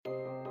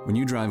When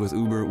you drive with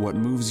Uber, what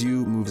moves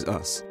you moves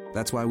us.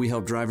 That's why we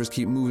help drivers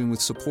keep moving with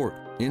support,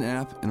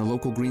 in-app, in a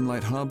local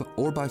Greenlight hub,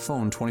 or by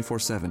phone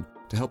 24/7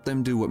 to help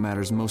them do what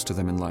matters most to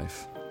them in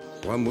life.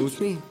 What moves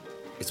me?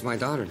 It's my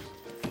daughter.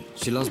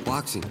 She loves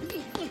boxing,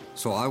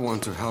 so I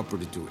want to help her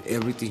to do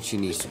everything she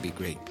needs to be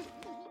great.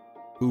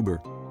 Uber.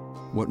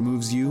 What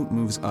moves you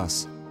moves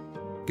us.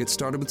 Get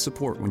started with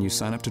support when you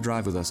sign up to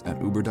drive with us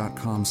at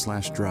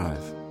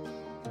uber.com/drive.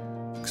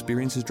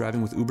 Experiences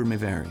driving with Uber may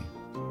vary.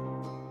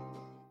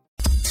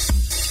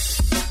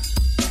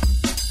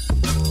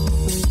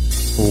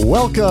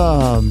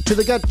 Welcome to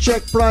the Gut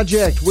Check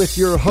Project with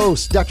your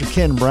host, Dr.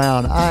 Ken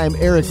Brown. I'm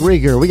Eric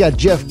Rieger. We got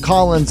Jeff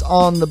Collins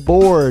on the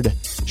board.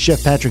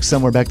 Chef Patrick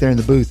somewhere back there in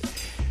the booth.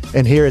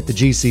 And here at the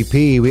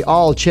GCP, we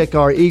all check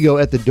our ego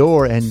at the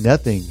door and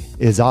nothing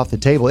is off the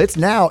table. It's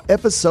now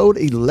episode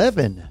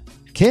 11.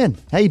 Ken,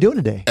 how you doing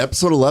today?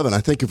 Episode 11. I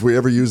think if we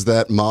ever use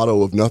that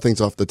motto of nothing's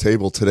off the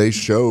table, today's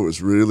show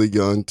is really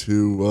going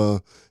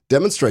to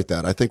demonstrate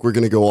that. I think we're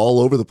going to go all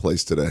over the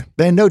place today.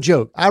 Man, no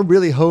joke. I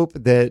really hope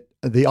that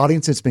the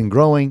audience that's been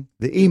growing,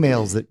 the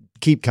emails that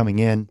keep coming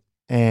in,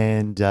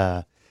 and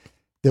that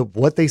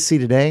what they see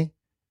today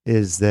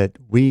is that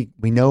we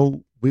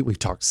know we've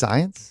talked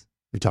science,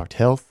 we've talked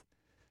health.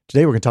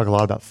 Today we're going to talk a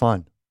lot about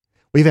fun.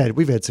 We've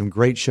had some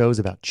great shows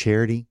about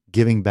charity,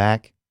 giving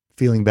back,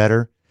 feeling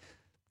better.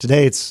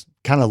 Today it's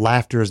kind of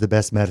laughter is the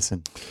best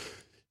medicine.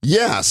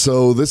 Yeah,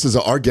 so this is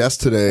our guest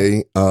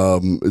today.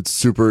 It's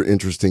super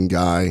interesting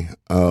guy.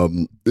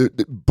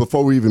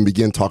 Before we even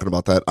begin talking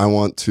about that, I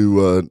want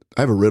to.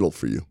 I have a riddle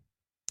for you.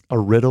 A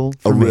riddle.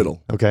 A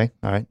riddle. Okay.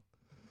 All right.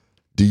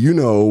 Do you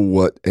know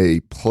what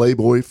a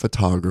Playboy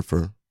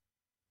photographer,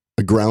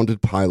 a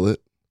grounded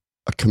pilot,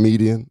 a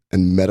comedian,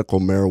 and medical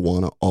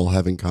marijuana all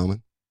have in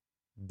common?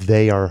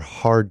 They are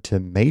hard to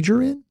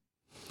major in.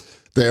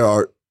 They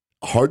are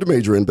hard to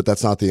major in, but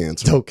that's not the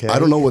answer. Okay. I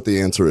don't know what the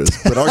answer is,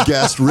 but our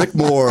guest, Rick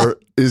Moore,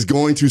 is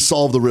going to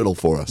solve the riddle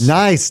for us.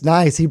 Nice.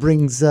 He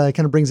brings kind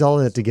of brings all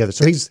of that together.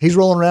 So he's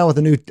rolling around with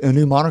a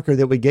new moniker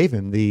that we gave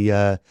him,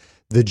 the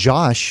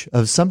Josh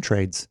of some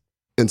trades.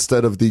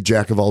 Instead of the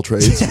jack of all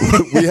trades,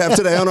 we have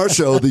today on our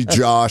show the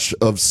Josh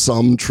of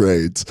some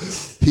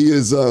trades. He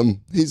is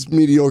he's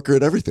mediocre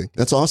at everything.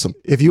 That's awesome.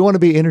 If you want to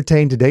be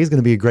entertained, today's going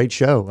to be a great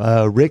show.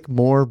 Rick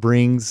Moore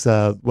brings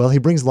he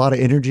brings a lot of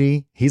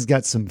energy. He's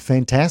got some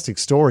fantastic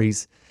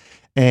stories,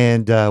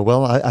 and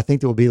I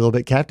think that we'll be a little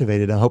bit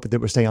captivated. I hope that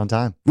we'll stay on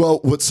time. Well,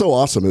 what's so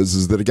awesome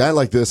is that a guy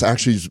like this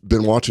actually has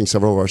been watching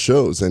several of our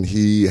shows, and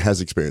he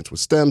has experience with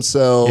stem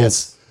cells.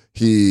 Yes.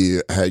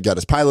 He had got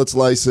his pilot's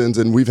license,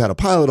 and we've had a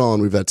pilot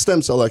on, we've had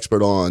stem cell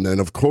expert on, and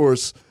of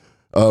course,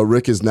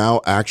 Rick is now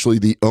actually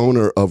the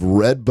owner of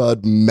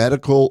Redbud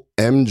Medical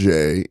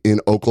MJ in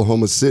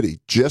Oklahoma City.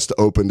 Just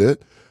opened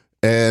it,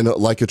 and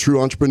like a true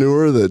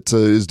entrepreneur that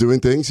is doing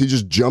things, he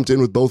just jumped in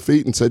with both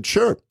feet and said,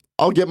 sure,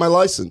 I'll get my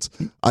license.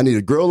 I need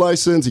a grow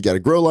license. He got a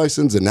grow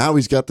license, and now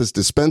he's got this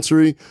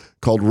dispensary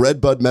called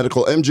Redbud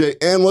Medical MJ,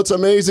 and what's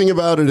amazing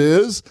about it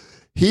is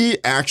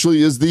he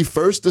actually is the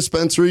first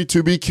dispensary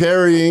to be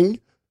carrying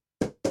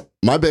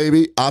my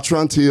baby,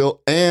 Atrantil,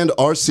 and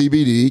our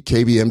CBD,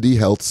 KBMD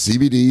Health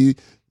CBD,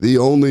 the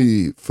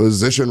only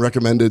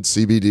physician-recommended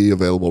CBD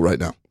available right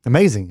now.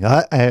 Amazing.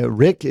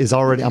 Rick is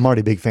I'm already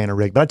a big fan of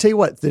Rick, but I tell you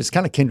what, there's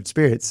kind of kindred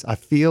spirits. I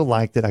feel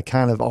like that I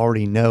kind of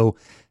already know,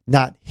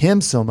 not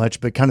him so much,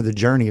 but kind of the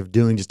journey of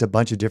doing just a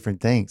bunch of different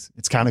things.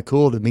 It's kind of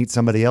cool to meet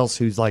somebody else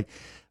who's like,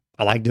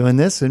 I like doing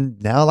this,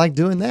 and now I like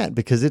doing that,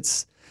 because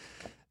it's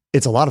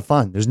a lot of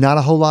fun. There's not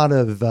a whole lot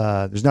of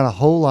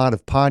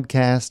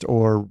podcast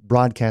or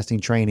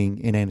broadcasting training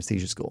in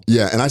anesthesia school.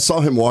 Yeah, and I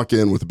saw him walk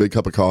in with a big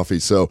cup of coffee.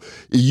 So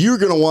you're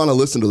going to want to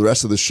listen to the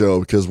rest of the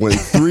show, because when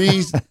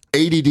three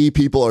ADD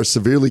people are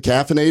severely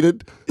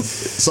caffeinated,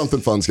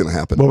 something fun's going to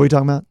happen. What are we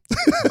talking about?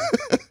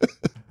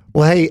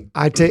 Well, hey,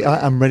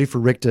 I'm ready for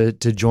Rick to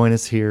join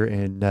us here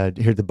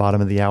here at the bottom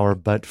of the hour.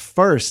 But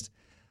first,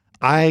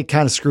 I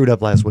kind of screwed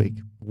up last week.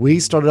 We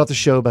started off the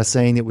show by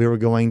saying that we were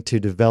going to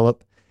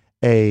develop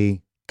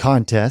a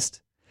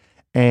contest,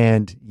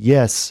 and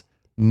yes,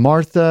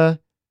 Martha,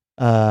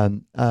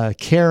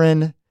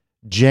 Karen,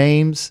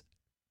 James,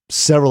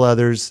 several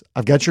others,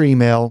 I've got your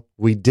email.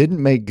 We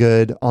didn't make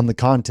good on the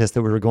contest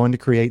that we were going to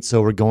create,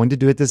 so we're going to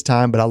do it this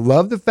time. But I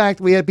love the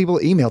fact we had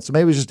people email, so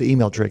maybe it was just an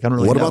email trick. I don't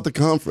really know. What about the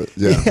conference?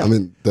 Yeah, I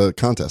mean the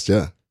contest.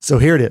 Yeah. So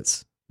here it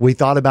is. We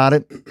thought about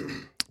it.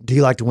 Do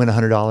you like to win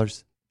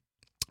 $100?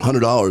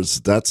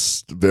 $100.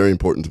 That's very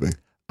important to me.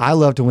 I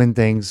love to win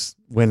things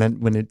when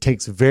it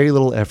takes very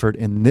little effort,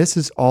 and this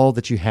is all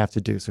that you have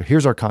to do. So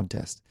here's our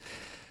contest.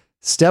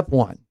 Step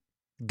 1,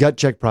 Gut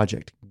Check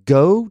Project.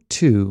 Go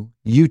to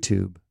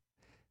YouTube,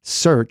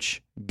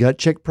 search Gut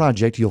Check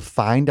Project. You'll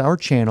find our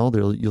channel.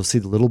 You'll see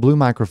the little blue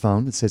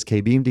microphone that says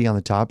KBMD on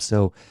the top.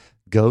 So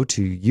go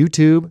to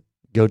YouTube,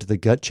 go to the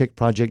Gut Check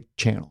Project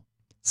channel.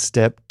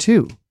 Step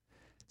 2,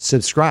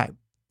 subscribe.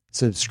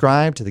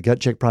 Subscribe to the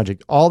Gut Check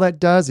Project. All that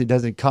does, it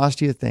doesn't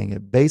cost you a thing.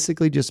 It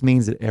basically just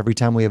means that every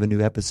time we have a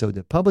new episode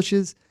that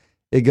publishes,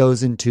 it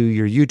goes into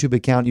your YouTube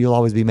account. You'll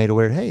always be made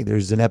aware, hey,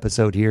 there's an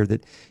episode here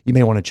that you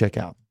may want to check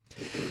out.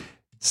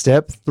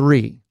 Step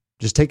 3,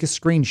 just take a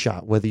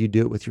screenshot, whether you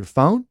do it with your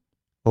phone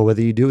or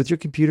whether you do it with your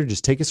computer.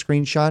 Just take a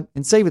screenshot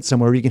and save it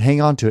somewhere where you can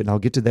hang on to it. And I'll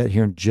get to that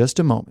here in just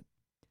a moment.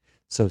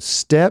 So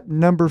step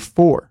number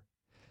 4,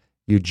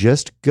 you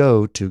just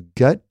go to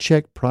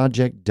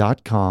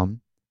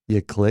gutcheckproject.com.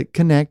 You click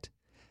connect,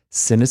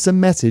 send us a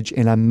message,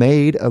 and I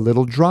made a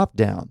little drop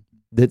down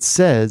that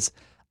says,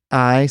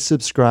 I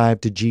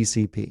subscribe to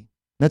GCP.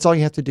 That's all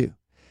you have to do.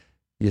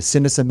 You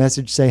send us a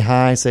message, say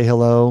hi, say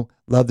hello,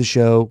 love the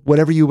show,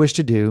 whatever you wish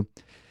to do.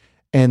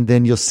 And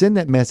then you'll send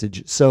that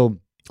message. So,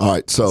 all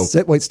right. So,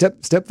 step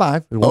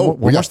 5.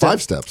 We got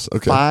 5 steps.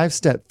 Okay.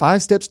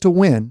 5 steps to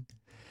win.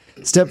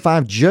 Step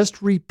 5,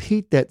 just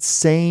repeat that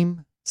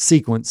same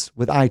sequence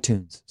with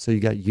iTunes. So you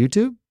got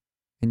YouTube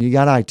and you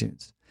got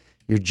iTunes.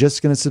 You're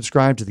just going to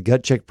subscribe to the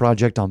Gut Check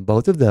Project on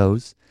both of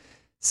those.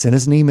 Send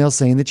us an email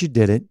saying that you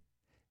did it.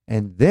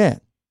 And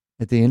then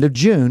at the end of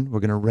June,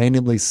 we're going to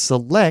randomly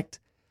select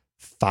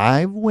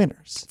 5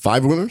 winners.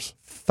 5 winners?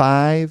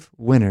 5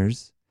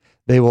 winners.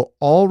 They will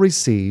all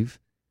receive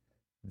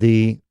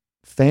the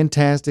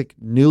fantastic,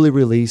 newly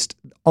released,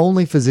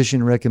 only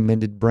physician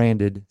recommended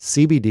branded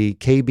CBD,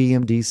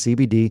 KBMD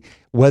CBD,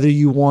 whether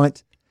you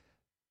want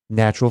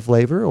natural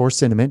flavor or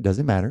cinnamon,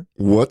 doesn't matter.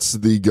 What's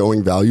the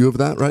going value of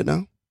that right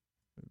now?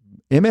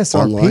 MSRP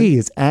Online?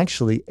 is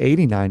actually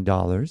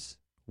 $89.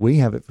 We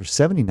have it for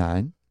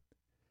 $79,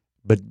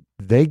 but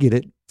they get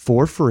it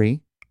for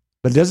free.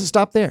 But it doesn't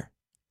stop there.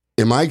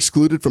 Am I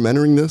excluded from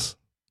entering this?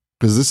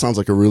 Because this sounds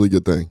like a really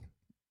good thing.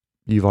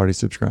 You've already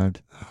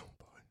subscribed. Oh,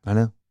 boy. I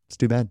know. It's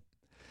too bad.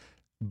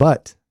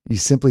 But you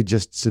simply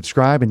just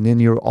subscribe, and then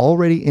you're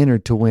already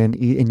entered to win.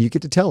 And you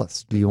get to tell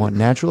us, do you want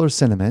natural or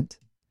cinnamon?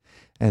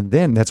 And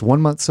then that's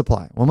 1 month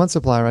supply. 1 month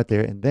supply right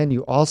there. And then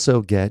you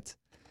also get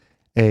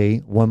a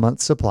 1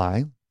 month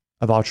supply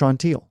of Ultron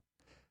Teal,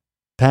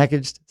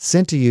 packaged,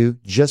 sent to you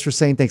just for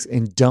saying thanks.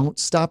 And don't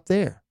stop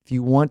there. If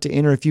you want to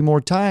enter a few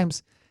more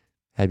times,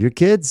 have your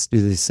kids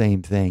do the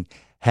same thing.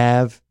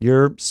 Have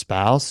your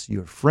spouse,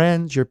 your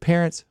friends, your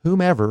parents,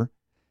 whomever,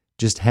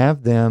 just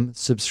have them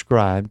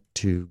subscribe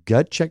to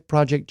Gut Check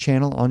Project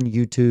channel on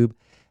YouTube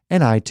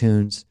and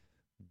iTunes.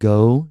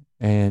 Go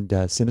and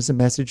send us a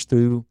message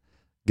through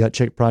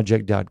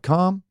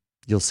gutcheckproject.com.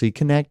 You'll see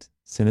connect,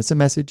 send us a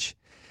message.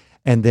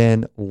 And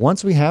then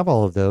once we have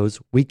all of those,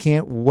 we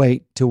can't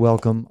wait to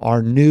welcome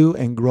our new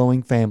and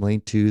growing family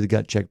to the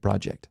Gut Check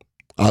Project.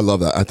 I love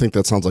that. I think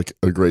that sounds like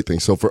a great thing.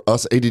 So for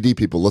us ADD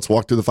people, let's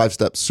walk through the 5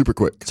 steps super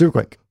quick. Super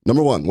quick.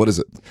 Number 1, what is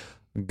it?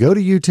 Go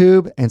to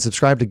YouTube and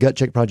subscribe to Gut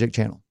Check Project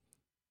channel.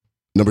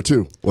 Number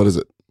 2, what is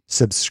it?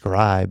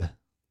 Subscribe.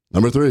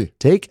 Number 3.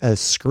 Take a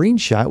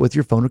screenshot with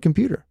your phone or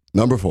computer.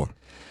 Number 4.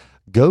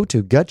 Go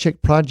to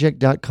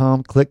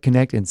gutcheckproject.com, click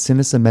connect, and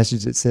send us a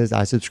message that says,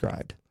 I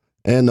subscribed.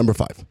 And number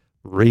 5.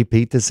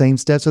 Repeat the same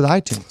steps with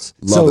iTunes.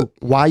 Love it.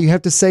 Why you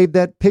have to save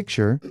that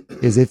picture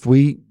is if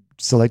we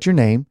select your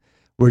name,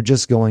 we're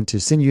just going to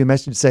send you a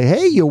message to say,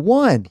 hey, you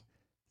won.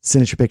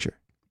 Send us your picture.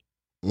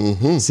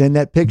 Mm-hmm. Send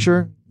that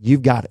picture.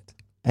 You've got it.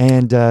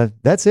 And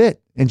that's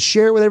it. And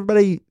share it with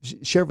everybody.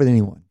 Share it with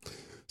anyone.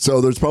 So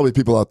there's probably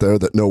people out there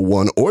that know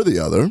one or the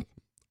other,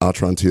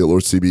 Ultron Teal or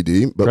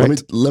CBD. But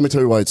Correct. let me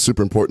tell you why it's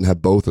super important to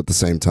have both at the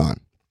same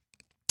time.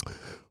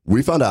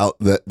 We found out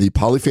that the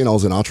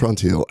polyphenols in Ultron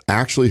Teal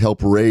actually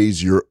help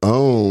raise your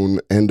own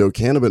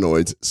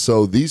endocannabinoids.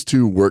 So these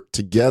two work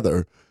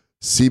together.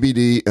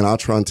 CBD and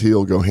Ultron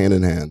Teal go hand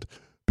in hand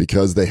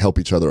because they help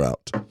each other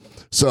out.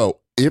 So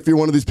if you're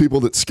one of these people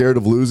that's scared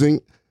of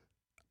losing,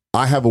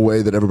 I have a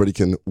way that everybody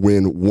can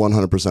win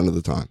 100% of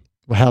the time.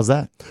 Well, how's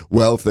that?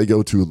 Well, if they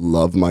go to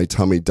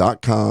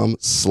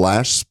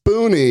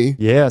lovemytummy.com/Spoonie,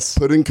 Yes.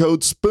 put in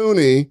code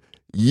Spoonie,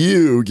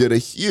 you get a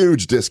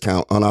huge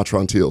discount on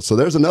Ultron Teal. So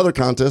there's another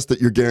contest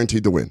that you're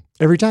guaranteed to win.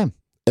 Every time.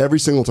 Every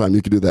single time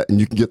you can do that. And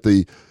you can get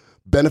the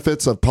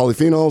benefits of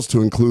polyphenols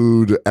to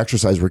include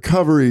exercise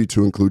recovery,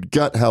 to include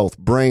gut health,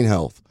 brain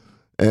health.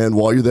 And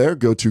while you're there,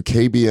 go to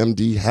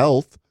KBMD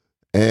Health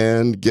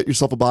and get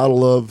yourself a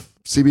bottle of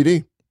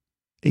CBD.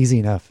 Easy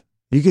enough.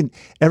 You can.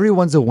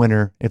 Everyone's a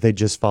winner if they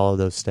just follow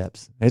those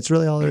steps. It's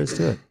really all there is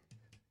to it.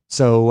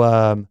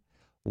 So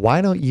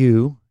why don't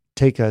you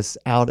take us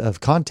out of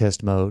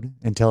contest mode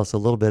and tell us a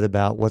little bit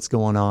about what's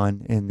going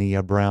on in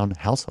the Brown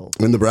household?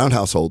 In the Brown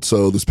household.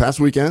 So this past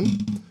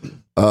weekend,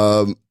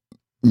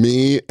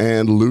 me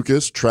and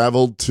Lucas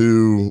traveled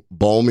to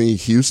balmy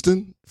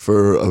Houston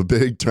for a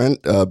big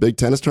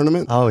tennis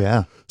tournament. Oh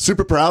yeah,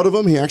 Super proud of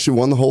him. He actually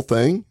won the whole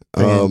thing.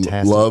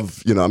 Fantastic.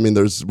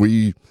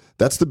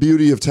 That's the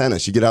beauty of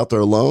tennis. You get out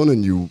there alone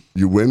and you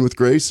win with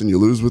grace and you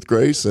lose with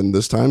grace. And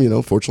this time,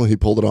 fortunately he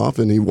pulled it off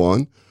and he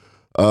won.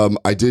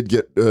 I did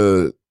get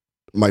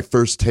my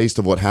first taste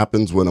of what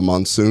happens when a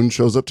monsoon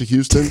shows up to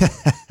Houston.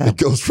 It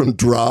goes from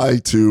dry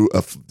to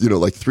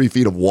like 3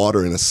 feet of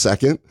water in a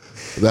second.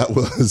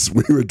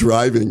 We were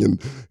driving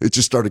and it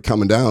just started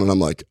coming down and I'm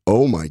like,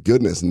 oh my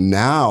goodness,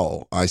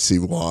 now I see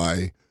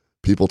why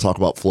people talk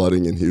about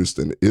flooding in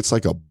Houston. It's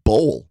like a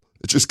bowl.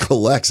 It just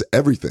collects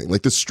everything.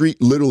 Like the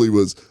street literally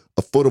was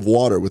a foot of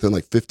water within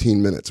like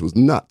 15 minutes. It was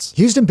nuts.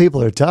 Houston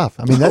people are tough.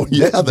 I mean,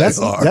 they are.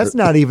 That's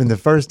not even the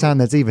first time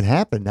that's even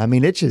happened. I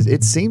mean,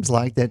 it seems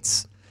like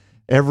that's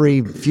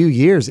every few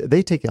years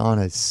they take on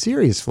a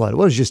serious flood.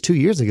 Well, it was just 2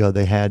 years ago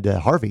they had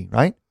Harvey,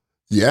 right?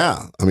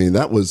 Yeah. I mean,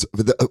 that was,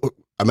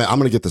 I'm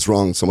going to get this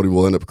wrong. Somebody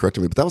will end up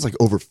correcting me, but that was like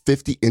over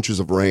 50 inches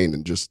of rain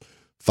in just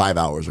 5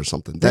 hours or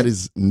something. That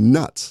is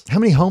nuts. How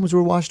many homes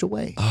were washed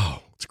away?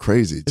 Oh, it's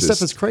crazy. This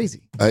stuff is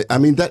crazy. I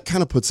mean, that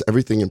kind of puts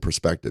everything in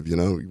perspective. You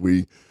know,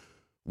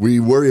 we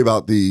worry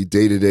about the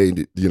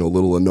day-to-day,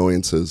 little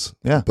annoyances.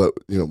 Yeah. But,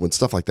 when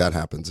stuff like that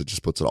happens, it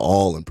just puts it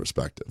all in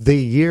perspective. The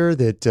year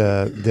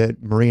that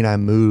Marie and I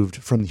moved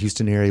from the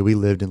Houston area, we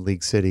lived in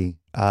League City.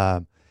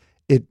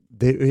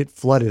 It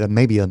flooded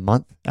maybe a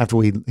month after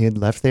we had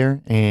left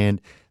there,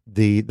 and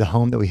the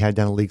home that we had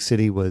down in League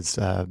City was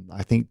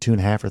I think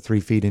 2.5 or 3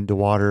 feet into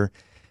water,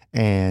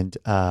 and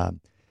I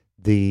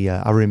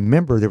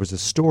remember there was a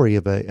story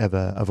of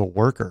a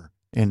worker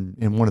in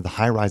one of the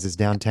high rises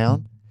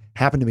downtown,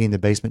 happened to be in the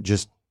basement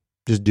just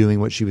doing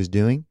what she was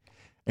doing,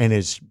 and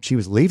as she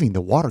was leaving,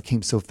 the water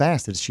came so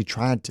fast that she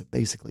tried to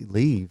basically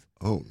leave.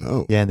 Oh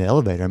no! Yeah, in the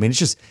elevator. I mean,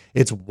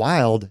 it's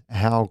wild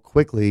how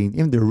quickly,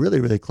 even they're really,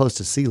 really close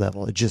to sea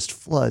level, it just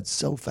floods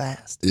so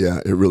fast.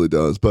 Yeah, it really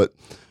does. But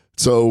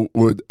so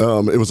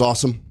it was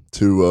awesome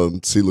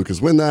to see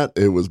Lucas win that.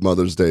 It was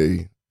Mother's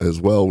Day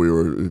as well. We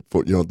were,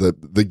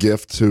 the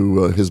gift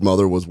to his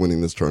mother was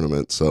winning this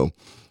tournament. So,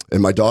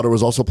 and my daughter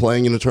was also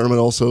playing in a tournament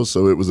also.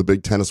 So it was a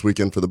big tennis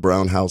weekend for the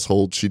Brown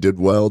household. She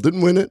did well,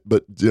 didn't win it,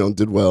 but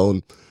did well.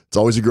 And it's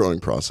always a growing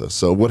process.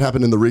 So what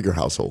happened in the Rieger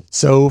household?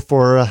 So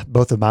for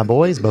both of my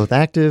boys, both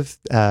active,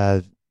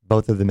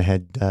 both of them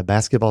had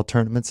basketball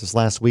tournaments this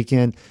last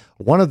weekend.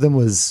 One of them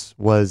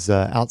was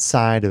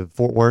outside of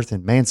Fort Worth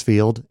in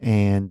Mansfield,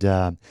 and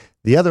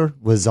the other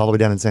was all the way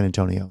down in San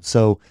Antonio.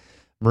 So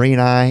Marie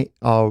and I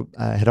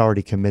had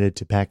already committed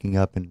to packing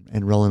up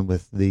and rolling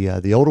with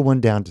the older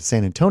one down to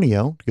San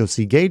Antonio to go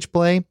see Gage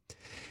play.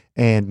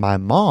 And my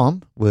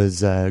mom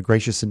was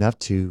gracious enough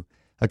to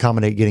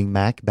accommodate getting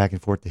Mac back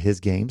and forth to his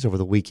games over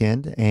the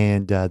weekend,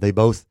 and they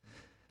both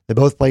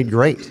played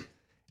great.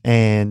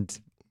 And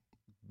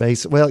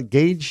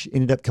Gage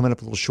ended up coming up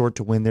a little short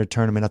to win their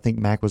tournament. I think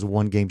Mac was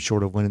 1 game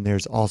short of winning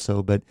theirs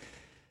also. But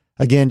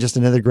again, just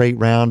another great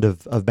round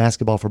of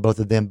basketball for both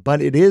of them.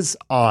 But it is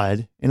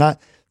odd, and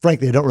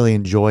frankly, I don't really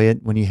enjoy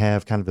it when you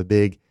have kind of a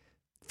big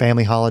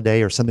family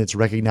holiday or something that's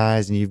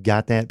recognized and you've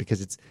got that,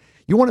 because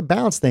you want to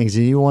balance things,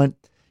 and you want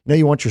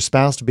your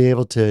spouse to be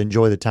able to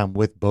enjoy the time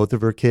with both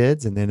of her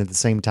kids, and then at the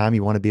same time,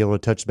 you want to be able to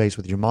touch base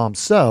with your mom.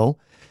 So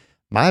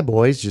my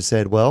boys just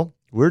said, well,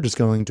 we're just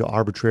going to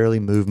arbitrarily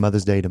move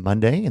Mother's Day to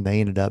Monday, and they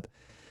ended up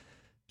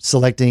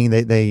selecting,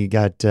 they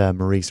got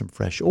Marie some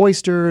fresh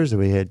oysters,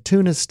 we had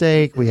tuna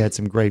steak, we had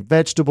some great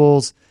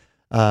vegetables.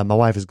 My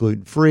wife is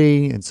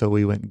gluten-free, and so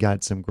we went and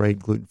got some great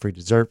gluten-free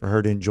dessert for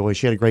her to enjoy.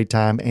 She had a great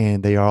time,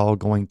 and they are all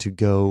going to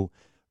go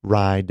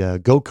ride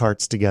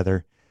go-karts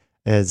together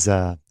as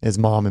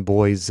mom and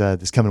boys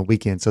this coming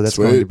weekend. So that's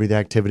Sweet. going to be the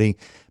activity.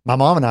 My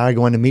mom and I are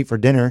going to meet for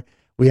dinner.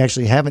 We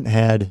actually haven't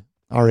had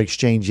our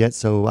exchange yet,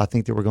 so I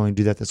think that we're going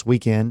to do that this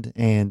weekend.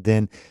 And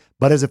then,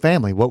 but as a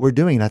family, what we're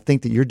doing, and I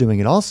think that you're doing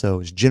it also,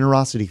 is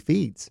Generosity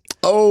Feeds.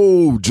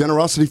 Oh,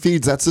 Generosity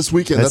Feeds. That's this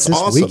weekend. That's this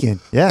awesome. Weekend.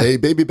 Yeah. A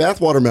Baby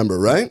Bathwater member,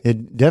 right?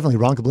 It definitely.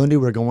 Ron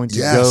Kablundi, we're going to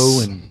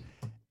go,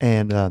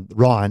 and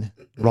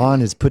Ron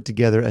has put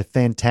together a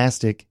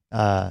fantastic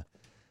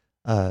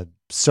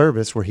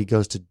service where he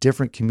goes to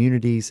different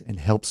communities and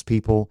helps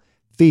people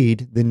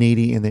feed the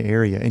needy in the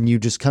area. And you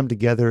just come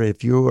together.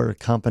 If you are a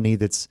company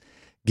that's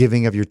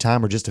giving of your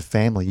time, or just a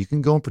family, you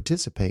can go and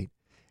participate.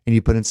 And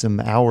you put in some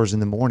hours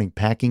in the morning,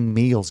 packing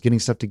meals, getting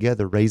stuff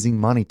together, raising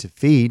money to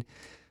feed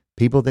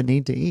people that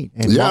need to eat.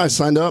 And I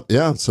signed up.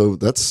 Yeah. So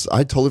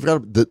I totally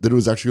forgot that it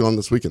was actually on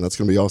this weekend. That's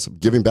going to be awesome.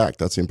 Giving back.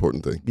 That's the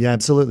important thing. Yeah,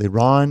 absolutely.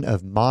 Ron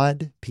of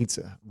Mod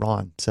Pizza.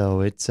 Ron.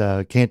 So it's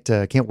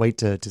can't wait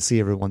to see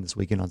everyone this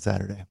weekend on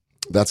Saturday.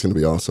 That's going to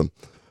be awesome.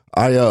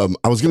 I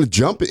was going to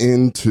jump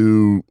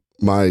into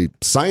my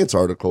science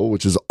article,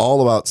 which is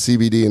all about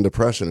CBD and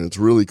depression, and it's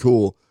really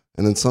cool.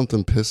 And then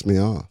something pissed me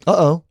off.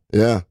 Uh-oh.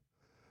 Yeah.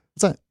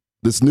 What's that?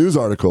 This news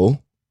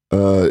article,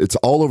 it's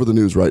all over the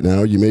news right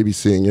now. You may be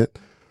seeing it,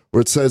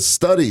 where it says,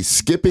 study,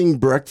 skipping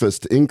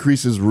breakfast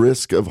increases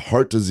risk of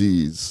heart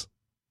disease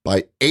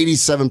by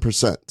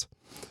 87%.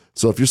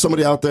 So if you're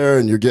somebody out there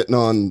and you're getting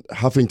on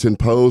Huffington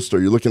Post, or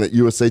you're looking at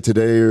USA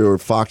Today or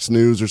Fox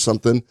News or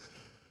something,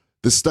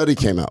 this study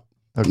came out.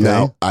 Okay.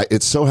 Now,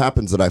 it so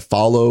happens that I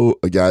follow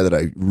a guy that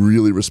I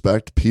really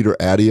respect, Peter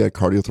Attia, a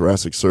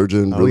cardiothoracic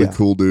surgeon, really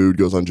cool dude,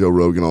 goes on Joe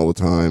Rogan all the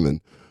time.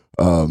 And,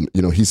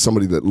 he's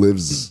somebody that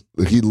lives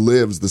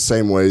the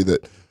same way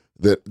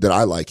that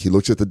I like. He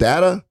looks at the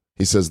data.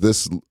 He says,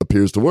 this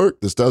appears to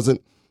work. This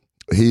doesn't.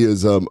 He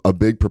is a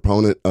big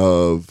proponent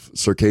of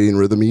circadian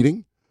rhythm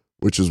eating,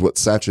 which is what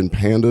Sachin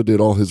Panda did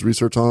all his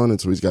research on. And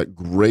so he's got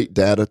great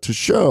data to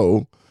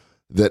show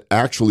that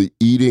actually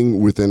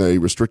eating within a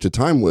restricted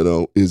time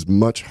window is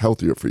much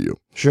healthier for you.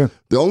 Sure.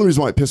 The only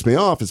reason why it pissed me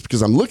off is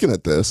because I'm looking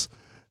at this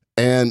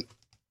and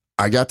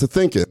I got to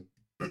thinking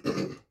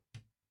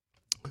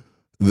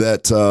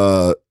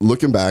that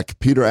looking back,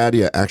 Peter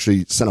Attia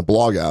actually sent a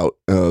blog out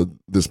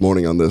this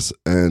morning on this,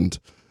 and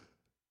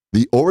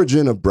the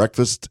origin of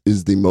breakfast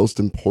is the most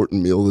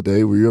important meal of the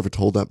day. Were you ever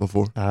told that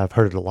before? I've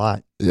heard it a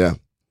lot. Yeah.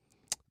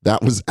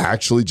 That was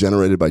actually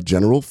generated by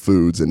General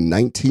Foods in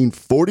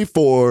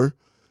 1944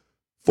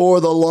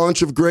 for the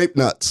launch of grape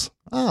nuts.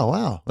 Oh,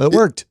 wow. It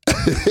worked.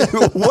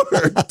 It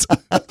worked.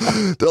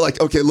 They're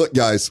like, okay, look,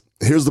 guys,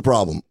 here's the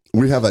problem.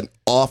 We have an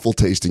awful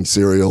tasting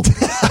cereal.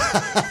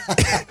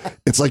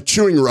 It's like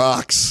chewing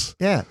rocks.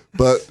 Yeah.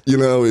 But, you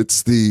know,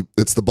 it's the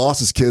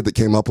boss's kid that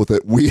came up with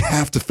it. We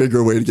have to figure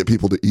a way to get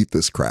people to eat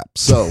this crap.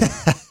 So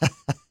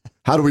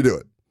how do we do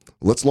it?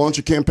 Let's launch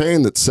a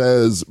campaign that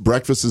says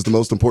breakfast is the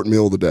most important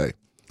meal of the day.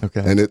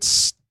 Okay. And it's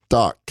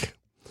stuck.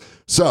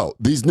 So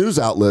these news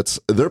outlets,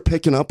 they're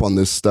picking up on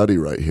this study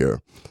right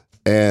here.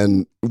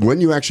 And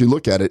when you actually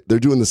look at it, they're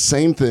doing the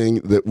same thing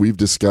that we've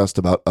discussed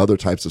about other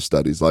types of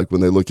studies, like when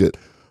they look at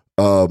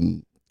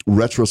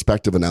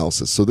retrospective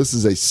analysis. So this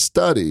is a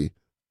study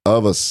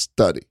of a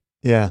study.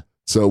 Yeah.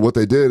 So what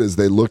they did is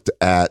they looked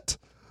at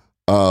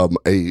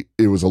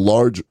it was a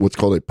large, what's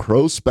called a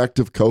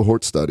prospective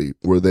cohort study,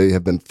 where they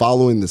have been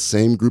following the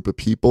same group of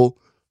people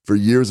for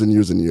years and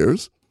years and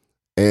years.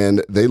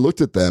 And they looked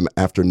at them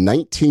after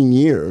 19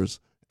 years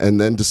and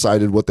then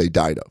decided what they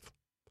died of.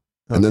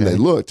 And then they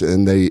looked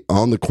and they,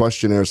 on the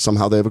questionnaire,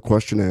 somehow they have a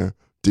questionnaire.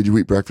 Did you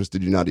eat breakfast?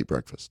 Did you not eat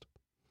breakfast?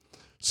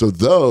 So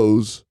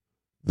those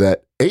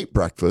that ate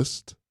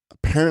breakfast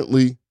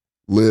apparently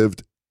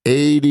lived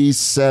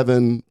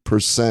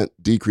 87%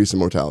 decrease in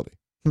mortality.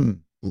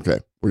 Okay.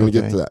 We're going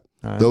to get to that.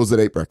 Right. Those that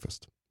ate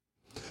breakfast.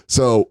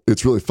 So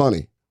it's really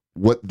funny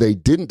what they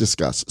didn't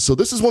discuss. So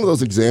this is one of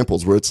those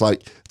examples where it's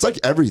like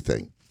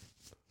everything.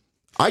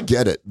 I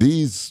get it.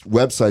 These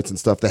websites and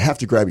stuff, they have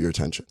to grab your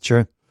attention.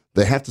 Sure.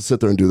 They have to sit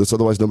there and do this.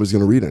 Otherwise, nobody's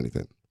going to read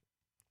anything.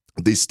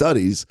 These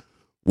studies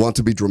want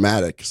to be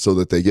dramatic so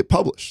that they get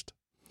published.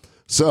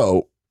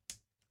 So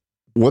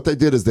what they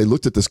did is they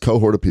looked at this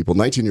cohort of people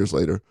 19 years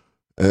later.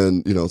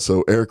 And, you know,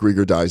 so Eric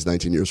Rieger dies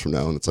 19 years from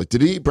now. And it's like,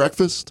 did he eat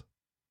breakfast?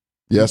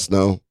 Yes,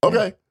 no.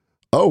 Okay.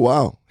 Oh,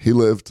 wow. He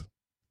lived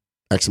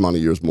X amount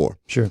of years more.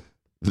 Sure.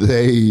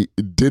 They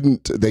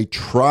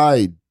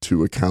tried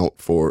to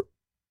account for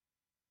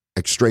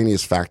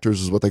extraneous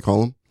factors is what they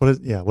call them. What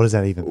does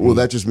that even mean? Well,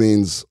 that just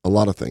means a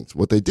lot of things.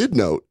 What they did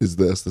note is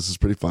this is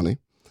pretty funny.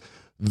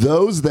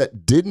 Those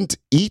that didn't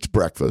eat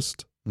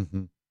breakfast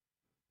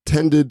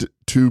tended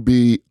to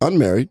be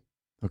unmarried,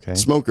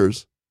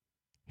 smokers,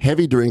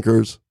 heavy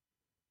drinkers,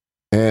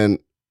 and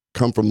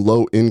come from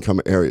low income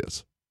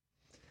areas.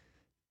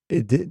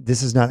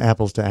 This is not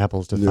apples to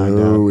apples to find out.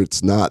 No,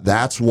 it's not.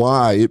 That's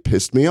why it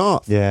pissed me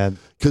off. Yeah.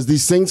 Because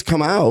these things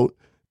come out,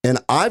 and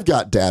I've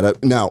got data.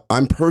 Now,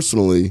 I'm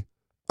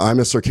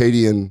a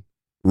circadian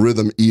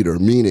rhythm eater,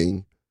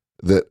 meaning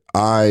that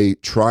I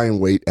try and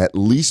wait at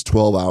least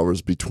 12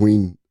 hours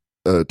between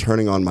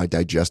turning on my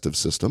digestive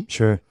system.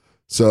 Sure.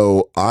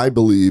 So I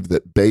believe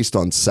that based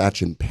on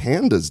Sachin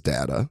Panda's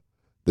data,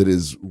 that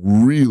is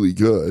really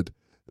good,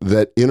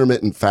 that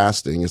intermittent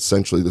fasting,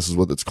 essentially this is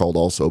what it's called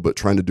also, but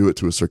trying to do it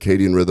to a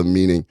circadian rhythm,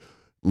 meaning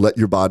let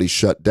your body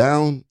shut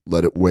down,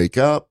 let it wake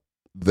up,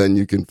 then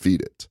you can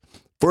feed it.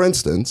 For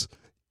instance,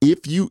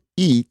 if you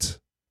eat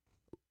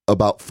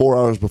about 4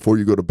 hours before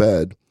you go to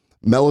bed,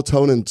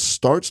 melatonin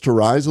starts to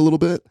rise a little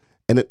bit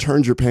and it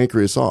turns your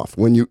pancreas off.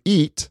 When you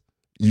eat,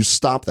 you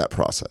stop that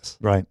process.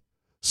 Right.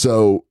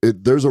 So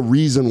there's a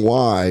reason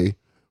why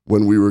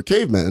when we were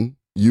cavemen,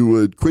 you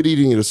would quit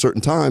eating at a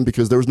certain time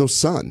because there was no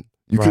sun.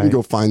 You couldn't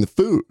go find the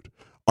food.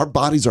 Our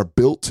bodies are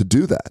built to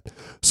do that.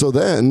 So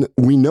then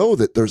we know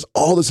that there's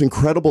all this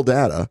incredible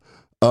data.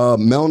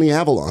 Melanie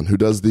Avalon, who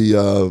does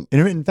the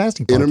intermittent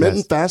fasting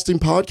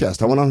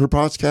podcast. I went on her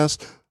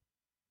podcast.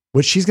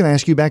 Which she's going to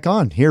ask you back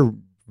on here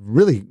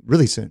really,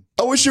 really soon.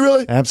 Oh, is she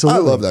really?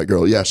 Absolutely. I love that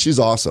girl. Yeah, she's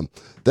awesome.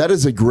 That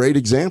is a great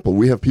example.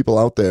 We have people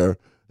out there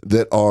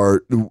that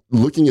are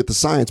looking at the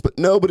science, but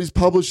nobody's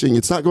publishing.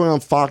 It's not going on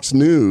Fox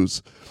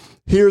News.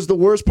 Here's the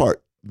worst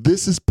part.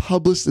 This is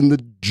published in the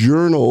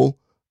Journal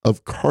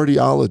of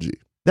Cardiology.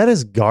 That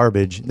is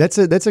garbage. That's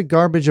a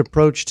garbage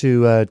approach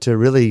to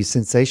really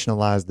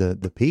sensationalize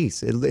the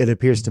piece. It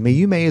appears to me.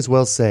 You may as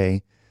well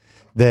say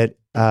that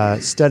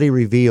study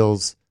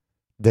reveals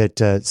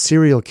that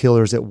serial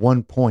killers at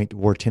one point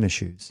wore tennis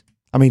shoes.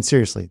 I mean,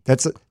 seriously,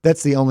 that's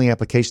the only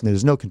application.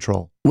 There's no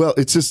control. Well,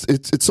 it's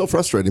so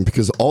frustrating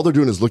because all they're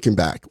doing is looking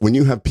back. When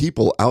you have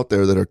people out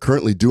there that are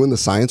currently doing the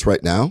science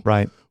right now,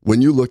 right?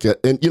 When you look at,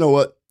 and you know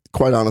what?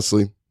 Quite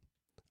honestly,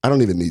 I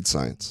don't even need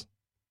science.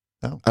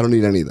 No. I don't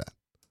need any of that.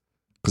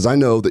 Because I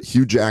know that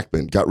Hugh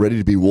Jackman got ready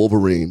to be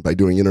Wolverine by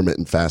doing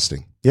intermittent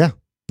fasting. Yeah,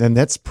 and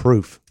that's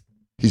proof.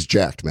 He's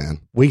jacked,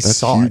 man. That's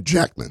saw Hugh it.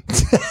 Jackman.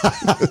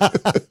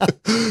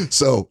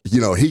 So,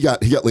 you know, he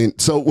got lean.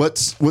 So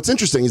what's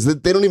interesting is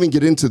that they don't even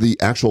get into the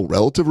actual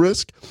relative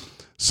risk.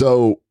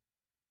 So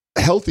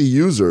healthy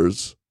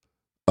users,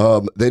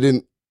 they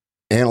didn't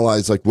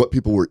analyze like what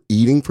people were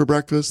eating for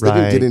breakfast. They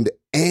Right. didn't get into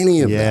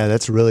any of that. Yeah,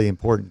 that's really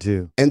important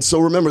too. And so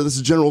remember, this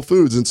is General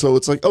Foods. And so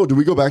it's like, oh, do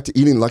we go back to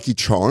eating Lucky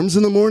Charms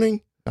in the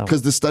morning? Oh.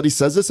 Because the study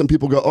says this, and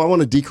people go, oh, I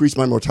want to decrease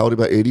my mortality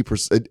by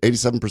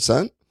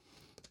 87%.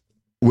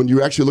 When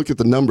you actually look at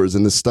the numbers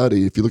in this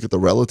study, if you look at the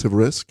relative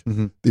risk,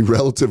 the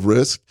relative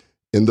risk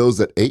in those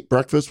that ate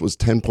breakfast was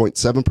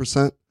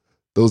 10.7%.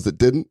 Those that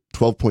didn't,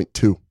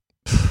 12.2%.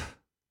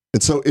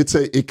 And so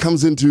it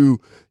comes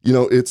into,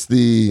 it's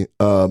the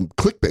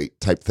clickbait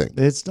type thing.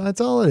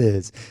 That's all it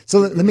is. So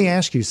let me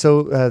ask you,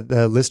 so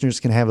the listeners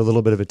can have a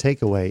little bit of a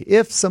takeaway.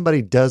 If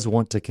somebody does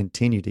want to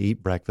continue to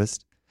eat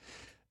breakfast,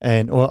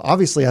 and well,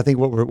 obviously, I think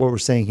what we're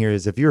saying here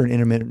is if you're an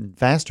intermittent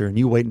faster and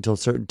you wait until a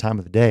certain time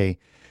of the day,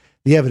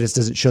 the evidence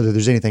doesn't show that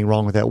there's anything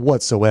wrong with that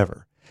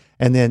whatsoever.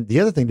 And then the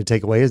other thing to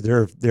take away is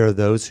there are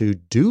those who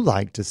do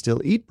like to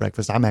still eat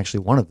breakfast. I'm actually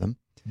one of them.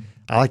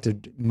 I like to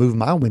move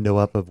my window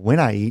up of when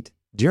I eat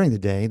during the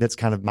day. That's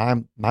kind of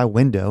my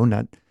window.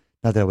 Not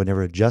that I would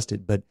never adjust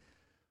it, but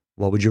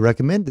what would you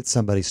recommend that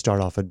somebody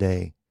start off a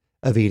day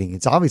of eating?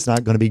 It's obviously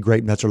not going to be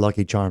grape nuts or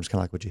Lucky Charms, kind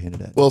of like what you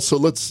hinted at. Well, so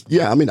I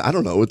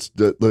don't know. It's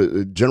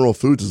the General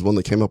Foods is one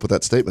that came up with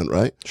that statement,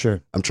 right?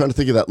 Sure. I'm trying to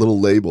think of that little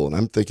label, and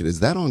I'm thinking, is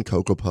that on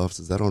Cocoa Puffs?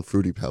 Is that on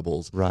Fruity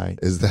Pebbles? Right.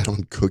 Is that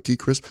on Cookie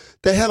Crisp?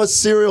 They have a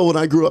cereal when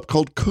I grew up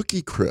called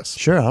Cookie Crisp.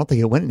 Sure. I don't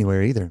think it went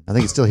anywhere either. I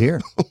think it's still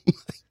here. Oh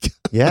my God.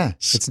 Yeah.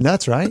 It's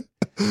nuts, right?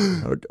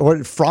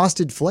 Or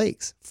Frosted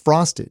Flakes.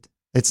 Frosted.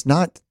 It's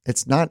not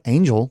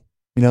angel.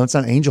 It's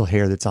not angel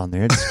hair that's on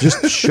there. It's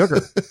just sugar.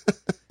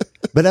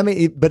 But I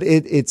mean,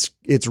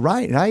 it's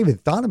right. And I even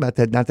thought about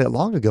that not that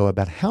long ago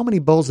about how many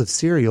bowls of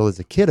cereal as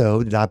a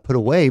kiddo did I put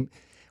away.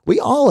 We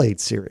all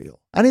ate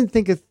cereal. I didn't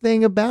think a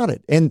thing about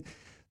it. And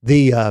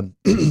the,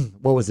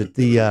 what was it?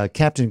 The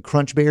Captain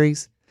Crunch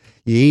berries.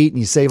 You eat and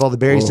you save all the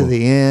berries to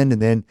the end.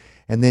 And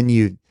then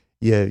you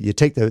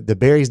take the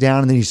berries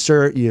down and then you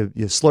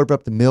slurp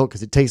up the milk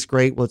because it tastes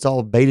great. Well, it's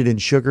all baited in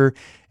sugar.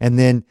 And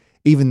then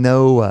even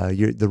though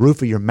the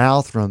roof of your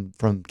mouth from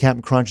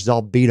Captain Crunch is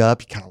all beat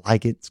up, you kind of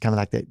like it. It's kind of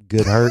like that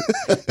good hurt,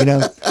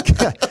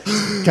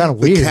 kind of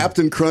weird.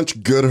 Captain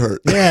Crunch good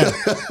hurt. Yeah.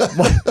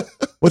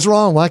 What's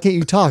wrong? Why can't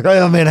you talk?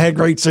 Oh man, I had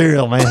great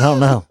cereal, man. I don't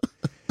know.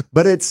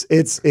 But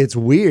it's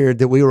weird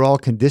that we were all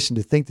conditioned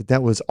to think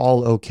that was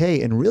all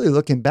okay. And really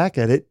looking back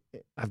at it,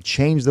 I've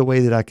changed the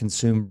way that I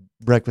consume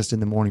breakfast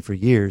in the morning for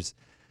years.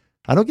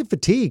 I don't get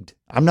fatigued.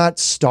 I'm not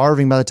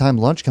starving by the time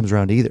lunch comes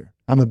around either.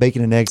 I'm a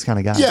bacon and eggs kind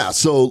of guy. Yeah.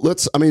 So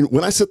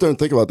when I sit there and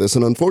think about this,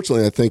 and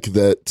unfortunately, I think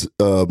that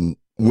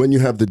when you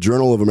have the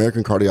Journal of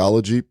American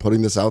Cardiology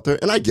putting this out there,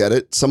 and I get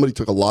it, somebody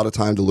took a lot of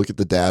time to look at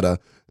the data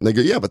and they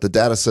go, yeah, but the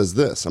data says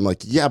this. I'm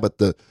like, yeah, but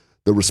the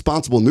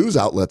responsible news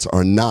outlets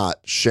are not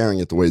sharing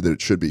it the way that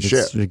it should be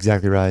shared. That's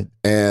exactly right.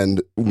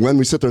 And when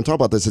we sit there and talk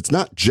about this, it's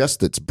not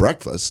just it's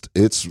breakfast,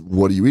 it's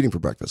what are you eating for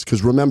breakfast?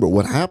 Because remember,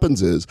 what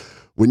happens is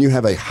when you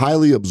have a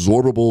highly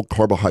absorbable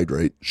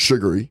carbohydrate,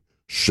 sugar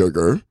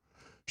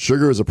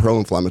is a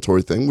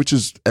pro-inflammatory thing, which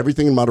is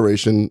everything in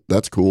moderation.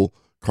 That's cool.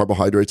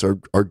 Carbohydrates are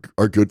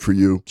good for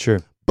you. Sure.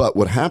 But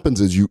what happens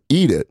is you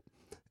eat it,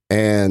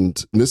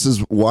 and this is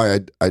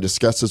why I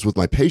discuss this with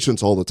my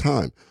patients all the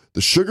time.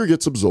 The sugar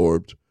gets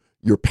absorbed.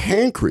 Your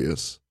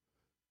pancreas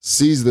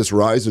sees this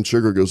rise in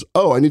sugar, goes,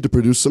 oh, I need to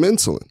produce some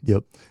insulin.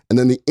 Yep. And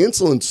then the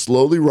insulin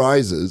slowly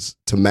rises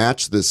to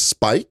match this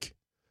spike,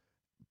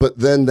 but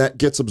then that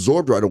gets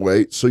absorbed right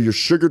away. So your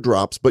sugar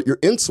drops, but your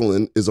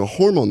insulin is a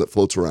hormone that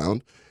floats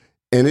around,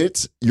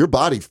 and your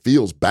body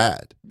feels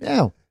bad.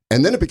 Yeah.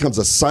 And then it becomes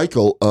a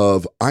cycle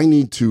of I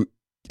need to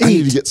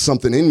get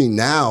something in me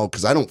now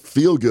because I don't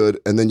feel good.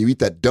 And then you eat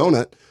that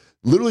donut.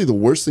 Literally the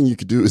worst thing you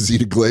could do is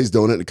eat a glazed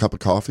donut and a cup of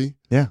coffee.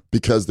 Yeah.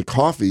 Because the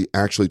coffee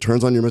actually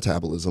turns on your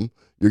metabolism.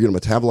 You're going to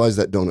metabolize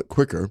that donut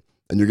quicker,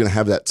 and you're going to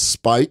have that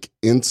spike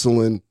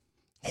insulin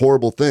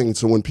horrible thing.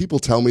 So when people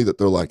tell me that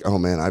they're like, oh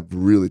man, I've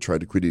really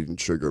tried to quit eating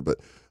sugar, but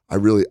I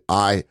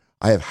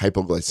have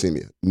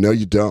hypoglycemia. No,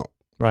 you don't.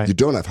 Right. You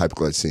don't have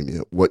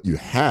hypoglycemia. What you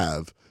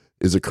have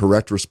is a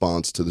correct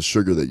response to the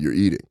sugar that you're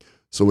eating.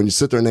 So when you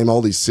sit there and name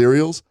all these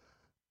cereals,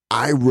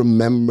 I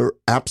remember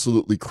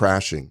absolutely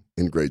crashing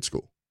in grade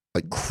school.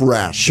 Like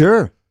crash.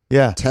 Sure.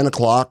 Yeah. 10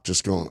 o'clock,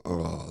 just going,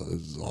 oh,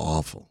 this is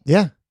awful.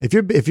 Yeah. If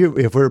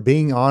we're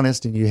being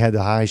honest and you had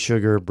the high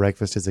sugar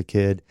breakfast as a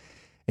kid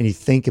and you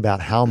think about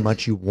how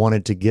much you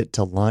wanted to get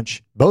to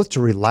lunch, both to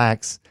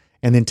relax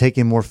and then take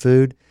in more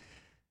food,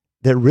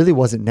 that really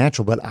wasn't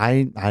natural, but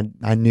I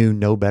knew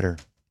no better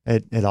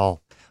at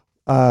all.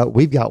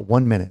 We've got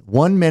 1 minute.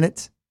 1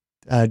 minute.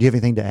 Do you have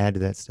anything to add to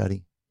that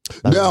study?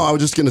 No, I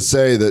was just going to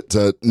say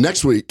that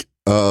next week,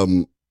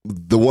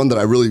 the one that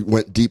I really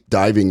went deep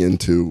diving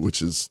into,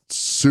 which is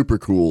super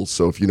cool.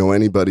 So if you know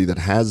anybody that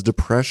has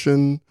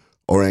depression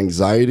or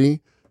anxiety,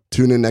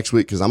 tune in next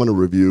week because I'm going to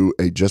review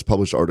a just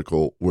published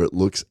article where it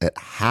looks at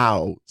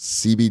how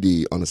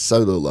CBD on a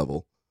cellular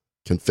level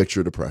can fix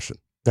your depression.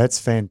 That's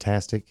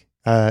fantastic.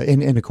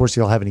 And of course, if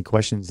you'll have any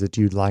questions that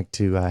you'd like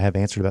to have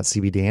answered about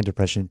CBD and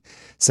depression,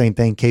 same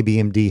thing,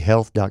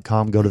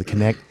 kbmdhealth.com. Go to the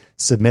Connect,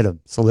 submit them.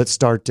 So let's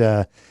start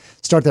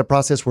that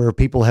process where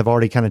people have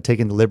already kind of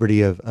taken the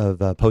liberty of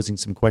posing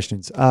some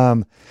questions.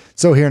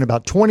 So here in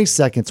about 20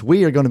 seconds,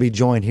 we are going to be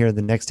joined here in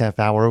the next half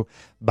hour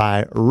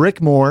by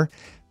Rick Moore.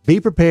 Be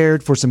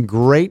prepared for some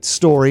great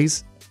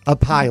stories, a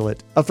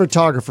pilot, a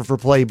photographer for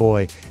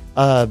Playboy,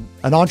 an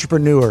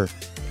entrepreneur,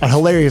 a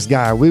hilarious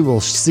guy. We will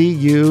see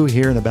you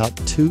here in about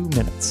 2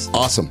 minutes.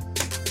 Awesome.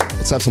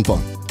 Let's have some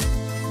fun.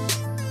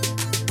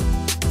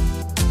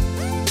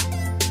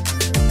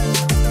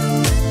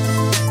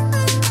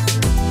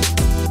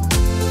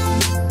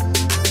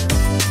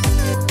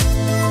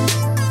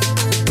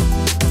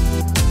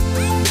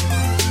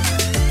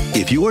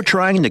 If you are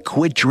trying to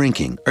quit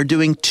drinking or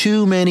doing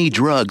too many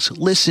drugs,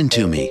 listen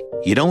to me.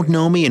 You don't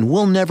know me and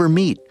we'll never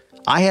meet.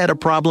 I had a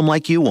problem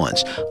like you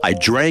once. I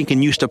drank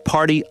and used to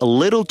party a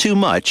little too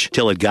much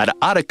till it got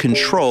out of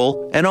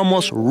control and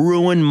almost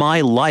ruined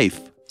my life.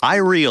 I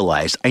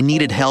realized I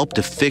needed help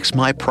to fix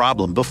my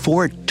problem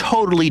before it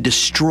totally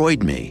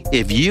destroyed me.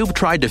 If you've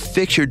tried to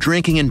fix your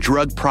drinking and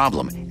drug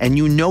problem and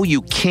you know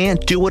you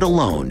can't do it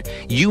alone,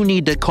 you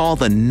need to call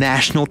the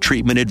National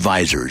Treatment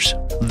Advisors.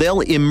 They'll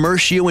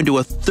immerse you into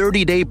a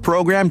 30-day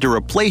program to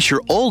replace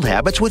your old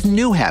habits with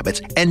new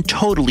habits and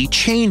totally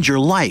change your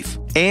life.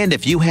 And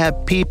if you have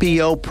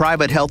PPO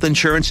private health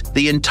insurance,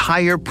 the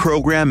entire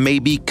program may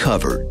be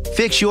covered.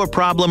 Fix your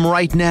problem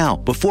right now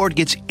before it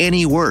gets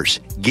any worse.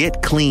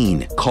 Get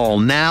clean. Call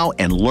now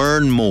and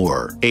learn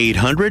more.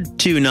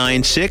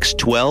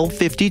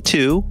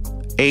 800-296-1252.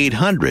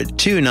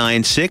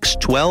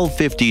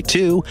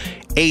 800-296-1252.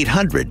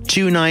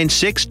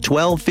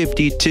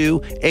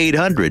 800-296-1252.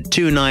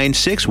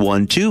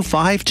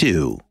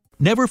 800-296-1252.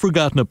 Never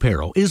Forgotten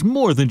Apparel is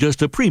more than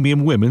just a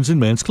premium women's and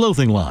men's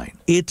clothing line.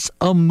 It's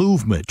a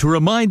movement to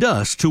remind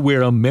us to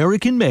wear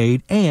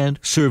American-made and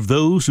serve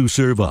those who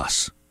serve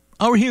us.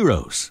 Our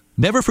heroes.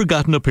 Never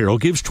Forgotten Apparel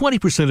gives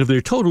 20% of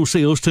their total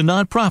sales to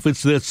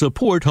nonprofits that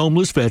support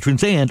homeless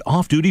veterans and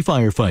off-duty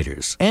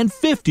firefighters, and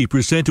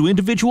 50% to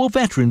individual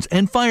veterans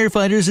and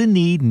firefighters in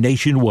need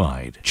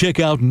nationwide. Check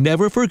out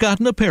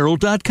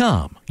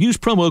neverforgottenapparel.com. Use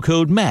promo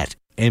code MATT,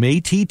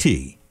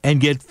 M-A-T-T,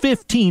 and get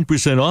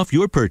 15% off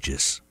your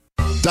purchase.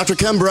 Dr.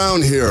 Ken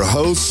Brown here,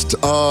 host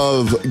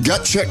of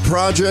Gut Check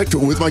Project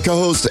with my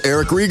co-host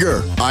Eric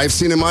Rieger. I've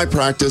seen in my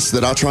practice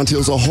that Atrantil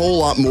is a whole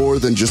lot more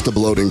than just a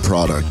bloating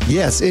product.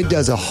 Yes, it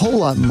does a whole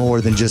lot more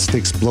than just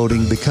fix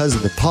bloating because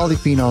of the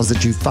polyphenols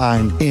that you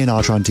find in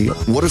Atrantil.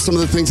 What are some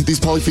of the things that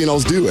these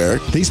polyphenols do,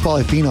 Eric? These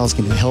polyphenols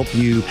can help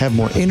you have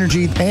more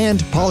energy,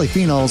 and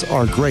polyphenols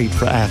are great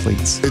for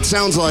athletes. It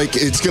sounds like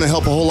it's going to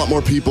help a whole lot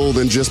more people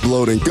than just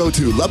bloating. Go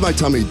to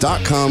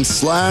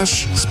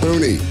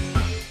lovemytummy.com/Spoonie.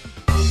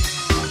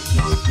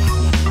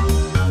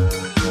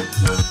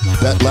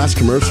 That last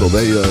commercial,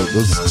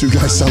 those two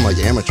guys sound like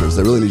amateurs.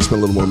 They really need to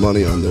spend a little more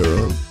money on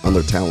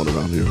their talent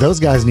around here. Those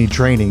guys need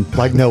training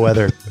like no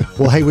other.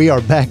 Well, hey, we are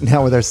back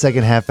now with our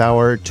second half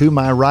hour. To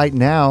my right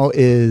now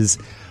is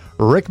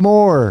Rick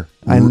Moore,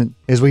 and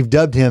as we've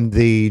dubbed him,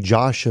 the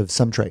Josh of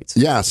some trades.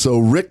 Yeah, so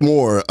Rick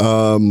Moore,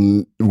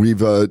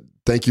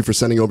 thank you for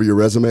sending over your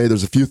resume.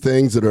 There's a few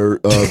things that are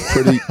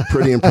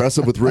pretty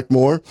impressive with Rick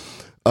Moore.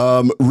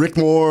 Rick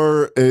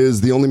Moore is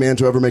the only man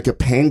to ever make a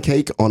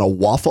pancake on a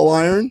waffle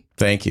iron.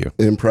 Thank you.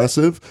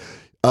 Impressive.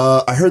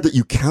 I heard that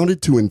you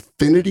counted to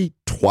infinity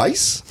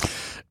twice.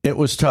 It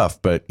was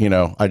tough, but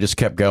I just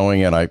kept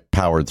going and I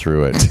powered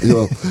through it.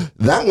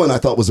 That one I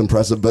thought was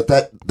impressive, but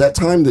that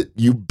time that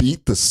you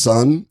beat the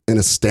sun in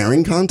a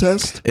staring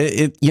contest,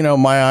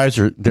 my eyes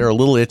they're a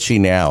little itchy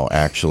now.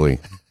 Actually,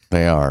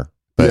 they are.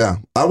 But yeah,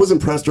 I was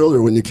impressed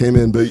earlier when you came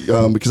in, but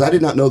because I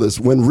did not know this,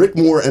 when Rick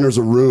Moore enters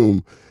a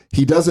room,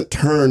 he doesn't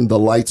turn the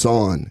lights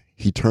on.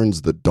 He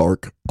turns the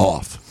dark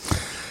off.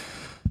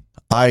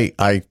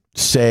 I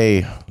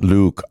say,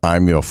 Luke,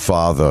 I'm your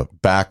father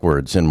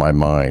backwards in my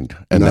mind.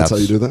 And that's how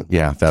you do that?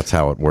 Yeah, that's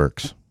how it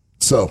works.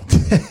 So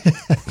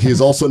he is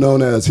also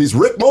known as, he's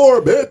Rick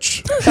Moore,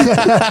 bitch.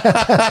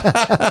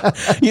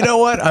 You know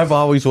what? I've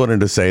always wanted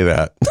to say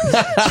that.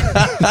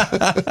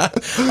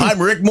 I'm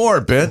Rick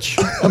Moore, bitch.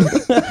 I'm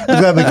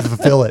glad we can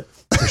fulfill it.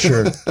 For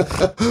sure.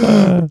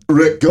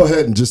 Rick, go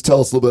ahead and just tell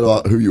us a little bit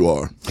about who you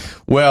are.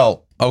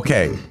 Well,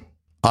 okay.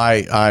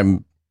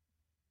 I'm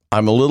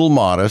a little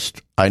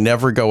modest. I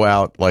never go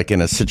out like in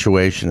a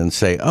situation and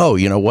say, oh,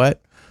 you know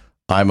what?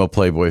 I'm a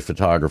Playboy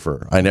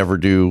photographer. I never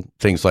do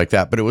things like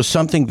that. But it was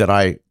something that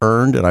I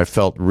earned and I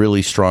felt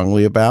really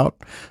strongly about.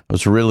 I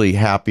was really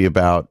happy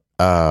about.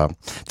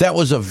 That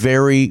was a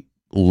very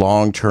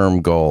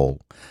long-term goal.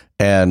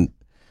 And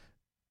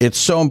it's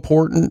so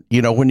important,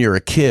 when you're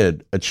a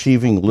kid,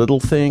 achieving little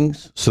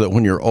things so that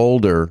when you're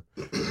older,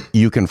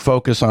 you can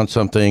focus on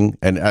something.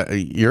 And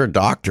you're a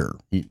doctor.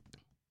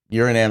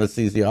 You're an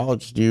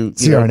anesthesiologist.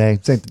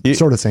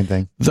 CRNA, same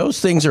thing.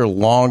 Those things are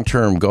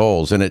long-term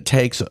goals, and it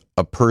takes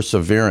a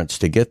perseverance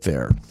to get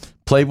there.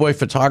 Playboy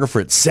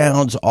photographer, it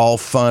sounds all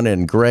fun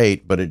and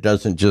great, but it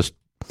doesn't just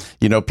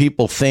You know,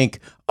 people think,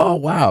 oh,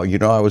 wow, you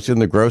know, I was in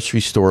the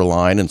grocery store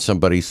line and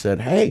somebody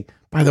said, hey,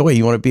 by the way,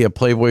 you want to be a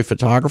Playboy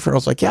photographer? I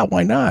was like, yeah,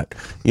 why not?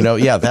 You know,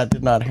 yeah, that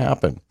did not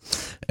happen.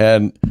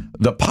 And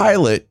the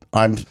pilot,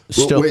 I'm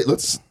still... Well, wait,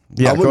 let's...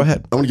 Yeah, go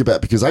ahead. I want to get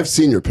back because I've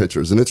seen your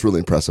pictures and it's really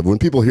impressive. When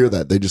people hear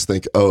that, they just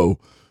think, oh,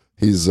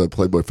 he's a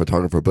Playboy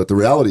photographer. But the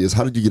reality is,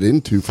 how did you get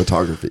into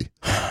photography?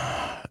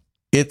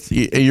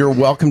 You're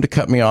welcome to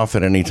cut me off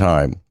at any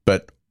time.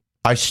 But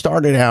I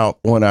started out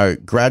when I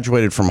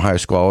graduated from high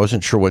school. I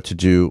wasn't sure what to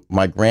do.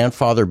 My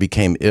grandfather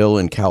became ill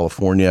in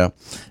California,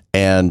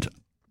 and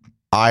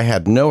I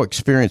had no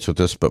experience with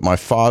this, but my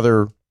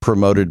father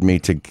promoted me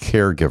to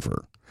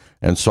caregiver.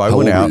 And so I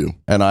went out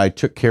and I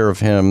took care of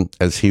him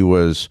as he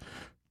was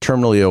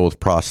terminally ill with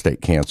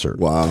prostate cancer.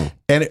 Wow.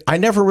 And I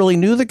never really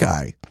knew the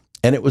guy.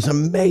 And it was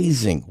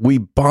amazing. We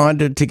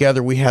bonded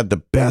together. We had the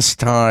best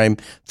time.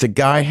 The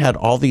guy had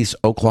all these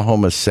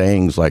Oklahoma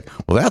sayings like,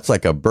 well, that's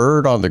like a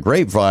bird on the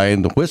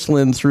grapevine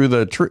whistling through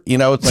the tree. You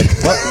know, it's like,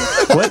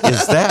 what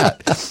is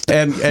that?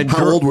 And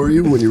how old were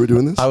you when you were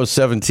doing this? I was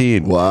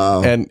 17.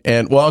 Wow. And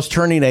well, I was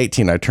turning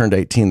 18. I turned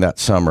 18 that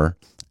summer.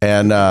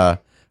 And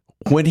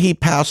when he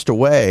passed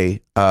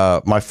away,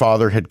 my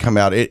father had come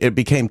out. It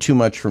became too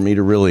much for me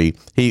to really,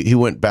 he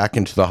went back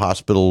into the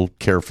hospital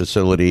care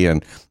facility,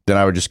 and then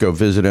I would just go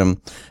visit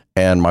him.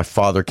 And my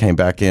father came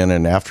back in,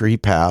 and after he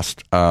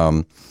passed,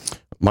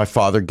 my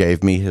father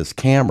gave me his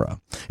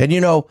camera. And,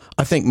 you know,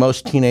 I think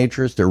most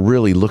teenagers, they're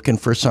really looking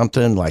for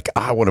something like,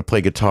 I want to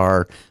play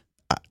guitar.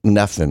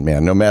 Nothing,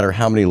 man. No matter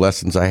how many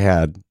lessons I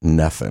had,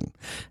 nothing.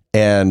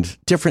 And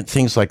different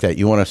things like that.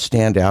 You want to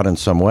stand out in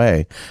some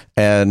way.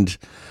 And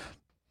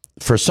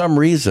for some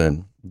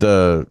reason,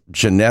 the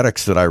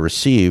genetics that I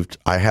received,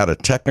 I had a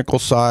technical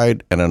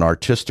side and an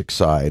artistic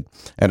side.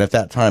 And at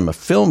that time, a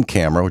film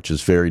camera, which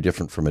is very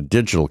different from a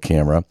digital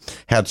camera,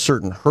 had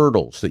certain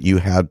hurdles that you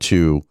had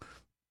to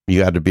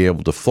be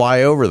able to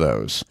fly over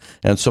those.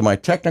 And so my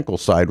technical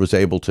side was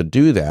able to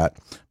do that.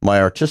 My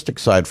artistic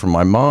side from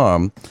my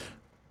mom,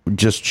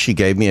 she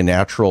gave me a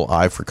natural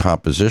eye for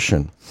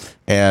composition.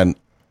 And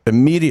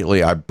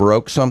immediately, I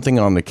broke something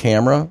on the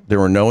camera. There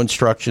were no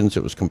instructions.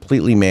 It was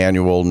completely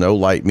manual, no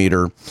light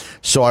meter.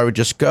 So I would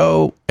just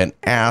go and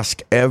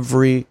ask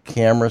every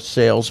camera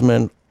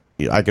salesman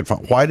I could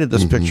find, why did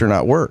this picture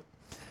not work?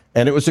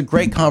 And it was a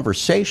great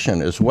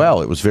conversation as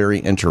well. It was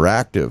very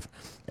interactive.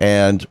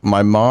 And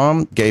my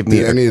mom gave me...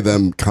 Did any of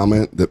them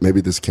comment that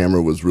maybe this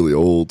camera was really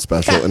old,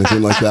 special,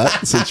 anything like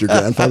that, since your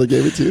grandfather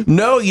gave it to you?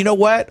 No, you know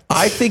what?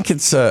 I think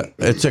it's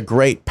a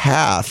great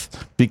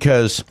path,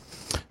 because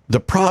the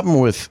problem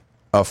with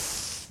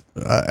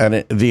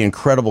the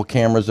incredible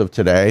cameras of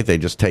today, they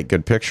just take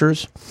good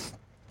pictures.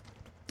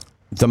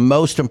 The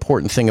most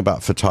important thing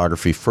about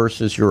photography first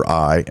is your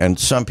eye, and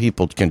some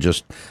people can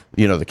just,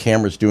 you know, the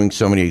camera's doing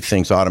so many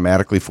things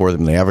automatically for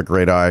them. They have a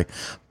great eye.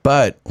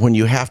 But when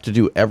you have to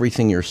do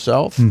everything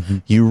yourself,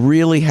 you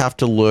really have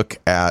to look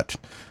at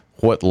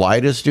what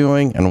light is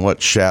doing and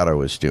what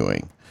shadow is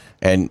doing.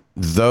 And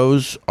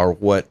those are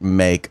what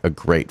make a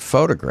great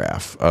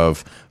photograph.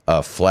 Of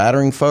a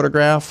flattering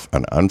photograph,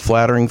 an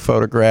unflattering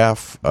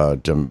photograph, a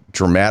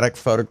dramatic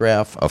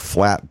photograph, a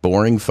flat,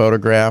 boring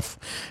photograph.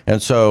 And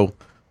so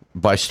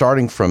by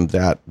starting from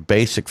that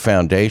basic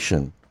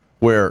foundation,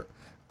 where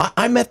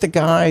I met the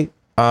guy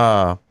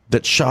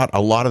that shot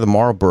a lot of the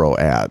Marlboro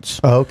ads.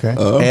 Oh, okay.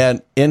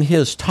 And in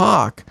his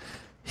talk,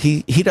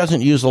 he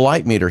doesn't use a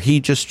light meter. He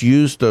just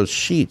used those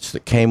sheets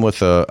that came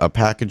with a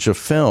package of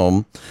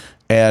film.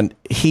 And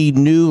he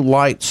knew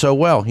light so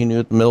well. He knew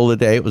at the middle of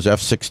the day it was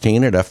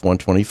f/16 at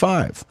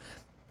f/125.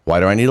 Why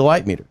do I need a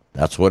light meter?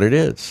 That's what it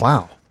is.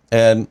 Wow.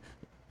 And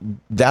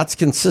that's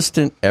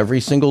consistent every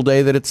single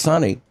day that it's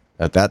sunny.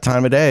 At that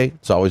time of day,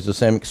 it's always the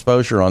same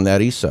exposure on that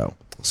ISO.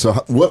 So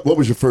what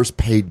was your first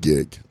paid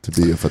gig to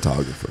be a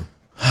photographer?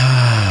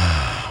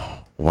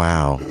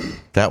 Wow.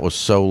 That was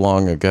so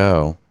long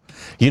ago.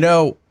 You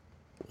know,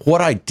 what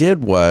I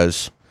did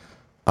was,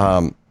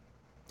 and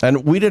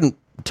we didn't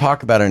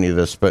talk about any of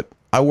this, but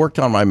I worked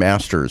on my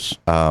master's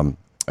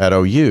at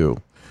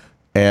OU,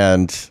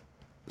 and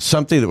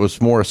something that was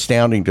more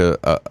astounding to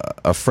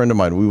a friend of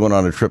mine, we went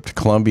on a trip to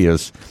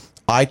Columbia's.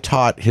 I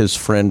taught his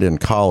friend in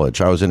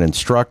college. I was an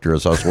instructor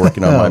as I was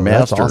working on my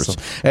master's.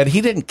 Awesome. And he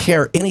didn't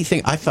care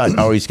anything. I thought,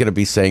 oh, he's going to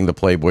be saying the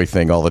Playboy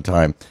thing all the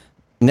time.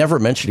 Never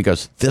mentioned, he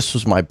goes, this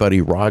was my buddy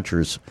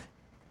Roger's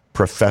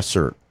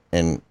professor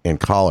in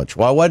college.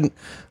 Well, I wasn't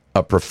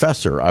a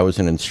professor. I was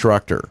an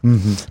instructor.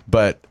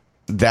 But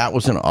that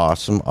was an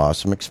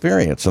awesome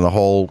experience. And the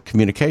whole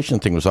communication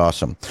thing was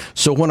awesome.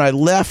 So when I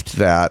left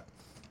that,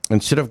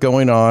 instead of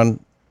going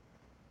on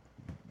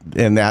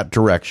in that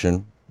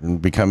direction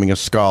and becoming a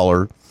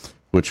scholar,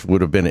 which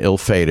would have been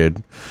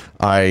ill-fated,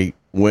 I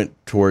went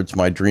towards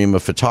my dream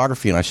of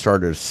photography, and I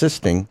started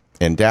assisting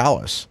in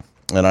Dallas.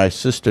 And I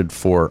assisted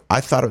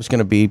I thought it was going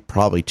to be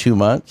probably 2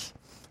 months,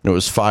 and it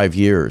was 5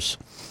 years.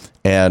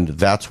 And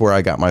that's where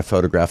I got my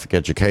photographic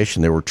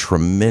education. There were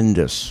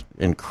tremendous,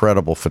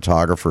 incredible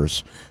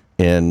photographers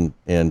in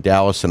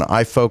Dallas, and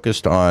I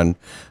focused on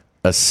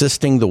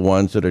assisting the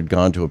ones that had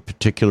gone to a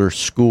particular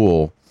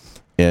school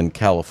in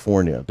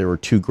California. There were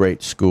 2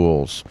 great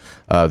schools,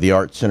 the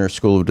Art Center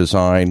School of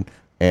Design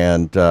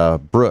and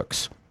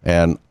Brooks.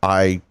 And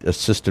I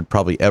assisted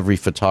probably every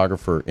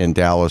photographer in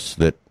Dallas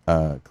that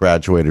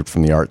graduated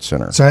from the Art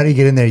Center. So how do you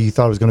get in there? You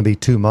thought it was going to be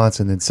 2 months,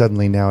 and then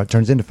suddenly now it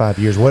turns into 5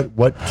 years.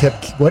 What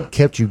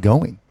kept you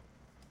going?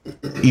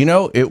 You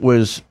know, it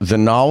was the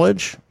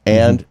knowledge,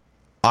 and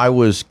I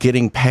was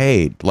getting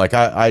paid. Like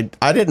I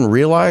didn't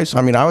realize.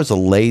 I mean, I was a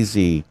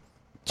lazy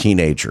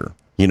teenager.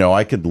 You know,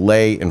 I could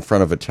lay in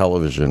front of a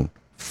television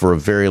for a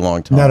very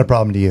long time. Not a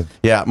problem to you.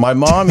 Yeah, my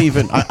mom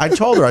even. I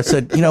told her. I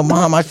said, you know,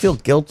 Mom, I feel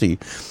guilty.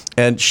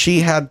 And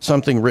she had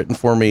something written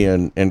for me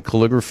in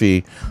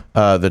calligraphy.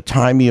 The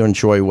time you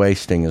enjoy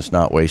wasting is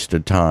not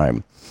wasted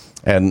time.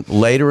 And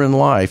later in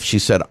life, she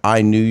said,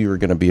 I knew you were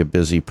going to be a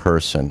busy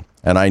person.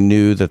 And I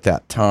knew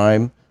that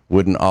time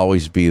wouldn't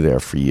always be there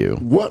for you.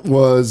 What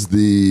was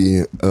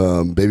the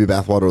baby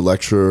bathwater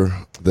lecture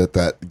that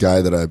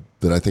guy that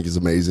I think is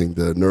amazing,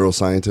 the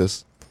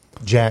neuroscientist?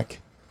 Jack.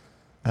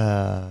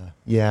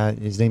 Yeah,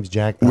 his name's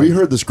Jack. We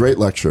heard this great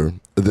lecture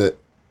that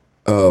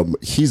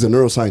he's a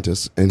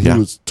neuroscientist, and he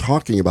was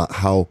talking about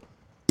how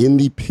in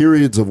the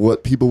periods of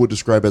what people would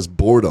describe as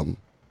boredom,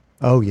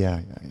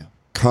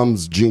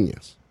 comes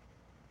genius.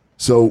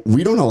 So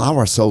we don't allow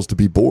ourselves to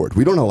be bored.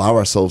 We don't allow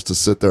ourselves to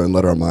sit there and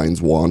let our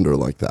minds wander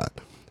like that.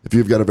 If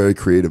you've got a very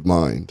creative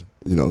mind,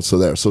 you know,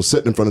 so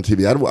sitting in front of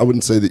TV, I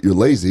wouldn't say that you're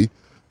lazy.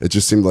 It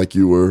just seemed like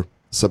you were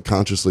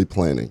subconsciously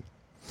planning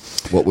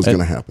what was going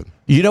to happen.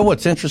 You know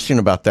what's interesting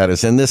about that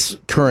is in this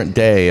current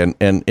day, and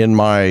in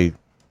my,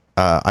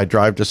 I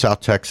drive to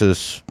South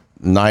Texas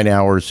 9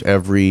 hours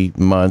every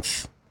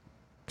month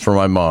for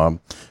my mom,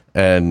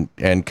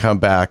 and come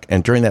back,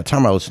 and during that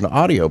time I listen to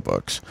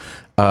audiobooks.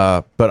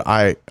 But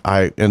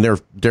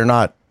they're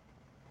not.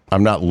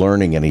 I'm not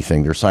learning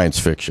anything. They're science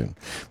fiction,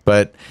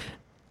 but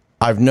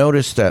I've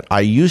noticed that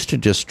I used to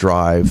just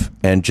drive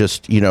and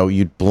just, you know,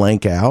 you'd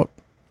blank out,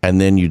 and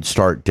then you'd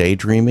start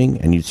daydreaming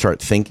and you'd start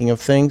thinking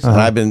of things.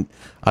 And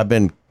I've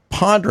been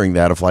pondering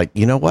that of like,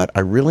 you know what,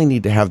 I really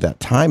need to have that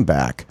time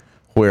back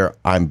where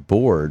I'm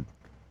bored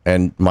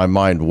and my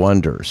mind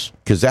wanders,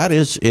 because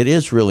it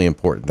is really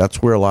important.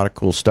 That's where a lot of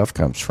cool stuff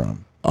comes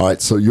from. All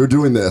right, so you're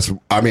doing this.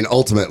 I mean,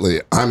 ultimately,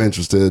 I'm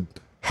interested.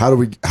 How do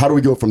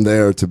we go from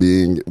there to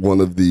being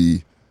one of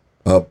the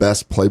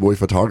best Playboy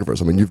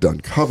photographers? I mean, you've done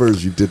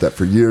covers. You did that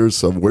for years.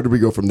 So where do we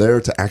go from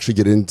there to actually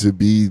get into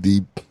be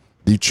the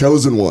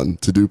chosen one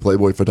to do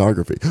Playboy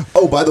photography?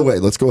 Oh, by the way,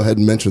 let's go ahead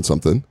and mention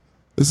something.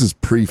 This is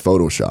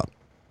pre-Photoshop.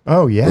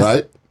 Oh, yeah.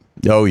 Right?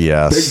 Oh,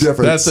 yes. Big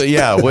difference.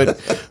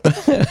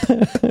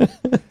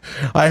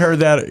 I heard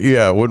that,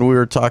 when we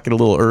were talking a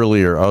little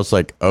earlier, I was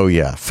like, oh,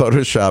 yeah,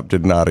 Photoshop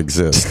did not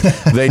exist.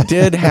 They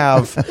did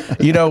have,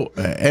 you know,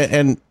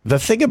 and the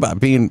thing about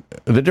being,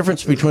 the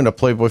difference between a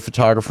Playboy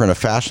photographer and a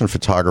fashion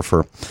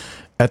photographer,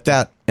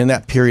 in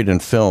that period in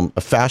film,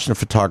 a fashion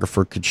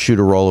photographer could shoot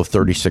a roll of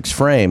 36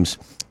 frames,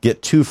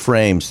 get 2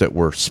 frames that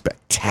were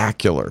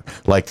spectacular,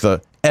 like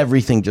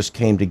everything just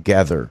came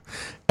together.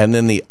 And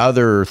then the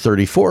other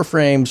 34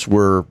 frames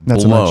were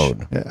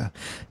blown. Yeah.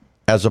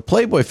 As a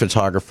Playboy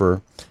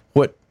photographer,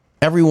 what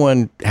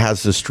everyone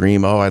has this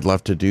dream, oh, I'd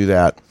love to do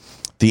that.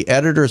 The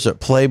editors at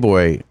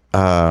Playboy,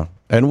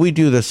 and we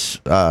do this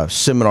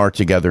seminar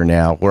together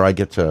now where I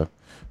get to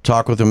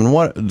talk with him.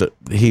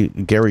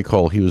 And Gary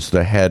Cole, he was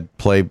the head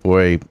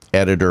Playboy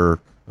editor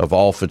of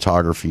all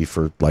photography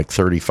for like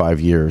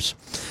 35 years.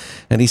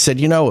 And he said,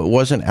 you know, it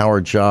wasn't our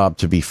job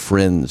to be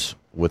friends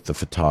with the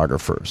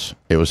photographers.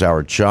 It was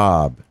our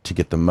job to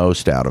get the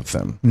most out of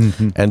them.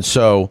 Mm-hmm. And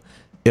so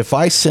if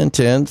I sent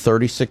in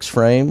 36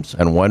 frames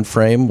and 1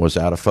 frame was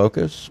out of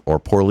focus or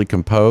poorly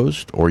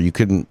composed, or you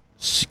couldn't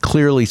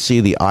clearly see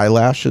the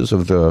eyelashes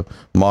of the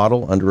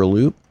model under a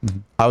loop,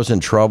 I was in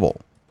trouble.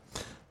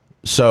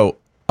 So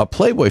a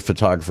Playboy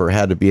photographer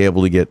had to be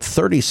able to get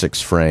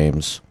 36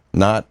 frames,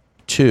 not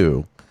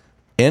 2,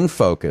 in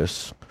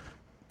focus,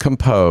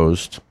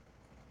 composed,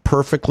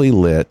 perfectly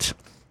lit,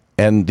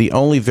 and the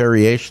only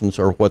variations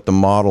are what the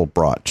model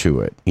brought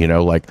to it, you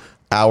know, like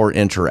our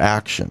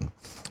interaction.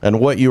 And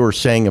what you were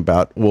saying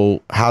about,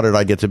 well, how did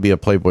I get to be a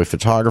Playboy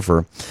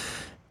photographer?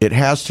 It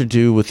has to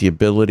do with the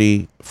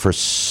ability for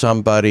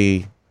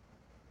somebody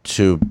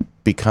to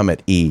become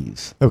at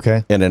ease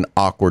in an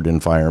awkward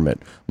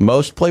environment.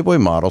 Most Playboy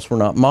models were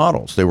not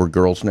models. They were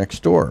girls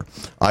next door.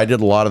 I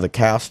did a lot of the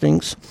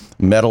castings,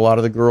 met a lot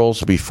of the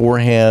girls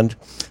beforehand.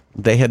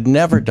 They had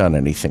never done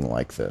anything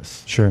like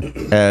this. Sure.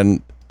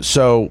 And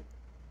so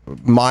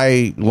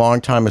my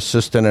longtime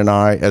assistant and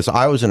I, as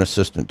I was an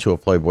assistant to a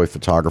Playboy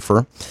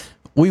photographer,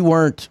 we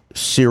weren't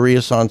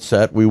serious on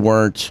set. We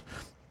weren't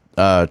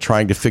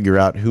trying to figure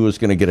out who was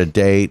going to get a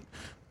date.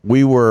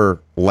 We were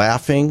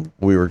laughing.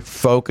 We were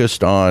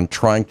focused on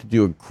trying to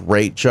do a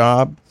great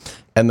job.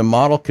 And the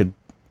model could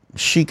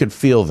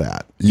feel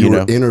that. You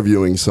were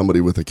interviewing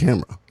somebody with a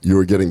camera. You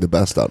were getting the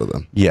best out of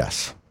them.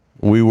 Yes.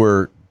 We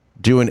were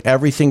doing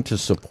everything to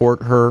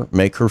support her,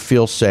 make her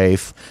feel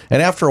safe.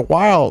 And after a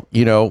while,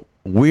 you know,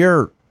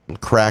 we're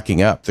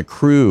cracking up. The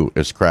crew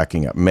is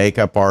cracking up.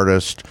 Makeup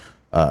artist,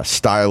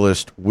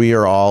 stylist. We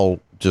are all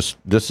just,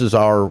 this is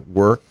our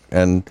work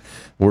and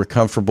we're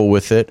comfortable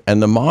with it.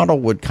 And the model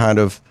would kind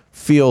of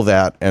feel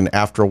that. And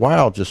after a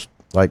while, just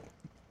like,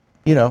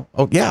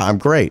 oh yeah, I'm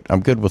great.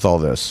 I'm good with all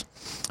this.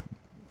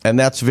 And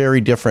that's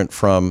very different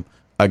from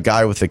a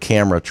guy with a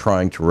camera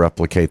trying to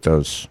replicate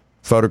those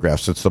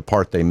photographs. It's the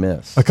part they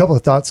miss. A couple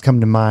of thoughts come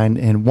to mind,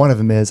 and one of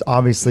them is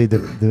obviously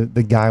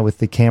the guy with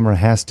the camera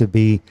has to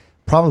be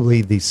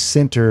probably the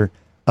center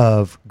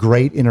of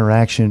great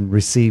interaction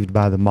received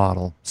by the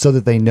model so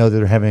that they know that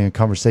they're having a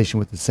conversation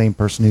with the same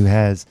person who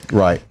has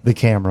the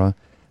camera.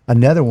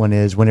 Another one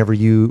is whenever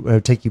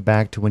you take you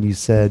back to when you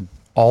said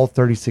all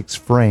 36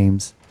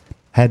 frames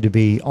had to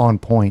be on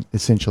point,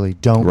 essentially.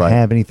 Don't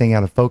have anything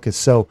out of focus.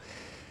 So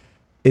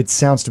it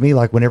sounds to me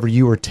like whenever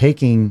you were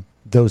taking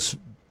those,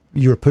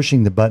 you were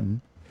pushing the button,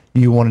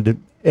 you wanted to,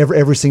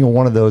 every single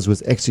one of those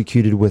was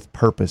executed with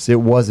purpose. It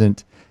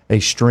wasn't a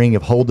string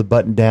of hold the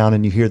button down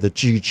and you hear the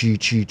choo, choo,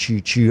 choo, choo,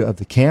 choo of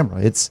the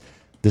camera. It's,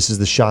 this is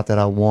the shot that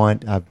I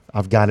want.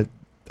 I've got it.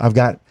 I've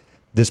got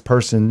this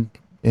person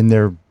in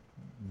their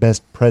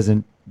best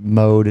present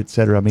mode, et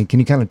cetera. I mean, can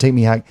you kind of take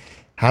me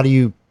how do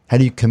you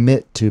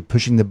commit to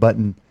pushing the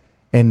button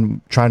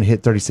and trying to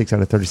hit 36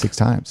 out of 36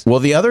 times? Well,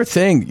 the other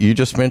thing you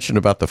just mentioned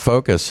about the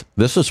focus,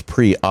 this is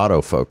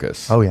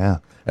pre-autofocus. Oh, yeah.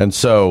 And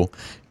so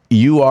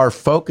you are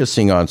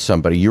focusing on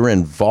somebody. You're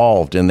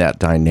involved in that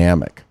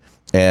dynamic.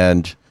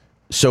 And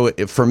so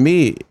for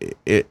me,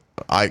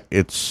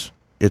 it's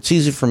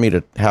easy for me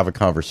to have a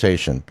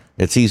conversation.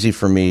 It's easy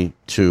for me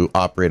to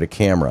operate a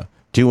camera.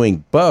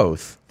 Doing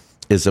both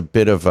is a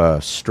bit of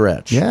a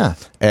stretch. Yeah.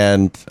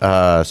 And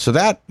so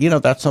that,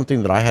 that's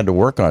something that I had to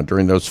work on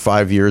during those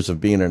 5 years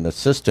of being an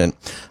assistant.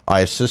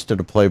 I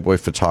assisted a Playboy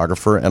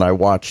photographer and I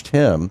watched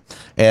him.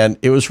 And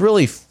it was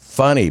really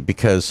funny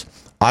because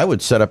I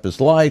would set up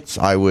his lights.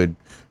 I would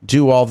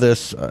do all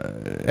this.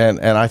 And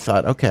I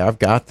thought, okay, I've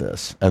got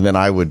this. And then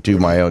I would do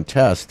my own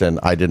test and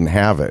I didn't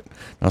have it.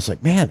 And I was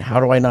like, man, how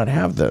do I not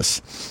have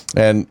this?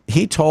 And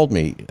he told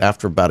me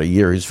after about a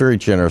year, he's very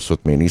generous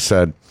with me. And he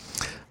said,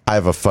 I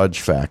have a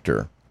fudge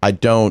factor. I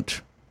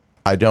don't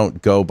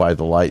go by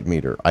the light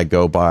meter. I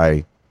go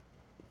by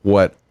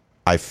what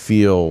I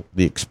feel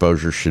the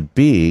exposure should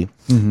be.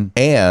 Mm-hmm.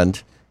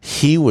 And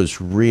he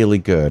was really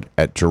good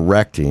at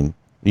directing,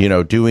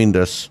 doing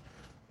this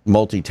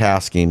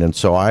multitasking. And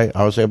so I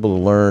was able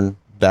to learn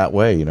that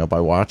way, by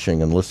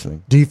watching and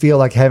listening. Do you feel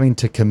like having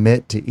to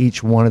commit to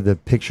each one of the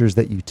pictures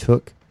that you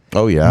took?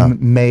 Oh, yeah.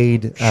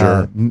 Made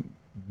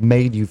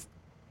you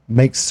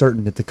make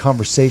certain that the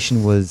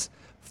conversation was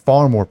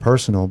far more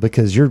personal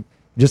because you're,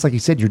 just like you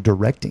said, you're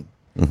directing.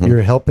 Mm-hmm.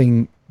 You're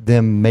helping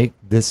them make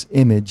this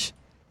image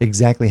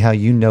exactly how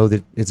you know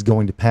that it's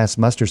going to pass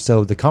muster.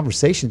 So the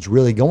conversation's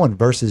really going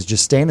versus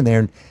just standing there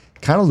and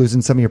kind of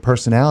losing some of your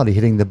personality,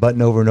 hitting the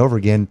button over and over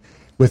again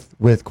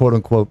with quote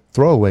unquote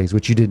throwaways,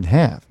 which you didn't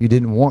have. You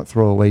didn't want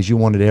throwaways. You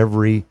wanted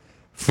every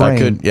frame.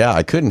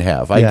 I couldn't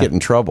have. I'd get in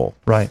trouble.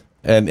 Right.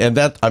 And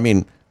that, I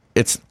mean,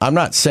 I'm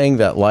not saying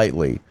that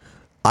lightly.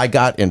 I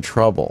got in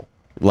trouble.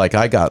 Like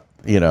I got,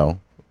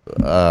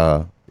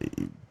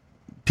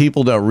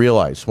 people don't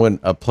realize when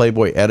a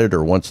Playboy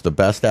editor wants the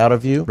best out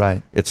of you,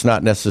 right? It's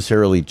not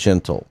necessarily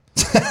gentle.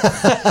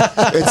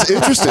 It's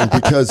interesting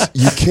because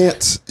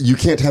you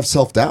can't have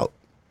self-doubt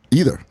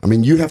either. I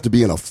mean, you have to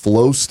be in a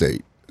flow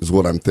state is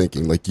what I'm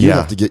thinking. Like you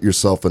have to get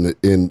yourself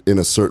in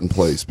a certain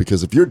place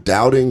because if you're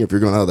doubting, if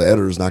you're going, the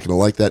editor's not going to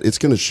like that, it's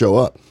going to show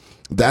up.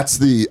 I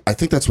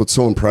think that's what's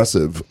so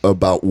impressive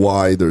about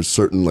why there's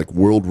certain like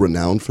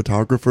world-renowned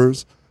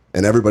photographers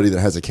and everybody that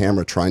has a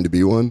camera trying to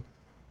be one.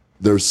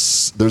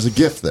 There's a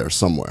gift there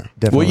somewhere.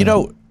 Definitely.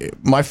 Well,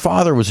 my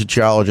father was a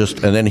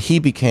geologist, and then he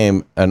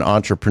became an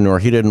entrepreneur.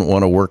 He didn't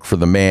want to work for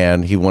the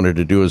man. He wanted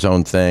to do his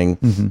own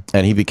thing,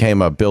 and he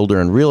became a builder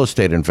and real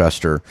estate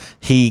investor.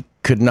 He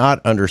could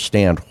not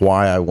understand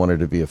why I wanted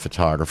to be a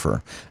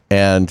photographer.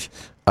 And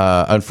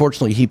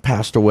unfortunately, he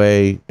passed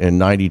away in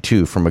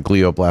 92 from a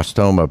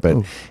glioblastoma,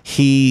 but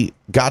he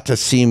got to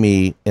see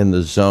me in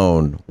the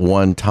zone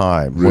one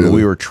time when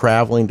we were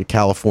traveling to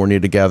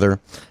California together,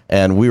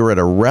 and we were at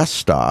a rest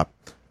stop,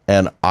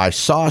 and I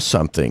saw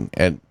something,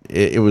 and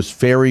it was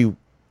very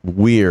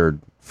weird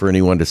for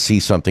anyone to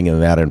see something in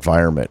that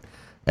environment.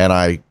 And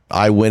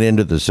I went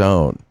into the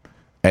zone,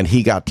 and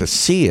he got to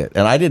see it,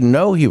 and I didn't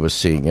know he was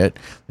seeing it.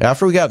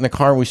 After we got in the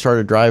car and we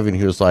started driving,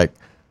 he was like,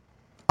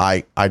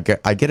 I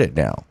get it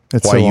now.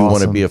 That's why so you want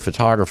to awesome. be a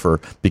photographer,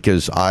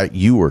 because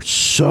you were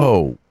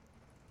so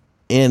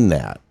in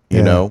that,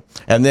 you know.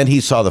 And then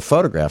he saw the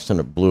photographs and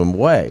it blew him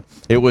away.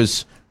 It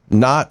was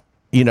not,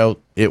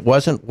 it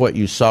wasn't what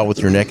you saw with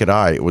your naked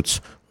eye. It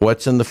was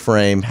what's in the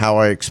frame, how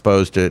I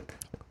exposed it.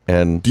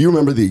 And do you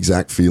remember the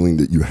exact feeling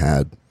that you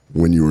had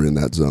when you were in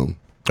that zone?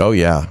 Oh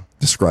yeah.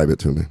 Describe it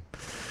to me.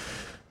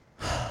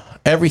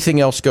 Everything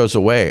else goes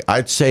away.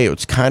 I'd say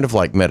it's kind of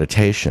like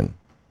meditation,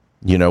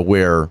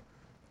 where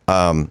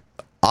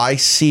I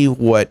see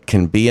what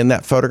can be in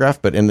that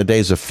photograph, but in the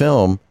days of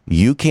film,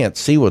 you can't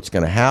see what's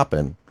going to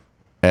happen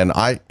And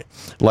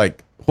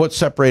what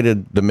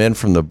separated the men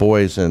from the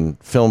boys in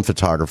film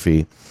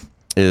photography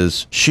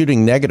is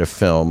shooting negative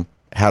film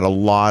had a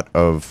lot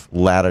of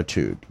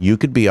latitude. You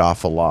could be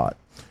off a lot.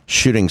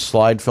 Shooting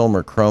slide film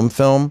or chrome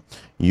film,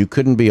 you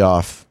couldn't be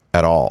off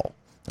at all.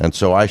 And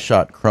so I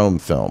shot chrome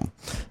film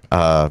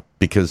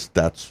because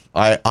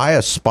I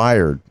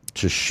aspired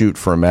to shoot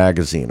for a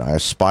magazine. I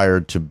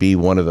aspired to be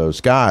one of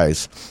those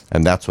guys,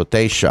 and that's what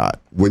they shot.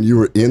 When you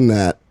were in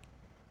that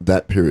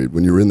period,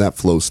 when you were in that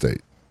flow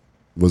state,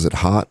 was it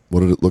hot? What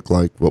did it look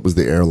like? What was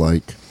the air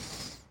like?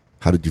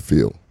 How did you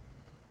feel?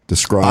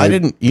 Describe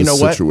the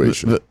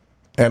situation.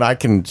 And I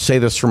can say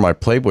this from my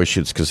Playboy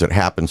shoots because it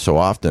happens so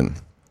often.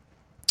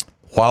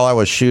 While I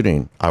was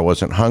shooting, I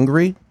wasn't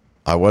hungry,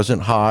 I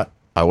wasn't hot,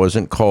 I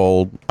wasn't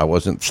cold, I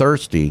wasn't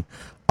thirsty.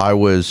 I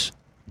was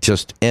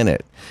just in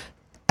it.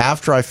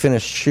 After I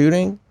finished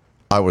shooting,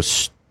 I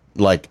was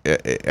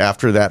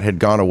after that had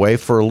gone away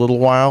for a little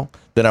while,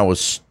 then I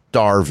was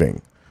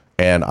starving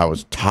and I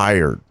was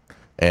tired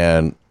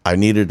and I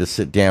needed to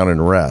sit down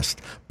and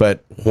rest.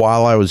 But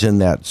while I was in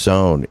that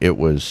zone, it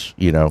was,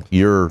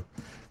 your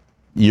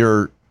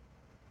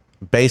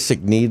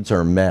basic needs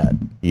are met.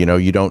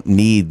 You don't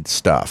need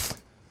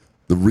stuff.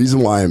 The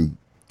reason why I'm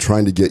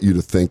trying to get you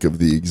to think of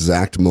the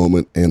exact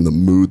moment and the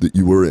mood that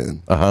you were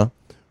in.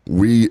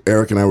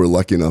 Eric and I were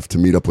lucky enough to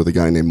meet up with a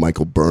guy named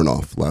Michael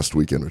Burnoff last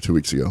weekend or 2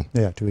 weeks ago.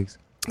 Yeah, 2 weeks.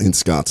 In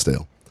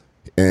Scottsdale.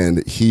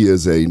 And he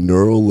is a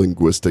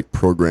neuro-linguistic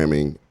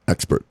programming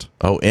expert.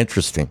 Oh,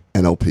 interesting.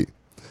 NLP.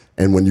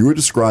 And when you were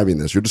describing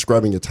this, you're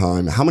describing a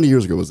time, how many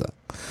years ago was that?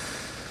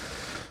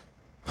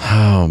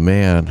 Oh,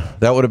 man.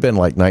 That would have been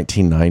like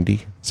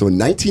 1990. So in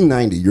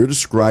 1990, you're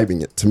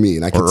describing it to me,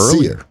 and I can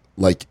see it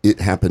like it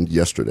happened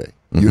yesterday.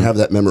 You have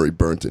that memory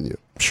burnt in you.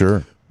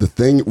 Sure.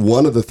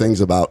 One of the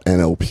things about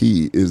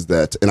NLP is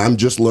that, and I'm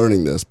just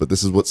learning this, but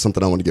this is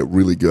something I want to get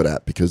really good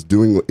at, because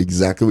doing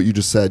exactly what you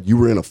just said, you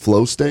were in a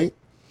flow state.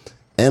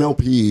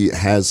 NLP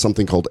has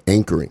something called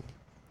anchoring,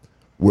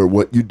 where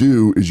what you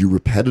do is you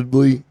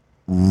repetitively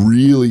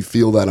really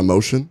feel that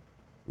emotion,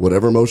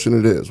 whatever emotion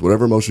it is,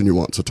 whatever emotion you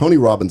want. So Tony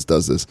Robbins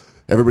does this.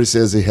 Everybody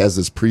says he has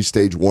this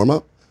pre-stage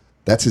warm-up.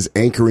 That's his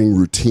anchoring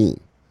routine,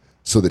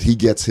 so that he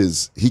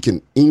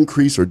can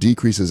increase or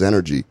decrease his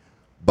energy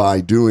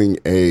by doing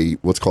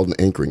what's called an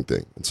anchoring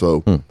thing. And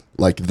so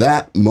like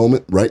that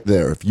moment right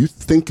there, if you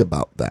think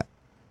about that,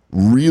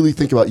 really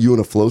think about you in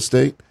a flow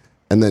state,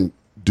 and then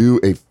do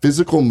a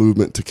physical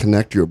movement to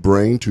connect your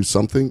brain to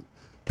something.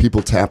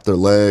 People tap their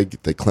leg,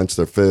 they clench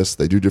their fist,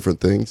 they do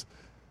different things,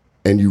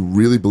 and you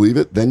really believe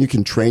it, then you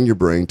can train your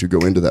brain to go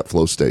into that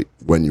flow state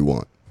when you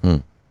want.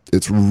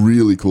 It's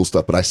really cool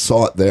stuff. But I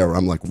saw it there.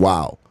 I'm like,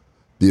 wow,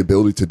 the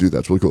ability to do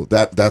that's really cool.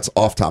 That's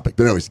off topic.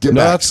 But anyways, get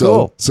back. That's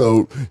cool.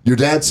 So your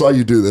dad saw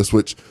you do this,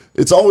 which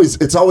it's always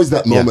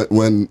that moment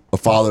when a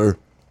father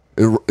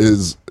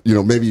is,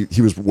 maybe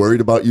he was worried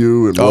about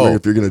you and wondering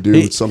if you're going to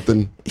do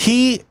something.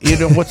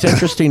 What's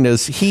interesting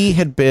is he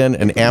had been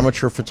an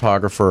amateur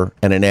photographer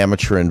and an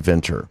amateur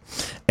inventor,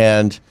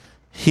 and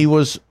he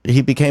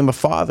became a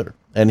father,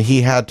 and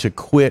he had to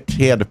quit.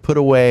 He had to put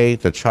away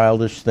the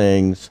childish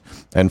things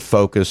and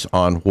focus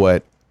on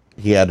what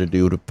he had to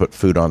do to put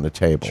food on the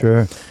table.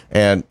 Sure.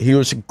 And he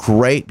was a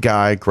great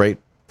guy, great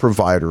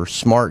provider,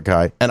 smart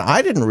guy. And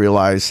I didn't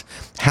realize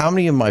how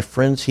many of my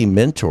friends he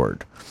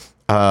mentored.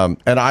 And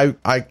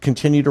I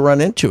continue to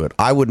run into it.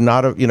 I would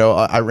not have,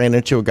 I ran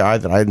into a guy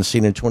that I hadn't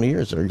seen in 20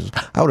 years.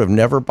 I would have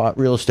never bought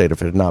real estate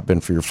if it had not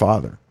been for your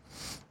father.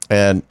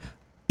 And,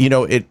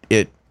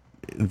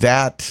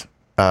 that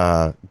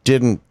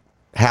didn't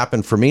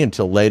happen for me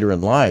until later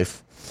in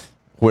life,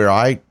 where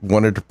I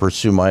wanted to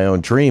pursue my own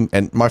dream.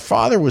 And my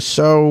father was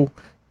so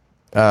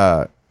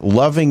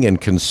loving and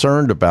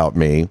concerned about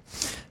me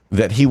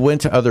that he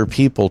went to other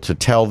people to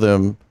tell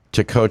them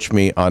to coach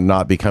me on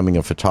not becoming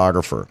a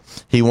photographer.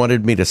 He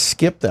wanted me to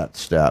skip that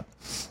step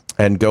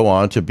and go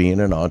on to being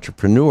an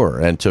entrepreneur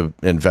and to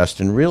invest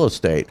in real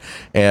estate.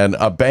 And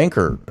a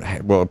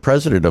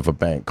president of a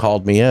bank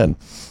called me in.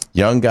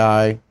 Young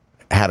guy,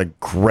 had a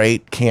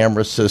great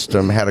camera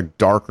system, had a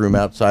dark room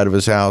outside of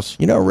his house.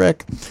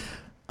 Rick,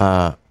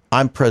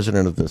 I'm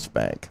president of this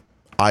bank.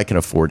 I can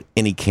afford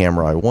any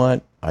camera I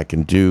want. I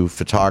can do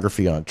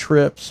photography on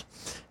trips.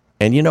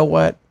 And you know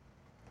what?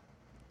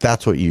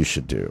 That's what you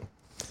should do.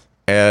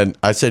 And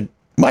I said,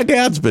 my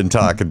dad's been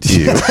talking to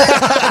you.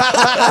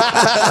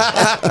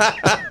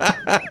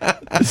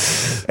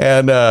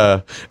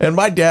 And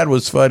my dad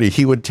was funny.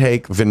 He would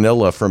take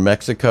vanilla from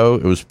Mexico.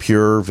 It was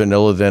pure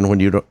vanilla then, when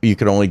you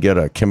could only get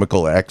a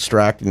chemical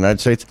extract in the United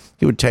States.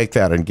 He would take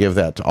that and give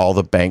that to all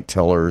the bank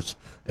tellers,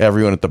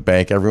 everyone at the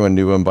bank. Everyone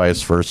knew him by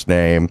his first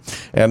name.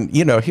 And,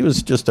 he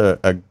was just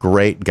a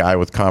great guy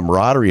with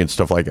camaraderie and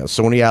stuff like that.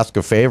 So when he asked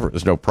a favor, it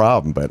was no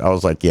problem. But I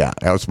was like, yeah,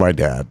 that was my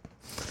dad.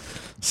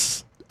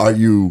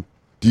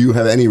 Do you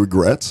have any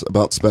regrets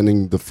about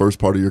spending the first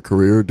part of your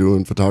career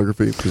doing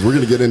photography? Because we're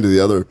going to get into the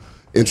other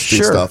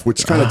interesting stuff,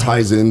 which kind of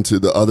ties into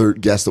the other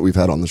guests that we've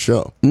had on the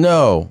show.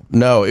 No.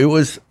 It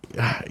was,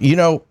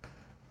 you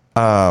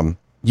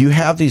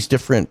have these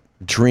different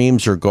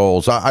dreams or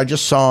goals. I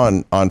just saw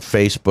on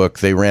Facebook,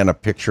 they ran a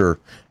picture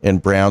in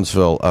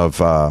Brownsville of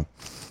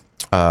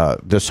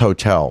this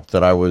hotel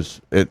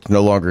that it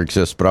no longer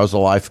exists, but I was a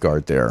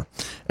lifeguard there.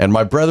 And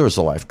my brother was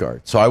a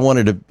lifeguard. So I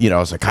wanted to, I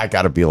was like, I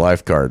got to be a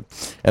lifeguard.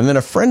 And then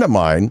a friend of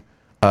mine,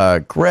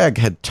 Greg,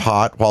 had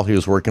taught while he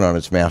was working on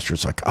his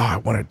master's, like, oh, I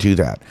want to do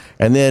that.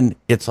 And then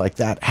it's like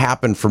that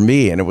happened for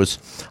me. And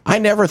I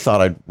never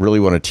thought I'd really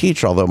want to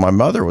teach, although my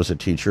mother was a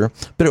teacher,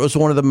 but it was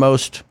one of the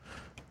most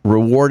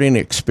rewarding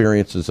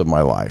experiences of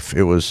my life.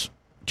 It was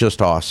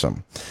just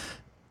awesome.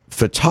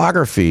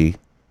 Photography,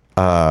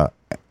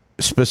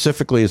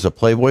 specifically as a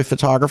Playboy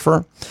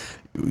photographer,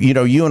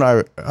 you and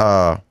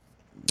I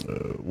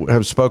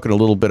have spoken a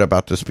little bit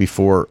about this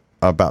before.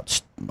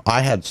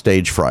 I had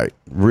stage fright,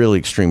 really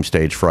extreme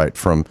stage fright,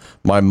 from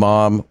my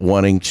mom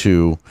wanting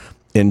to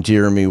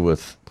endear me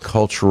with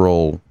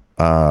cultural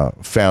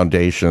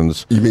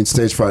foundations. You mean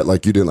stage fright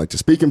like you didn't like to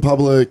speak in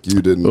public?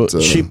 You didn't...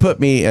 She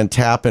put me in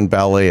tap and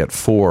ballet at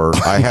 4.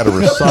 I had a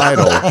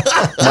recital.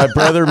 My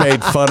brother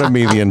made fun of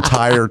me the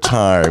entire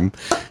time.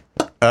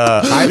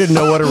 I didn't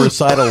know what a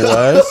recital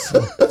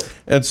was.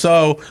 And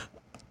so...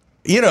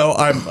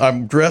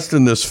 I'm dressed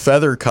in this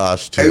feather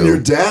costume. And your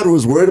dad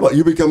was worried about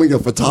you becoming a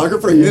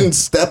photographer? You didn't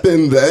step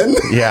in then?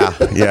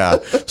 Yeah.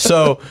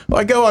 So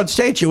I go on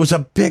stage. It was a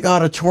big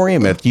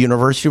auditorium at the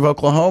University of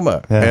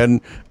Oklahoma. Yeah. And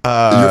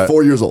you're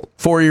 4 years old.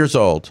 4 years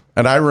old.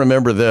 And I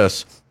remember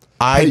this.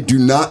 Hey, do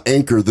not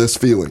anchor this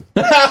feeling.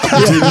 Do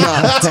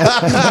not.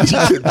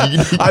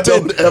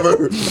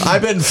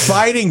 I've been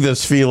fighting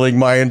this feeling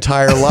my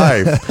entire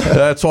life.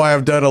 That's why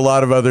I've done a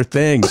lot of other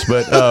things.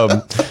 But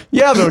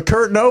the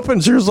curtain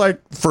opens. There's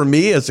for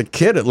me as a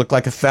kid, it looked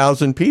like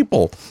 1,000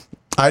 people.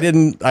 I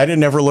didn't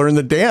ever learn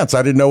the dance.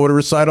 I didn't know what a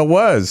recital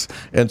was.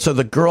 And so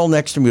the girl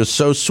next to me was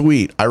so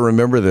sweet. I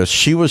remember this.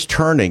 She was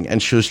turning and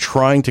she was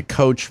trying to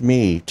coach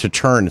me to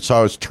turn. So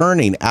I was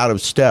turning out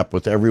of step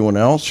with everyone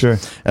else. Sure.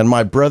 And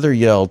my brother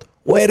yelled,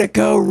 "Way to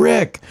go,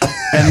 Rick."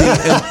 And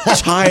the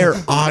entire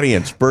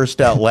audience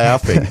burst out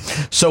laughing.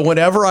 So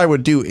whenever I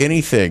would do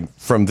anything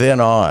from then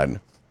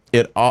on,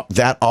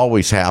 that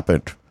always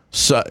happened.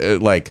 So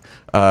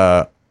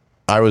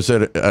I was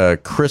at a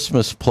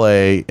Christmas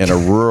play in a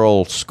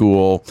rural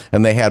school,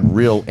 and they had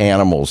real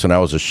animals, and I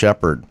was a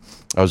shepherd.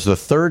 I was the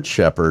third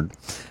shepherd,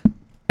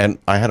 and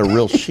I had a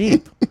real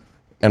sheep.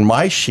 And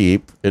my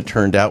sheep, it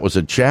turned out, was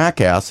a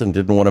jackass and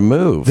didn't want to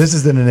move. This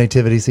is in a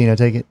nativity scene, I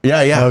take it?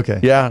 Yeah. Okay.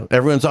 Yeah,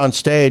 everyone's on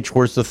stage.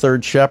 Where's the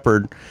third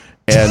shepherd?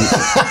 And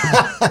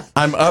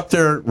I'm up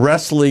there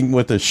wrestling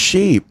with a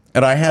sheep,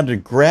 and I had to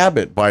grab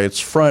it by its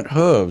front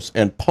hooves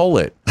and pull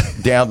it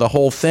down the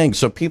whole thing.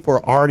 So people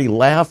are already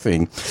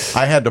laughing.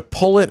 I had to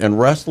pull it and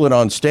wrestle it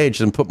on stage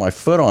and put my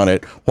foot on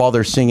it while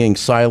they're singing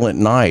Silent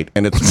Night.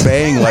 And it's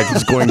baying like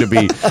it's going to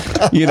be,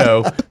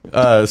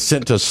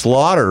 sent to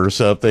slaughter or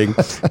something.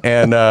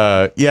 And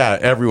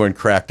everyone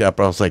cracked up.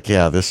 I was like,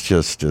 this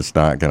just is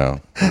not going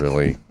to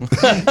really.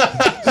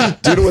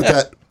 Do you know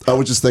what I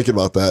was just thinking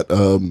about that.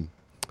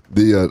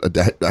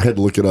 I had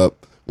to look it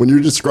up. When you're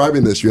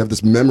describing this, you have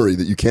this memory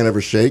that you can't ever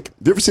shake. Have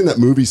you ever seen that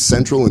movie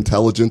Central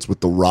Intelligence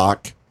with The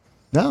Rock?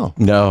 No.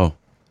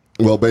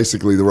 Well,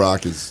 basically, The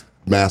Rock is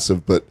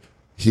massive, but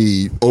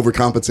he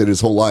overcompensated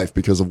his whole life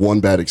because of one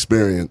bad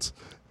experience.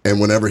 And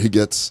whenever he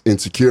gets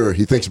insecure,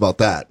 he thinks about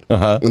that.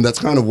 Uh-huh. And that's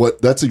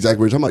exactly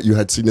what you're talking about. You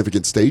had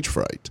significant stage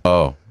fright.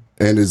 Oh.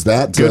 And is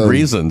that... Good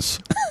reasons.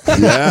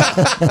 Yeah.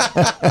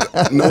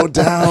 No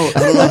doubt. I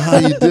don't know how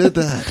you did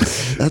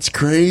that. That's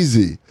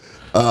crazy.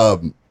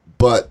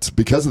 But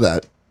because of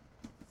that,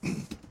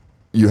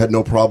 you had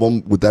no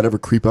problem. Would that ever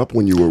creep up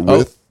when you were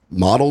with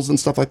models and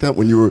stuff like that?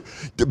 When you were...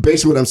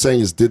 Basically what I'm saying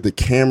is, did the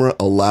camera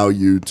allow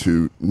you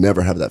to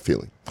never have that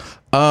feeling?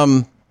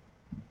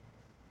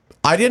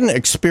 I didn't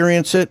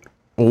experience it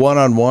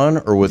one-on-one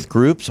or with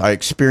groups. I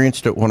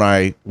experienced it when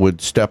I would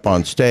step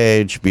on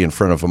stage, be in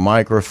front of a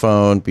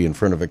microphone, be in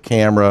front of a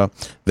camera,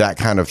 that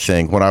kind of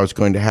thing, when I was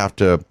going to have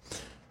to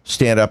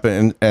stand up.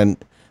 And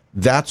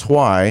that's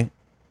why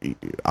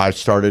I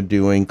started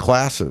doing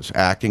classes,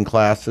 acting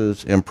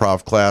classes,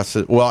 improv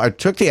classes. Well, I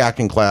took the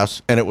acting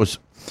class, and it was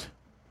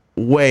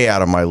way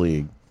out of my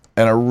league.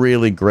 And a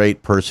really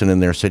great person in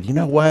there said, "You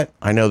know what?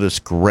 I know this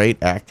great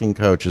acting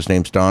coach. His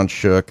name's Don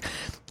Shook,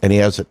 and he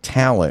has a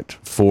talent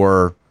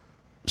for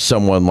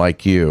someone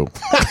like you."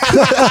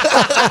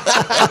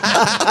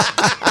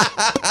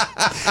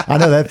 I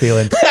know that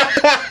feeling.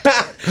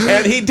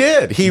 And he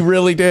did. He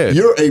really did.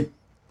 You're a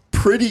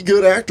pretty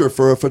good actor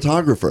for a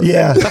photographer.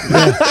 Yeah.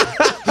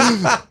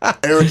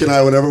 Eric and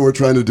I, whenever we're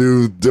trying to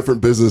do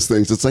different business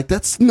things, it's like,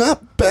 that's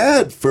not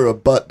bad for a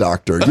butt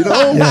doctor,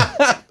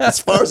 Yeah. As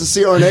far as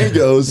the CRNA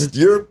goes,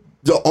 you're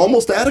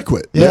almost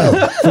adequate.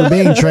 Yeah. For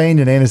being trained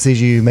in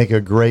anesthesia, you make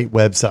a great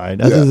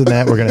website. Other than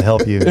that, we're going to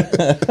help you.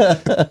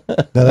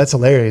 No, that's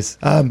hilarious.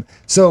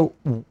 So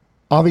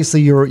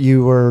obviously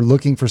you were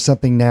looking for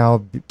something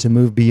now to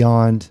move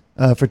beyond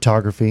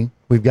photography.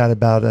 We've got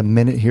about a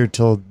minute here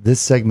till this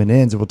segment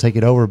ends, and we'll take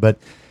it over. But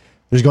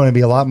there's going to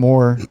be a lot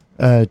more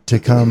to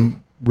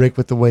come Rick,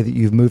 with the way that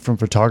you've moved from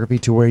photography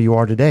to where you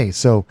are today.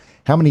 So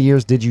how many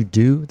years did you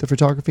do the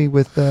photography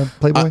with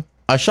Playboy?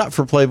 I shot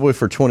for Playboy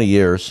for 20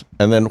 years.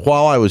 And then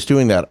while I was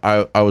doing that,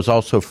 I was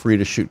also free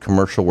to shoot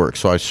commercial work.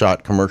 So I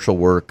shot commercial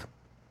work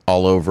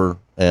all over.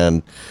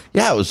 And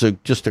yeah, it was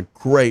just a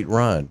great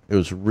run. It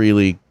was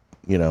really,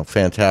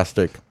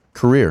 fantastic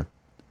career.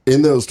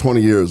 In those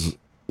 20 years,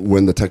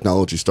 when the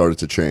technology started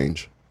to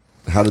change,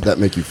 how did that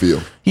make you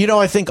feel?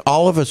 I think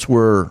all of us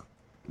were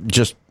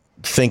just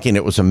thinking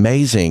it was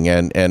amazing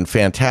and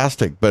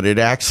fantastic, but it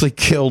actually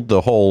killed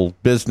the whole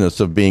business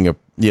of being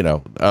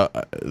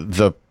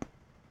the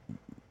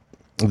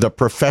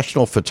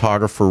professional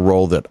photographer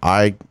role that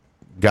I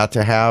got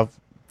to have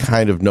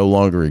kind of no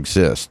longer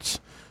exists.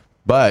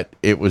 But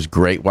it was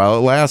great while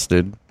it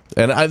lasted.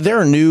 And there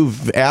are new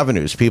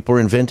avenues. People are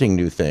inventing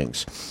new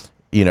things,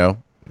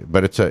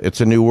 but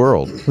it's a new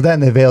world. With that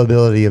and the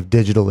availability of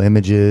digital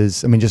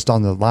images, I mean, just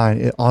on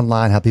the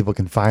online, how people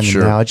can find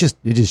them now, it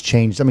just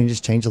changed. I mean, it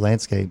just changed the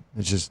landscape.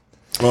 It's just.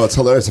 Oh, it's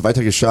hilarious. If I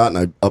take a shot and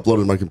I upload it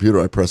to my computer,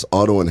 I press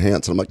auto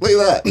enhance, and I'm like, look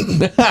at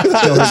that.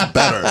 It's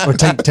better. Or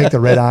take the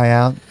red eye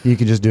out. You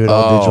can just do it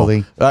all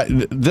digitally.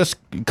 This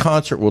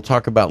concert we'll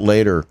talk about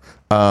later.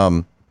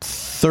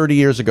 30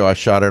 years ago, I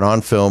shot it on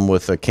film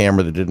with a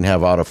camera that didn't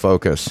have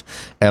autofocus,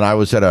 and I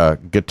was at a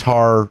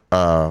guitar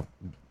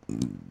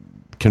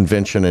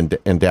convention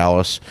in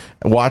Dallas,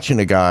 watching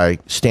a guy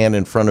stand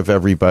in front of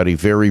everybody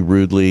very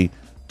rudely,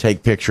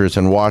 take pictures,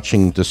 and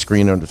watching the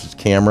screen of his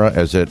camera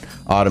as it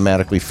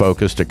automatically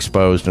focused,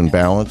 exposed, and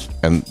balanced,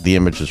 and the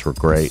images were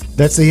great.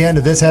 That's the end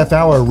of this half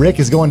hour. Rick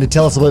is going to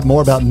tell us a little bit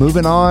more about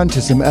moving on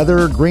to some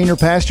other greener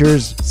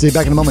pastures. See you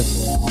back in a moment.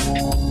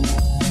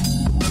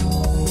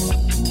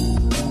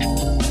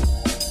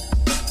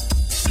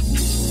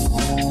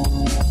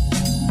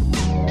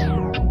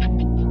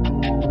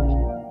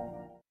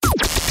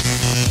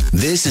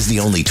 This is the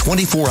only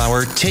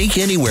 24-hour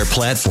take-anywhere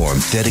platform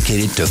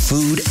dedicated to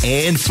food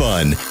and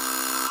fun.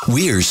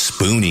 We're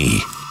Spoonie.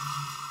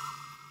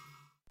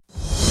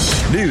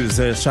 News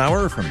this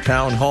hour from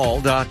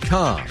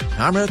townhall.com.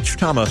 I'm Rich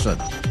Thomason.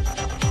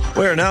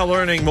 We're now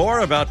learning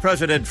more about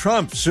President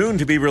Trump's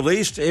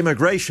soon-to-be-released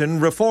immigration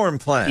reform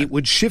plan. It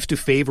would shift to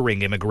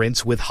favoring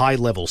immigrants with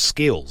high-level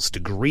skills,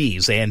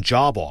 degrees, and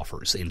job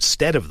offers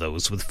instead of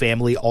those with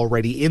family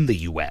already in the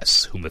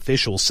U.S., whom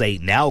officials say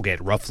now get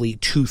roughly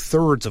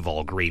two-thirds of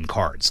all green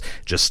cards.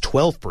 Just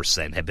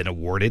 12% have been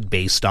awarded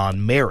based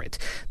on merit.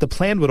 The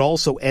plan would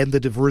also end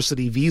the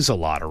diversity visa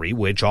lottery,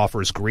 which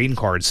offers green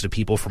cards to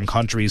people from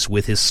countries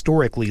with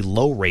historically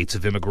low rates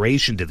of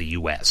immigration to the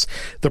U.S.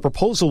 The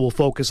proposal will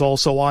focus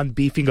also on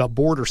beefing up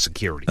border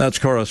security. That's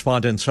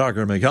correspondent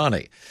Sagar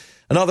Meghani.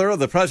 Another of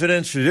the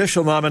president's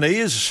judicial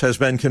nominees has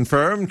been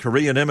confirmed,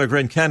 Korean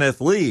immigrant Kenneth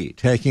Lee,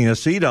 taking a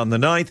seat on the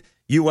 9th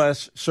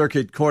U.S.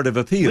 Circuit Court of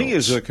Appeals. Lee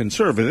is a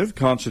conservative,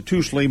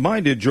 constitutionally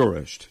minded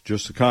jurist,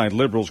 just the kind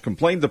liberals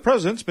complain the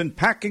president's been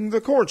packing the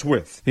courts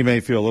with. He may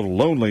feel a little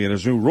lonely in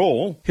his new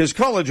role. His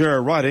college-era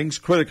writings,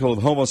 critical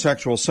of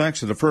homosexual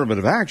sex and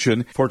affirmative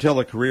action, foretell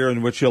a career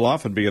in which he'll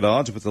often be at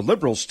odds with the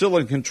liberals still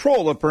in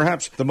control of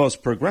perhaps the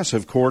most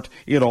progressive court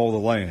in all the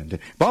land.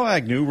 Bob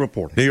Agnew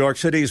reporting. New York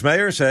City's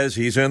mayor says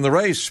he's in the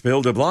race.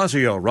 Bill de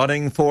Blasio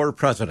running for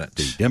president.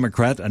 The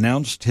Democrat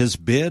announced his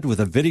bid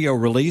with a video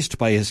released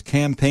by his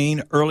campaign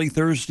early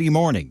Thursday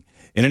morning.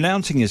 In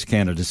announcing his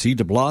candidacy,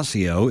 de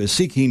Blasio is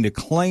seeking to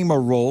claim a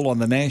role on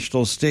the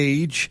national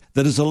stage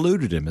that has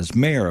eluded him as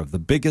mayor of the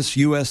biggest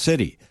U.S.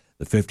 city.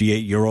 The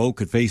 58-year-old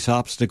could face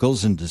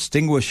obstacles in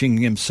distinguishing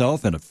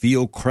himself in a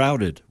field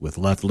crowded with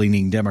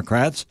left-leaning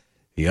Democrats.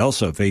 He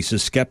also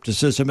faces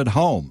skepticism at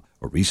home.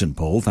 A recent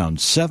poll found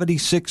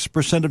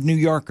 76% of New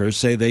Yorkers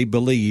say they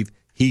believe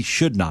he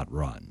should not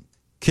run.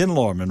 Ken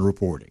Lorman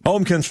reporting.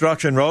 Home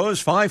construction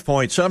rose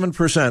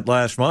 5.7%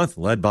 last month,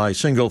 led by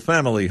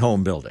single-family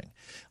home building.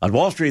 On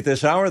Wall Street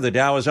this hour, the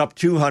Dow is up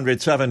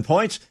 207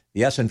 points,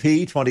 the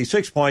S&P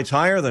 26 points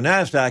higher, the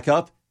Nasdaq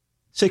up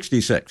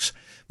 66.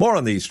 More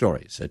on these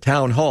stories at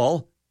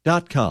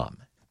townhall.com.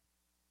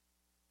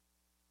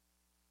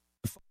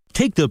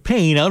 Take the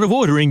pain out of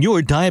ordering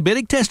your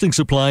diabetic testing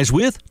supplies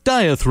with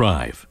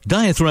Diathrive.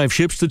 Diathrive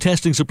ships the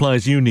testing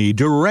supplies you need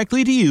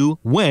directly to you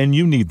when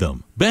you need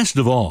them. Best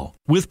of all,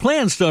 with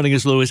plans starting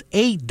as low as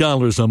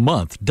 $8 a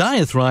month,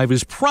 Diathrive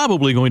is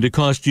probably going to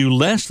cost you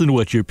less than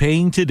what you're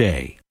paying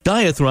today.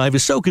 Diathrive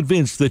is so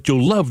convinced that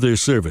you'll love their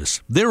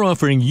service, they're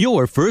offering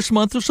your first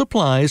month of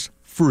supplies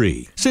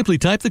free. Simply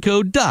type the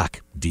code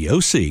DOC,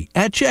 D-O-C,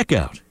 at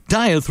checkout.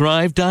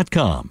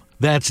 Diathrive.com.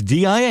 That's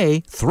D-I-A,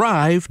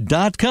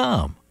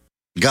 thrive.com.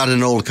 Got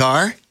an old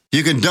car?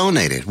 You can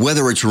donate it,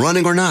 whether it's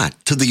running or not,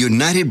 to the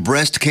United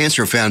Breast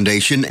Cancer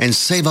Foundation and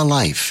save a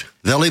life.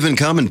 They'll even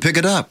come and pick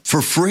it up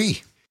for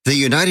free. The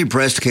United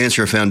Breast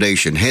Cancer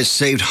Foundation has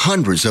saved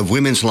hundreds of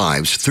women's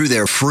lives through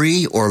their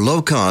free or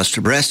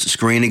low-cost breast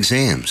screen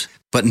exams.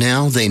 But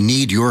now they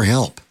need your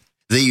help.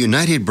 The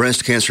United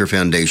Breast Cancer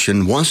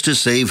Foundation wants to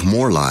save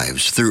more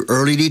lives through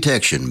early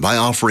detection by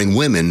offering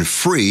women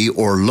free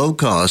or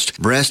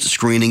low-cost breast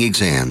screening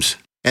exams.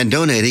 And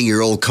donating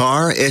your old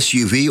car,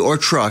 SUV, or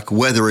truck,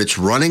 whether it's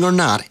running or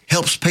not,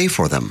 helps pay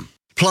for them.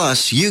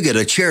 Plus, you get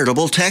a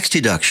charitable tax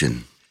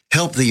deduction.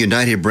 Help the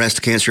United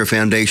Breast Cancer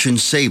Foundation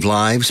save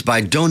lives by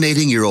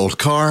donating your old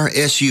car,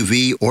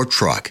 SUV, or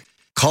truck.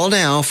 Call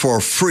now for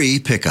free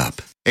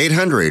pickup.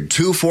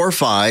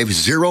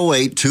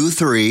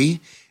 800-245-0823.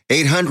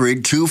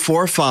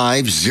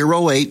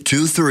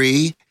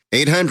 800-245-0823.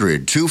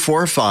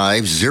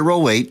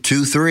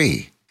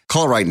 800-245-0823.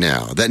 Call right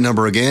now. That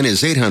number again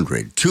is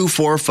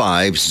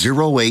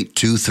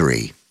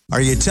 800-245-0823. Are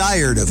you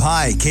tired of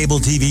high cable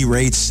TV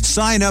rates?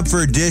 Sign up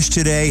for Dish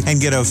today and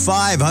get a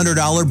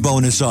 $500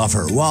 bonus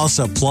offer while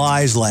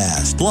supplies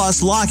last.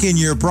 Plus, lock in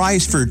your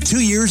price for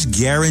 2 years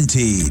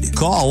guaranteed.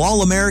 Call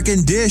All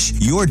American Dish,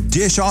 your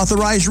Dish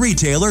authorized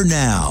retailer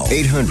now.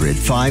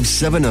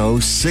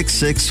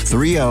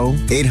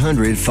 800-570-6630.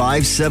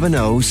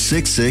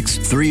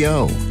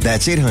 800-570-6630.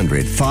 That's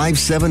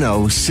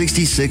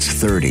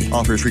 800-570-6630.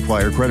 Offers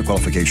require credit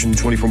qualification,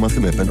 24-month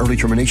commitment, early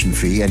termination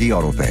fee, and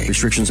e-auto pay.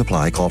 Restrictions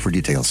apply. Call for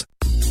details.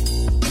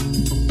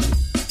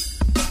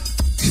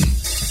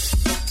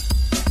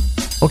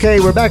 Okay,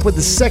 we're back with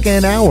the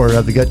second hour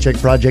of the Gut Check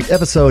Project,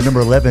 episode number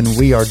 11.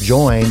 We are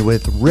joined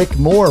with Rick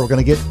Moore. We're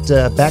going to get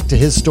back to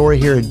his story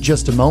here in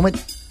just a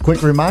moment.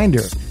 Quick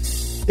reminder,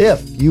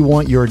 if you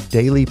want your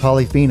daily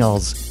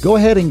polyphenols, go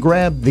ahead and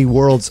grab the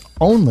world's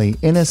only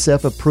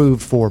NSF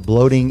approved for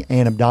bloating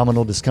and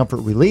abdominal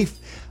discomfort relief,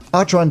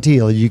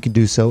 Atrantil. You can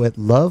do so at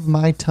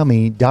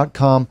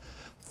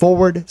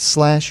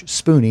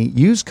lovemytummy.com/Spoonie.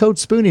 Use code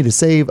Spoonie to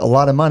save a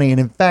lot of money. And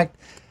in fact,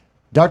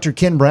 Dr.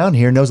 Ken Brown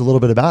here knows a little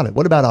bit about it.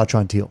 What about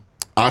Atrantil?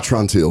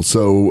 Atrantil.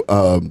 So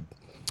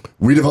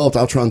we developed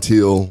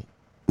Atrantil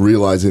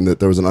realizing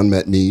that there was an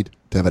unmet need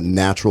to have a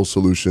natural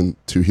solution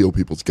to heal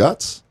people's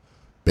guts.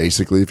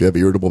 Basically, if you have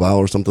irritable bowel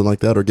or something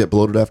like that, or get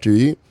bloated after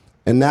you eat.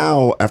 And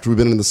now, after we've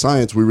been in the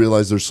science, we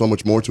realize there's so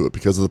much more to it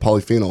because of the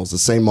polyphenols, the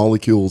same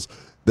molecules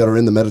that are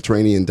in the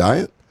Mediterranean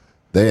diet.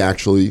 They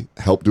actually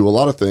help do a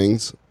lot of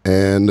things.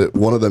 And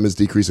one of them is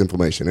decrease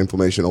inflammation.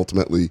 Inflammation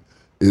ultimately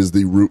is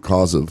the root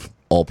cause of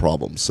all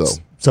problems.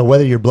 So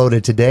whether you're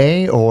bloated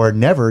today or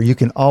never, you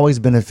can always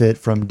benefit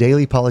from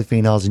daily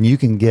polyphenols, and you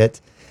can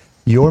get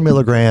your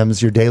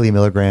milligrams, your daily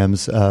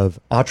milligrams of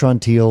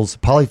Atrantil's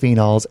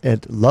polyphenols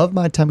at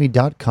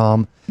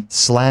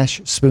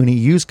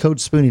lovemytummy.com/Spoonie. Use code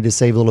Spoonie to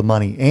save a little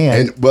money.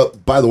 And well,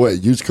 by the way,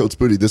 use code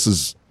Spoonie. This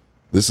is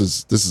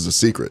a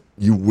secret.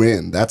 You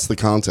win. That's the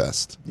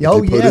contest. Oh,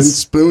 if you put yes. in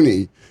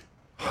Spoonie,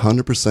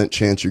 100%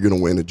 chance you're going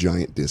to win a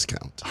giant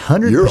discount.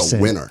 100%. You're a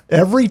winner.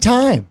 Every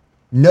time.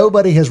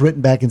 Nobody has written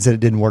back and said it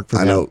didn't work for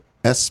them. I know.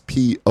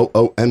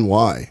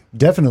 SPOONY.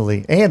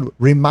 Definitely. And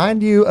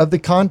remind you of the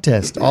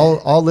contest.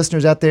 All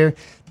listeners out there,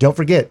 don't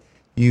forget,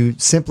 you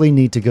simply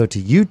need to go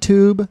to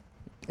YouTube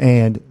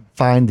and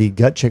find the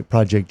Gut Check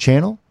Project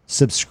channel,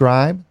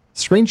 subscribe,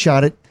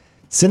 screenshot it,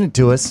 send it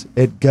to us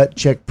at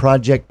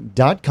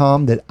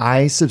gutcheckproject.com that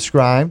I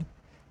subscribed.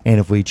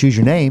 And if we choose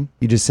your name,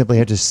 you just simply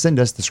have to send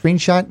us the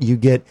screenshot. You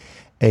get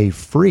a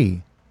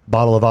free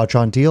bottle of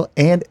Atrantil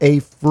and a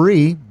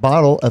free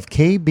bottle of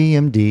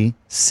KBMD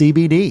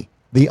CBD,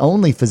 the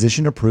only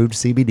physician-approved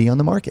CBD on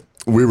the market.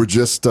 We were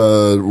just,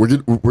 we're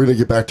going to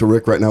get back to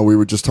Rick right now. We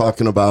were just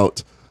talking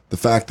about the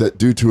fact that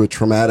due to a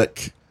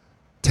traumatic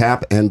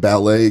tap and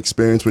ballet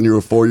experience when you were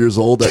 4 years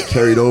old that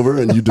carried over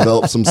and you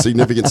developed some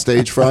significant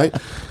stage fright.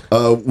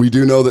 We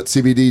do know that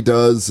CBD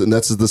does, and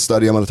this is the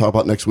study I'm going to talk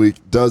about next week,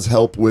 does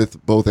help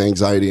with both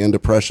anxiety and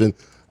depression.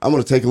 I'm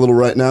going to take a little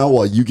right now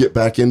while you get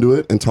back into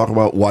it and talk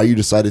about why you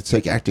decided to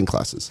take acting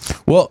classes.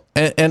 Well,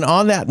 and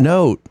on that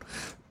note,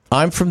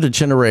 I'm from the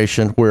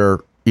generation where,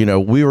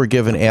 we were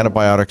given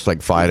antibiotics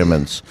like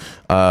vitamins.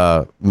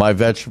 My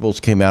vegetables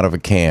came out of a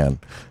can.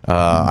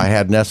 I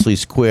had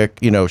Nestle's Quick,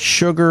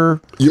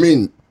 sugar. You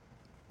mean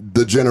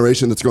the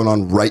generation that's going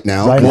on right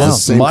now? Right now. The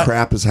same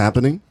crap is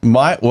happening?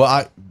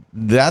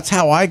 That's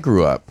how I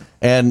grew up.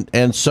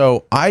 And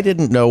so I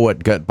didn't know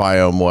what gut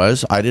biome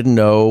was. I didn't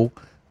know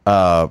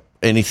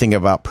anything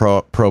about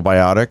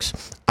probiotics.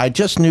 I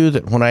just knew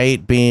that when I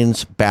ate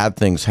beans, bad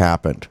things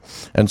happened.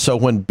 And so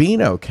when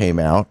Beano came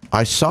out,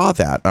 I saw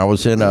that. I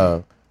was in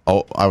a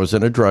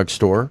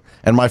drugstore,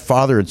 and my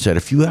father had said,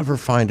 if you ever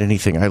find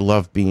anything, I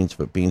love beans,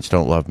 but beans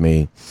don't love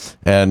me.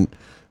 And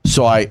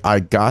so I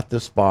got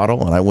this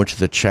bottle, and I went to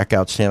the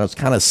checkout stand. I was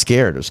kind of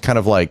scared. It was kind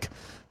of like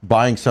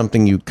buying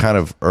something you kind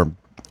of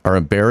are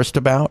embarrassed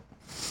about.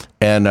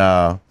 And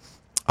I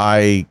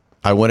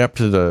went up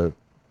to the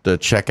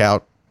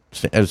checkout.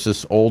 It was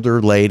this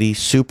older lady,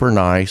 super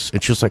nice,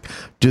 and she was like,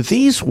 "Do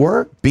these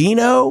work,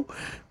 Beano?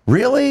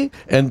 Really?"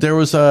 And there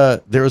was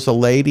a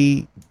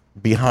lady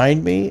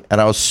behind me,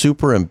 and I was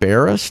super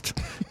embarrassed.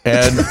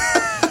 And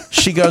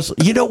she goes,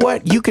 "You know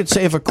what? You could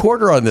save a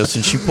quarter on this."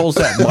 And she pulls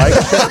that mic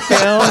check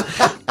down,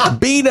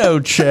 Beano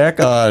check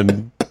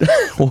on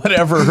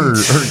whatever her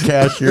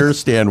cashier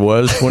stand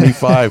was,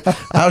 25.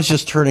 I was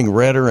just turning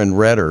redder and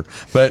redder,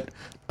 but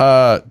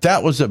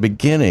that was the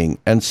beginning.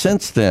 And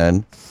since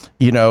then,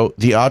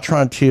 the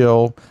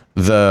Atrantil,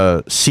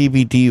 the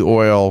CBD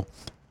oil,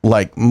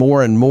 like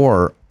more and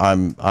more,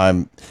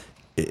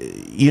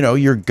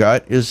 your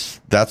gut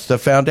that's the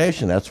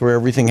foundation. That's where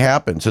everything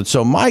happens. And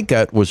so my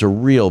gut was a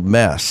real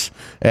mess.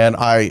 And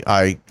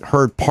I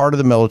heard part of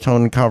the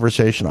melatonin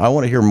conversation. I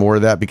want to hear more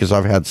of that because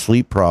I've had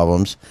sleep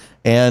problems.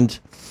 And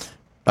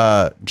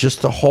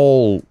just the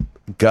whole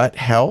gut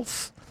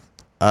health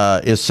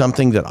is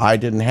something that I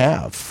didn't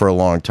have for a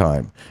long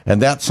time.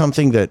 And that's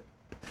something that,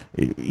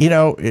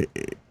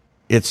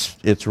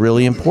 it's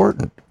really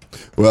important.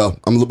 Well,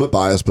 I'm a little bit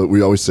biased, but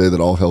we always say that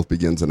all health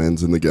begins and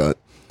ends in the gut.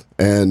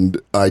 And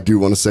I do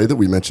want to say that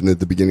we mentioned at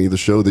the beginning of the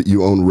show that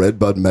you own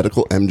Redbud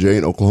Medical MJ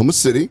in Oklahoma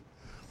City,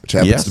 which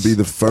happens to be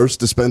the first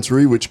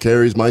dispensary which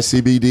carries my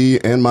CBD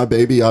and my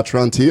baby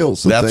Atrantil.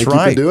 So thank you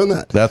for doing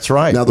that. That's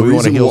right. Now, we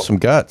want to heal some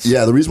guts.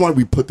 Yeah, the reason why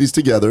we put these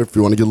together, if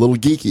you want to get a little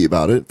geeky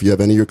about it, if you have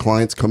any of your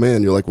clients come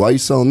in, you're like, why are you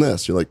selling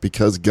this? You're like,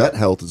 because gut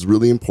health is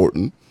really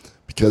important,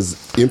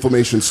 because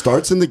inflammation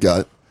starts in the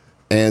gut,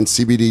 and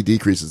CBD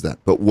decreases that.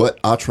 But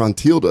what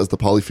Atrantil does, the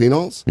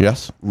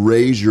polyphenols,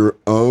 raise your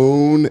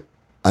own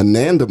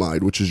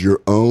anandamide, which is your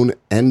own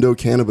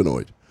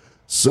endocannabinoid.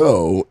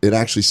 So it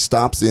actually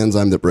stops the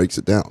enzyme that breaks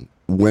it down.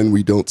 When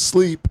we don't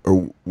sleep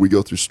or we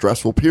go through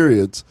stressful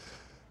periods,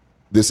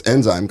 this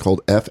enzyme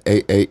called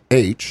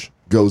FAAH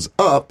goes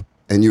up,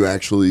 and you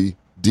actually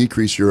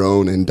decrease your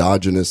own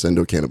endogenous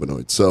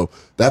endocannabinoids. So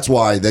that's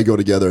why they go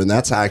together, and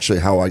that's actually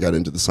how I got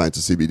into the science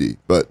of CBD.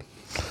 But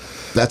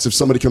that's if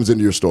somebody comes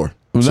into your store.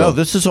 No,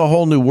 this is a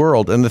whole new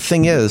world. And the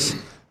thing is,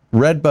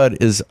 Redbud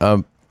is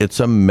it's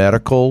a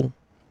medical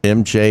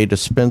MJ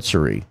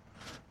dispensary,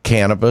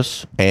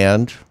 cannabis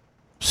and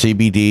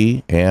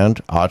CBD and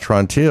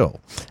Atrantil.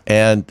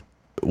 And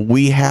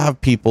we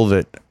have people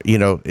that,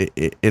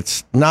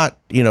 it's not,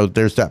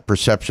 there's that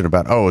perception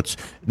about,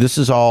 this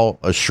is all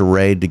a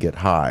charade to get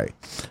high.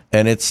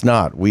 And it's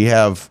not. We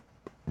have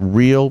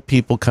real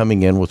people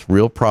coming in with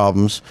real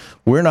problems.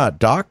 We're not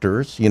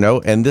doctors,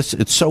 and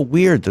it's so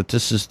weird that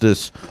this is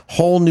this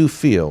whole new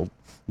field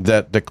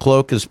that the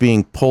cloak is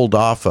being pulled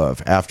off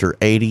of after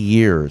 80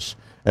 years,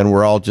 and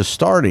we're all just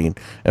starting.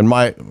 And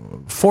my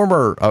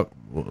former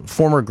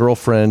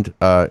girlfriend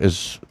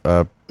is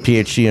a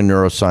PhD in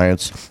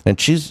neuroscience, and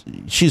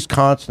she's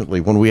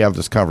constantly, when we have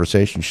this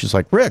conversation, she's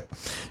like, Rick,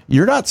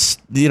 you're not,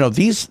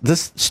 these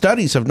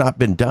studies have not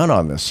been done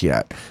on this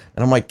yet.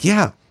 And I'm like,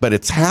 yeah, but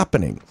it's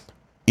happening.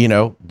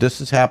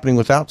 This is happening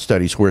without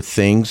studies, where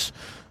things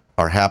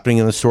are happening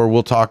in the store.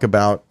 We'll talk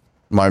about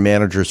my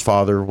manager's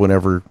father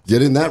whenever.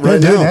 Get in that right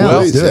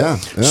now. Yeah.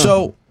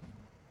 So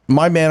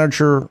my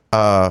manager.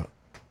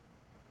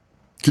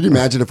 Could you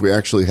imagine if we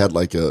actually had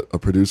like a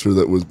producer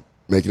that was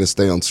making us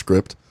stay on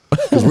script?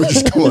 Because we're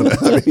just going,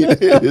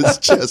 it is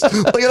just,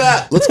 look at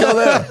that. Let's go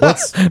there.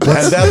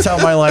 And that's how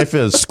my life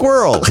is.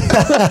 Squirrel. All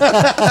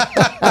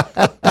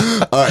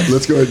right,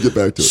 let's go ahead and get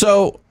back to it.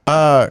 So,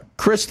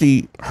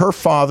 Christy, her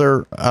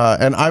father,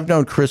 and I've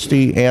known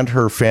Christy and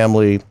her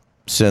family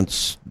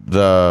since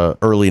the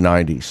early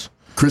 90s.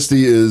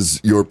 Christy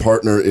is your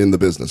partner in the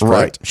business,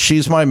 correct? Right.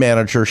 She's my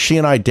manager. She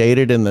and I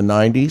dated in the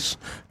 90s,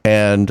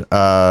 and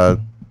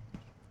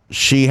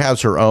she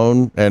has her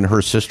own, and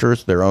her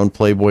sisters, their own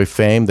Playboy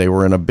fame. They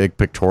were in a big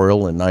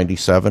pictorial in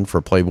 97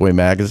 for Playboy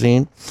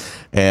magazine.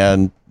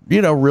 And,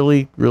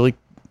 really, really,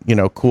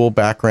 cool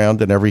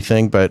background and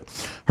everything. But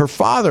her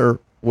father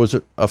was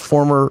a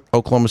former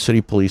Oklahoma City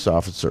police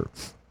officer.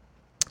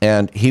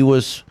 And he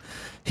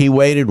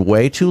waited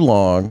way too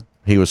long.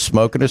 He was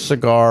smoking a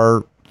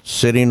cigar,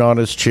 sitting on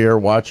his chair,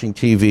 watching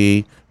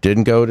TV,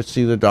 didn't go to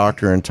see the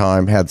doctor in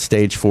time, had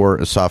stage 4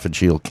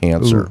 esophageal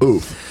cancer. Ooh.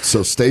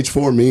 So stage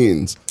 4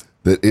 means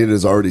that it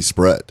is already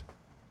spread,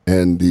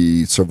 and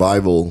the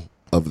survival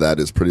of that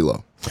is pretty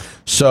low.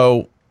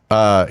 So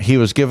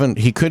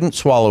he couldn't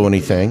swallow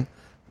anything.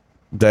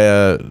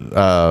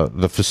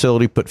 The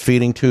facility put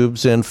feeding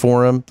tubes in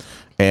for him,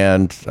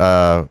 and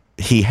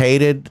he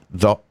hated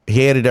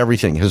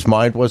everything. His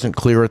mind wasn't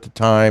clear at the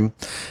time.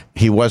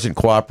 He wasn't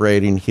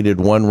cooperating. He did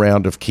one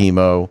round of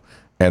chemo,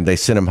 and they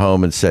sent him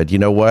home and said, you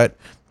know what?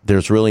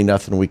 There's really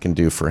nothing we can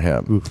do for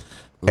him.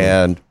 Ooh.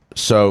 And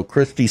so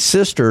Christy's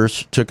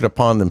sisters took it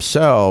upon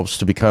themselves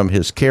to become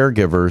his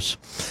caregivers.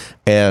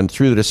 And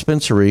through the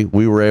dispensary,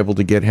 we were able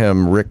to get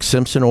him Rick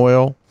Simpson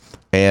oil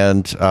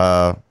and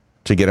to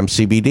get him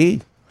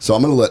CBD. So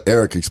I'm going to let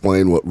Eric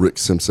explain what Rick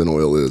Simpson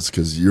oil is,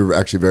 because you're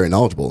actually very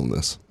knowledgeable in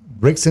this.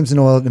 Rick Simpson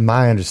oil, in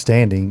my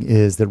understanding,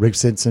 is that Rick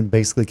Simpson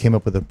basically came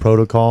up with a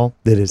protocol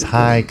that is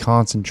high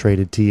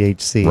concentrated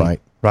THC.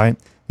 Right.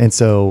 And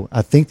so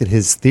I think that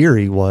his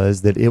theory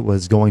was that it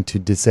was going to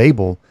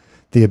disable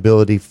the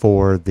ability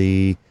for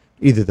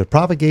either the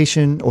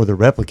propagation or the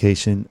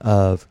replication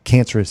of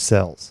cancerous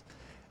cells.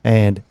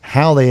 And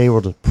how they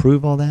able to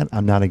prove all that,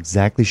 I'm not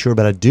exactly sure,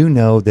 but I do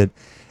know that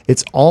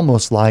it's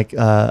almost like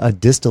a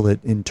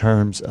distillate in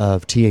terms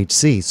of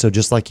THC. So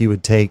just like you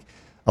would take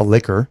a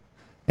liquor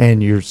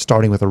and you're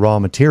starting with a raw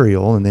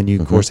material, and then you,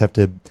 of course, have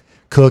to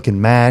cook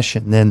and mash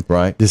and then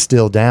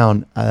distill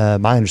down.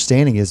 My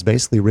understanding is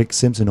basically Rick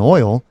Simpson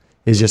oil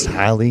is just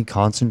highly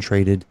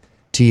concentrated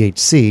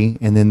THC,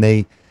 and then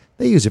they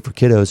They use it for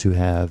kiddos who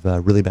have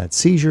really bad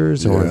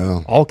seizures or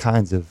Yeah. all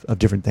kinds of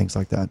different things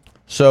like that.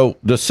 So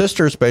the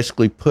sisters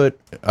basically put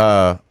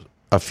a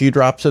few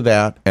drops of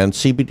that and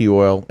CBD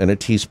oil in a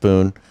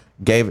teaspoon,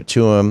 gave it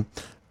to him,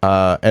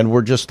 and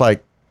we're just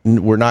like,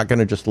 we're not going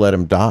to just let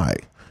him die.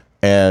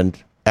 And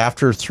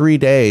after 3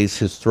 days,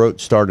 his throat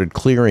started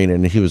clearing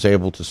and he was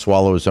able to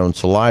swallow his own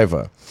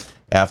saliva.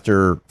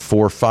 After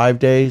 4 or 5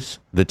 days,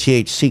 the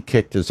THC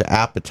kicked his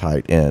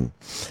appetite in.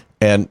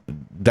 And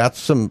that's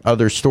some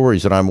other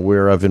stories that I'm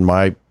aware of in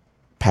my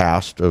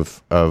past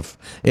of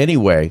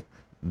anyway,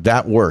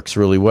 that works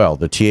really well.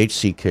 The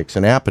THC kicks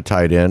an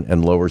appetite in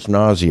and lowers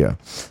nausea.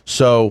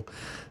 So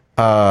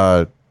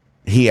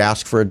he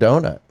asked for a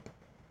donut.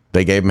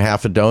 They gave him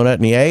half a donut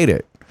and he ate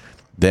it.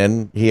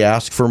 Then he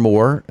asked for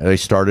more. And they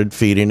started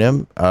feeding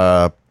him.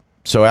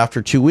 So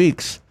after 2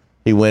 weeks,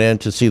 he went in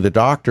to see the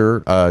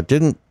doctor.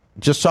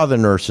 Just saw the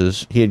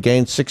nurses. He had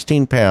gained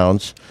 16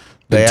 pounds.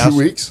 In 2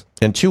 weeks?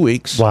 In 2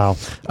 weeks. Wow.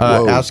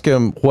 Asked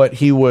him what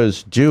he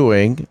was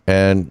doing,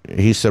 and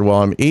he said,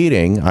 well, I'm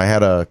eating. I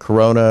had a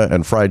Corona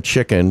and fried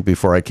chicken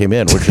before I came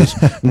in, which is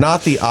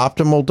not the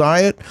optimal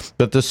diet,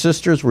 but the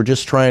sisters were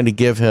just trying to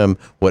give him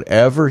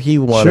whatever he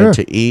wanted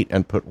to eat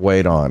and put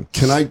weight on.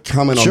 Can I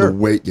comment on the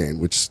weight gain,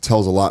 which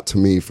tells a lot to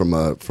me from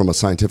a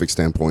scientific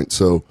standpoint?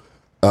 So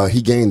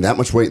he gained that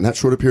much weight in that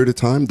short a period of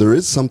time. There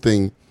is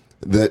something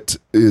that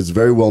is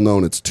very well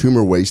known. It's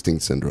tumor wasting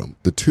syndrome.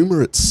 The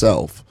tumor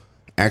itself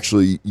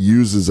actually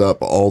uses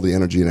up all the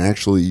energy and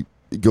actually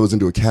goes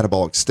into a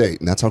catabolic state.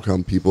 And that's how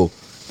come people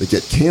that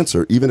get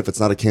cancer, even if it's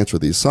not a cancer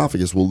of the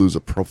esophagus, will lose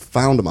a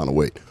profound amount of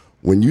weight.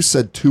 When you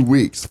said 2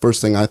 weeks, the first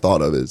thing I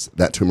thought of is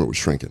that tumor was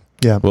shrinking.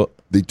 Yeah. Well,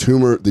 the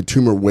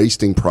tumor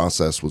wasting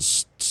process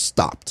was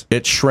stopped.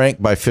 It shrank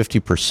by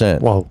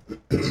 50%. Whoa.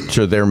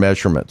 To their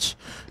measurements.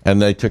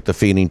 And they took the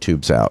feeding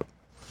tubes out.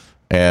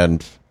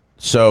 And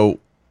so,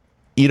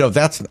 you know,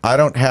 I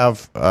don't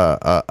have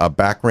a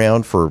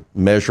background for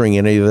measuring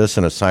any of this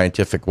in a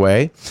scientific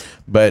way,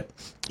 but,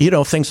 you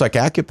know, things like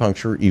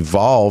acupuncture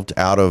evolved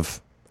out of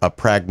a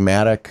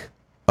pragmatic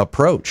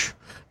approach.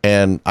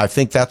 And I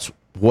think that's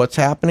what's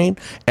happening.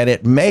 And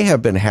it may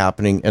have been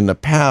happening in the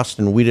past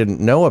and we didn't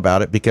know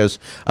about it, because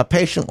a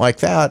patient like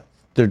that,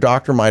 their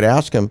doctor might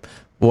ask him,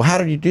 well, how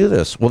did you do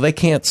this? Well, they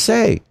can't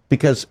say,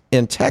 because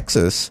in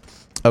Texas,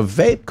 a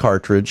vape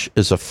cartridge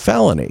is a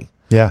felony.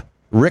 Yeah.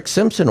 Rick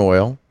Simpson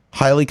oil,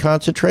 highly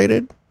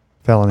concentrated,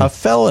 felony. A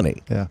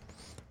felony. Yeah.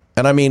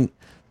 And I mean,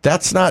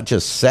 that's not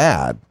just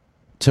sad.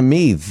 To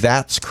me,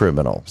 that's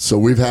criminal. So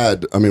we've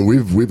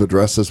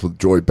addressed this with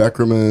Joy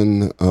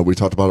Beckerman. We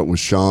talked about it with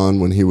Sean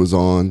when he was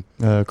on.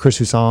 Chris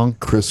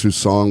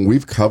Husong.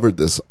 We've covered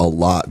this a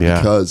lot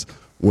because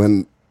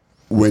when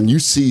you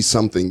see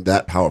something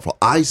that powerful,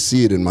 I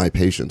see it in my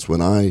patients.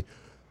 The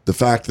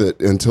fact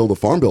that until the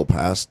Farm Bill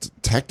passed,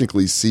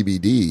 technically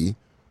CBD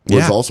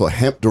was also a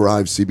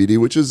hemp-derived CBD,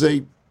 which is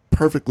a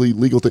perfectly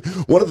legal thing.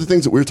 One of the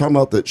things that we were talking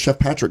about that Chef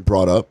Patrick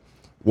brought up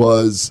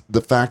was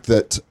the fact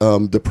that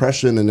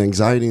depression and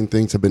anxiety and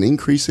things have been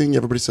increasing.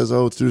 Everybody says,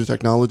 oh, it's due to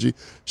technology.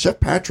 Chef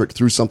Patrick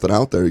threw something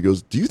out there. He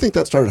goes, do you think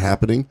that started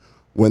happening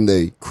when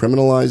they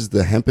criminalized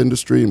the hemp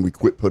industry and we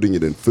quit putting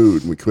it in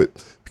food, and we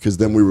quit because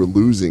then we were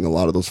losing a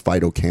lot of those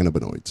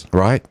phytocannabinoids?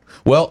 Right.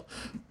 Well,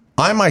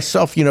 I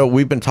myself, you know,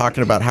 we've been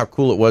talking about how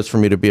cool it was for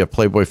me to be a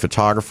Playboy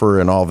photographer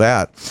and all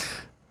that.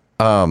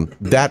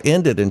 That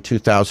ended in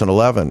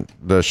 2011.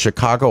 The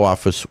Chicago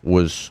office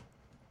was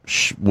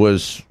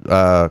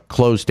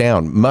closed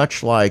down,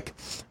 much like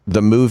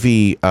the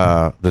movie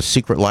The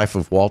Secret Life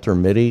of Walter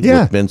Mitty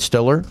with Ben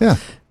Stiller. Yeah.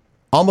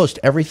 Almost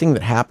everything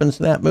that happens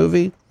in that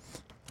movie,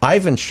 I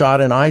even shot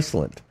in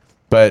Iceland.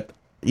 But,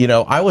 you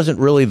know, I wasn't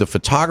really the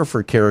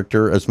photographer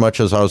character as much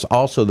as I was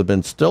also the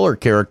Ben Stiller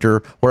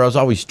character, where I was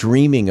always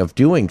dreaming of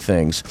doing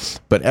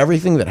things. But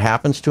everything that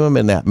happens to him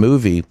in that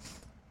movie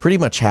pretty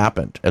much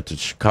happened at the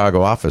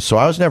Chicago office. So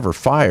I was never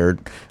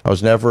fired.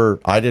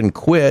 I didn't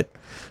quit.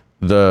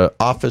 The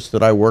office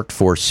that I worked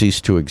for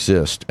ceased to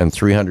exist, and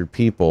 300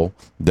 people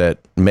that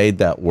made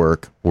that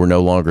work were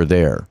no longer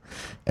there.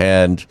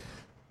 And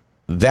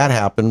that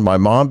happened. My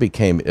mom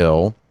became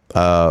ill.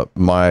 A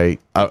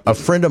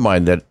friend of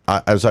mine that,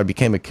 as I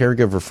became a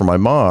caregiver for my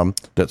mom,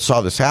 that saw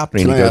this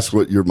happening. Can I ask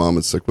what your mom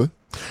is sick with?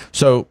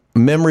 So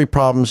memory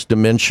problems,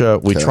 dementia.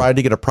 We tried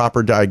to get a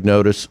proper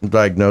diagnosis.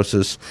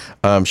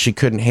 She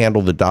couldn't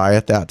handle the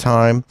diet that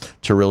time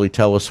to really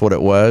tell us what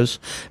it was.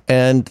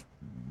 And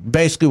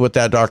basically what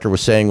that doctor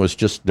was saying was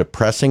just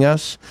depressing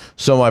us.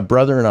 So my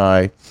brother and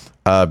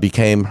I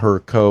became her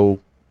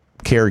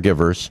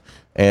co-caregivers.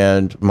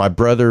 And my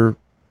brother,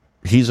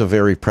 he's a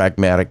very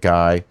pragmatic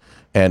guy.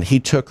 And he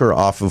took her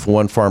off of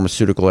one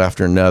pharmaceutical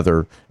after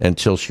another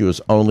until she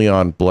was only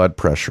on blood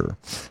pressure.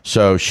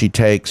 So she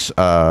takes,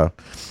 I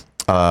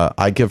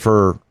give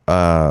her,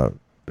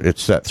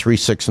 it's that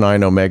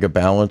 369 Omega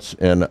Balance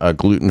in a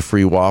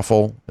gluten-free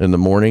waffle in the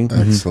morning.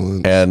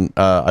 Excellent. And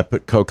I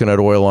put coconut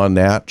oil on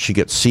that. She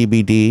gets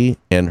CBD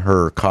in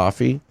her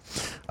coffee.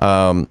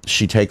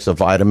 She takes a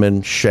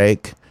vitamin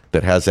shake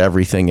that has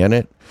everything in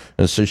it.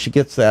 And so she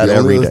gets that The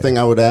every only other day. thing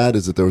I would add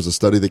is that there was a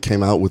study that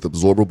came out with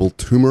absorbable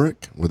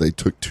turmeric, where they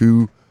took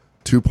two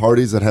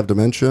parties that have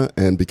dementia,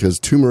 and because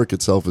turmeric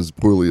itself is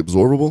poorly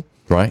absorbable,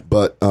 right?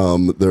 But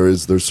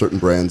there's certain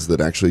brands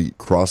that actually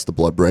cross the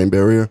blood-brain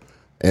barrier,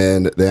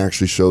 and they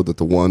actually showed that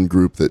the one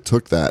group that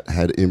took that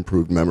had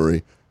improved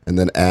memory, and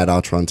then add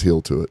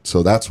Atrantil to it.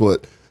 So that's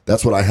what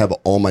I have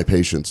all my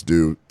patients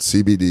do: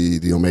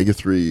 CBD, the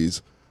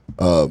omega-3s,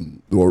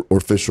 or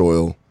fish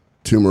oil,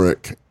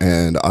 turmeric,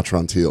 and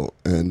Atrantil.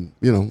 And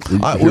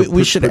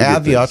we should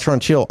add the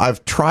Atrantil.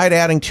 I've tried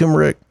adding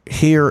turmeric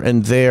here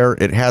and there.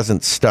 It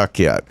hasn't stuck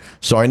yet.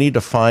 So I need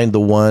to find the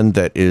one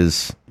that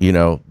is,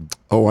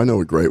 Oh, I know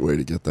a great way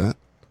to get that.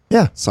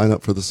 Yeah. Sign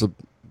up for the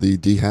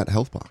DHAT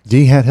Health Box.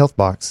 DHAT Health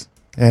Box.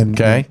 And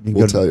okay.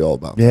 We'll tell you all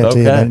about it.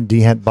 Yeah,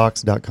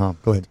 DHATbox.com.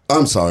 Go ahead.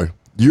 I'm sorry.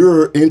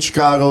 You're in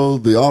Chicago.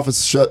 The office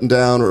is shutting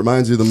down. It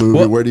reminds you of the movie.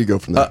 Well, where do you go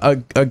from there?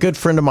 A good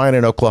friend of mine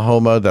in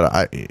Oklahoma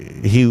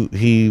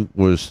he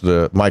was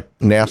my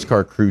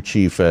NASCAR crew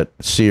chief at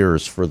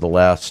Sears for the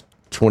last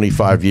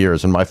 25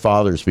 years, and my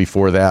father's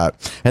before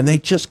that. And they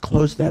just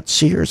closed that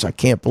Sears. I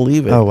can't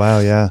believe it. Oh, wow,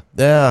 yeah.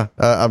 Yeah.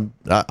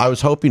 I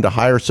was hoping to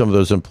hire some of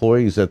those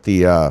employees at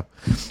the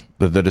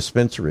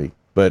dispensary,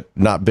 but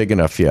not big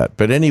enough yet.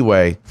 But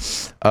anyway,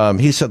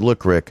 he said,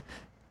 look, Rick,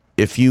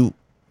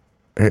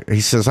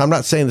 he says, I'm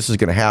not saying this is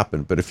going to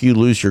happen, but if you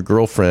lose your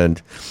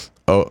girlfriend,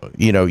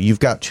 you've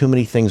got too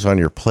many things on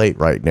your plate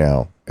right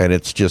now. And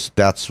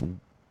that's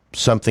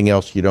something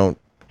else you don't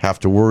have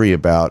to worry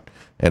about.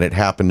 And it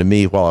happened to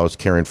me while I was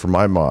caring for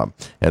my mom.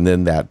 And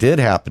then that did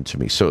happen to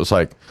me. So it was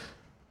like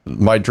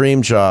my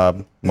dream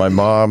job. My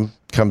mom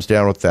comes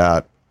down with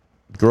that,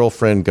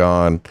 girlfriend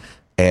gone.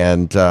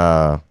 And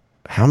how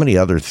many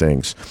other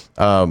things?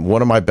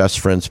 One of my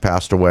best friends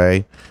passed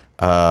away.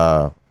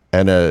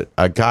 And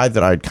a guy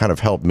that I'd kind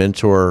of helped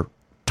mentor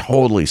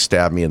totally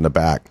stabbed me in the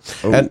back.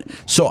 Oh. And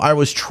so I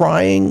was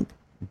trying,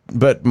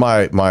 but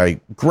my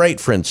great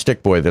friend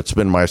Stick Boy, that's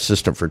been my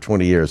assistant for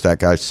 20 years, that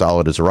guy's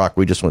solid as a rock.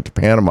 We just went to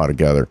Panama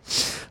together.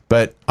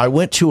 But I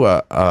went to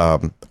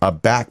a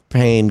back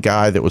pain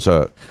guy that was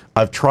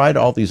I've tried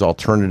all these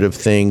alternative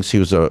things. He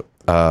was a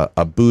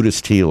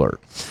Buddhist healer.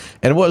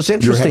 And what was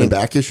interesting. You were having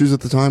back issues at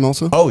the time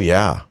also? Oh,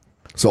 yeah.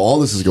 So all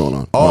this is going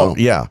on. Oh, wow.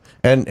 Yeah.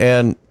 And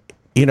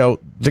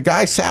the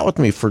guy sat with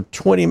me for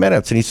 20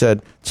 minutes and he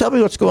said, tell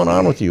me what's going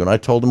on with you. And I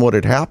told him what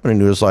had happened.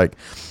 And he was like,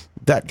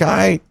 that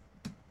guy,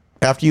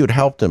 after you had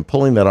helped him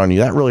pulling that on you,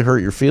 that really hurt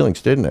your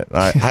feelings, didn't it? And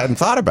I hadn't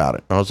thought about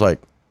it. And I was like,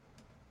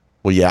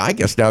 well, yeah, I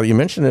guess now that you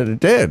mention it,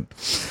 it did.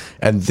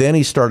 And then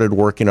he started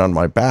working on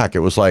my back. It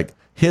was like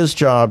his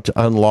job to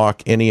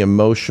unlock any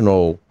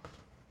emotional,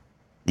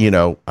 it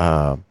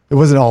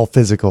wasn't all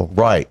physical.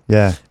 Right.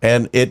 Yeah.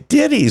 And it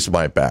did ease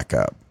my back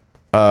up.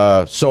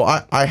 So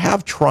I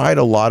have tried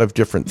a lot of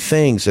different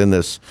things in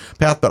this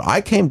path, but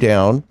I came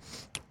down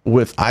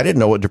I didn't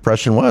know what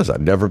depression was.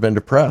 I'd never been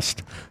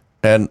depressed.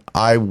 And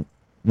I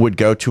would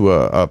go to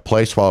a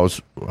place while I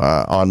was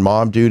on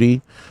mom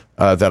duty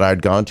that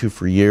I'd gone to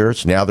for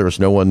years. Now there was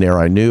no one there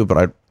I knew,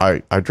 but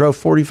I drove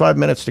 45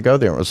 minutes to go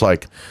there. It was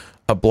like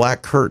a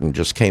black curtain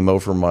just came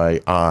over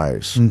my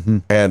eyes. Mm-hmm.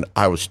 And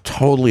I was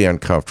totally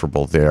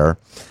uncomfortable there.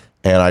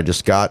 And I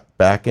just got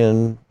back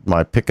in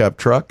my pickup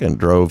truck and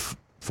drove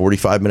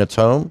 45 minutes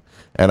home,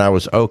 and I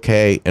was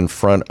okay in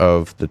front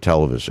of the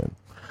television.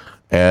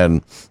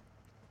 And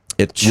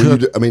it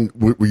took...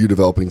 were you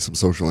developing some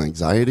social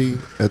anxiety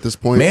at this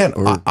point? Man,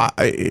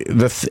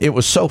 it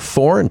was so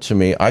foreign to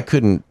me. I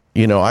couldn't,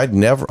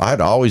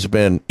 I'd always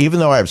been, even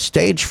though I have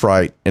stage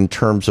fright in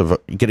terms of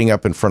getting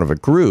up in front of a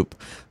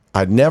group,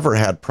 I'd never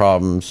had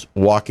problems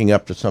walking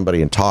up to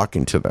somebody and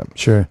talking to them.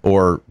 Sure.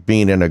 Or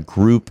being in a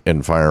group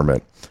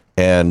environment.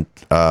 And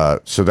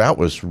so that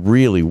was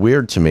really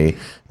weird to me.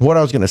 What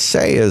I was going to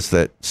say is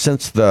that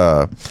since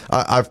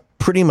I've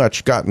pretty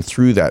much gotten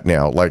through that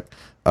now, like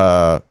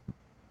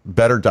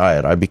better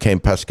diet, I became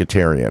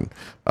pescatarian.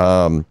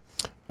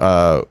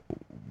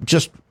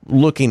 Just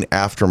looking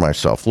after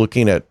myself,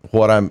 looking at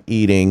what I'm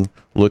eating,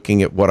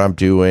 looking at what I'm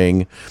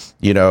doing,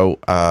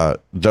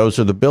 those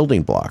are the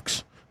building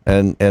blocks.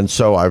 And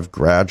so I've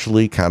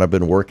gradually kind of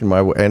been working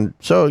my way. And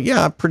so,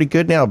 yeah, I'm pretty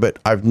good now, but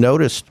I've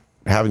noticed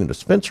having the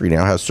dispensary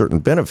now has certain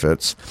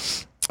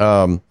benefits.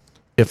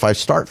 If I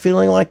start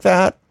feeling like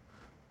that,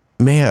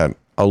 man,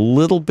 a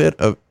little bit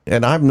of,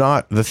 and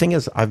the thing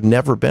is, I've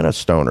never been a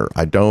stoner.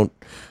 I don't,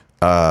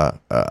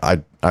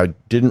 I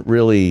didn't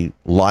really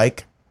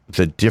like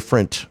the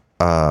different,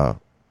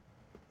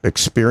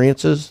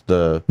 experiences,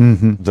 the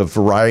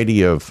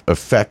variety of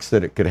effects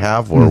that it could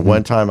have, where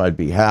one time I'd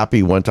be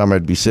happy, one time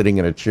I'd be sitting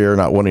in a chair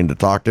not wanting to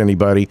talk to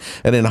anybody.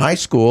 And in high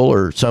school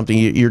or something,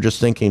 you're just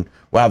thinking,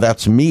 wow,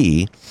 that's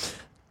me.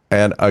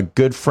 And a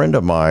good friend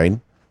of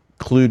mine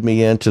clued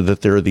me into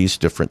that there are these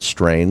different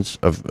strains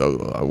of,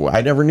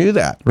 I never knew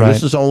that. Right.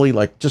 This is only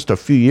like just a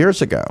few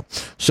years ago.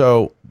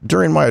 So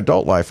during my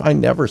adult life, I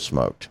never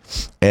smoked,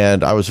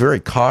 and I was very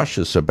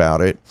cautious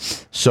about it.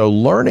 So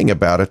learning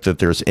about it, that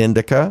there's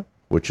indica,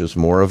 which is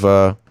more of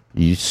a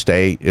You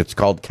stay, it's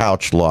called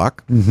couch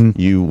lock. Mhm.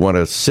 You want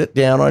to sit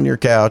down on your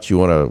couch, you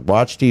want to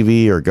watch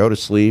TV or go to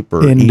sleep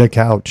or In eat. the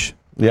couch.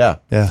 Yeah.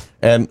 Yeah.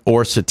 And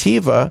or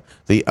sativa,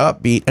 the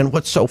upbeat. And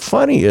what's so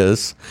funny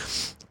is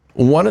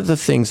one of the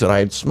things that I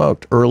had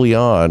smoked early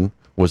on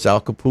was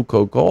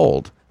Acapulco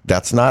Gold.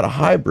 That's not a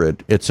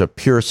hybrid. It's a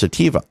pure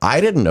sativa.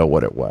 I didn't know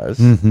what it was.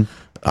 Mhm.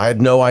 I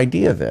had no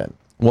idea then.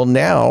 Well,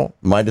 now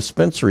my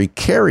dispensary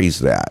carries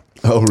that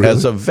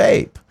as a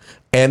vape.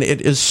 And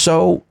it is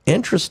so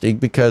interesting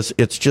because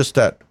it's just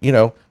that, you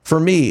know, for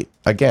me,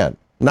 again,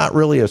 not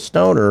really a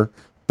stoner,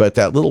 but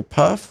that little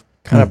puff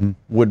kind of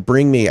would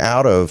bring me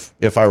out of,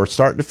 if I were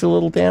starting to feel a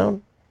little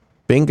down,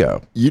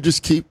 bingo. You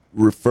just keep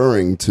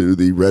referring to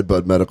the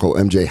Redbud Medical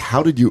MJ.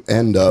 How did you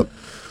end up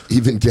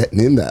even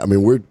getting in that? I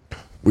mean,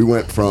 we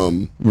went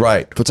from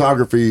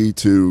photography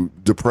to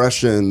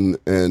depression,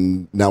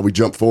 and now we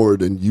jump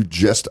forward, and you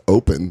just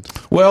opened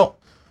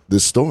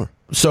this store.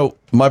 So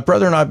my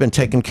brother and I have been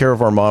taking care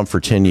of our mom for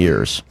 10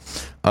 years.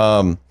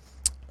 The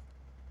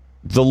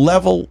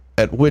level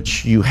at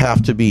which you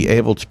have to be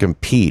able to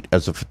compete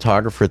as a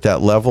photographer at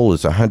that level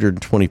is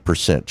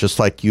 120%. Just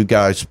like you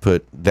guys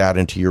put that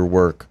into your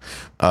work,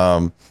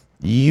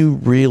 you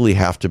really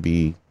have to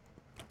be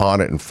on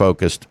it and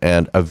focused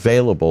and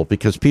available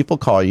because people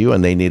call you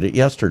and they need it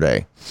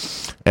yesterday.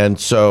 And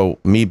so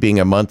me being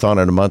a month on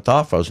and a month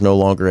off, I was no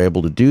longer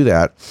able to do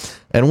that.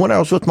 And when I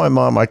was with my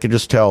mom, I could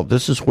just tell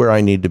this is where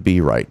I need to be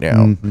right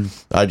now.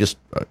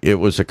 It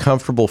was a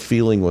comfortable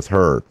feeling with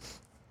her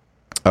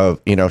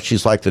of, you know,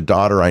 she's like the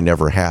daughter I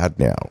never had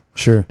now.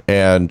 Sure.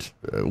 And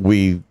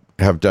we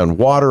have done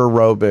water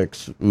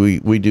aerobics.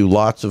 We do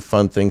lots of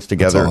fun things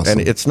together. That's awesome.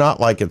 And it's not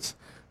like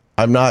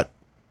I don't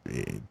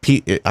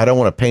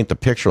want to paint the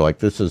picture like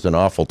this is an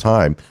awful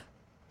time.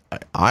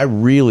 I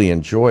really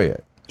enjoy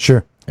it.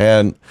 Sure.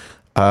 And,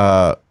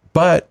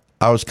 but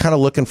I was kind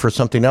of looking for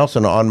something else,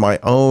 and on my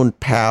own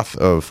path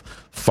of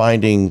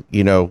finding,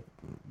 you know,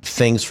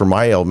 things for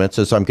my ailments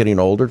as I'm getting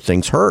older,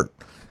 things hurt.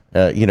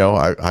 You know,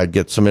 I'd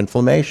get some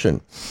inflammation.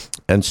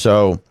 And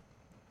so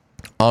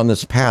on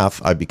this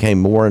path, I became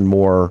more and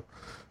more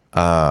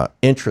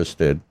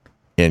interested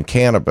in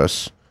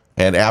cannabis.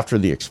 And after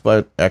the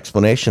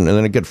explanation, and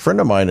then a good friend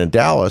of mine in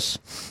Dallas,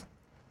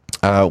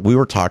 we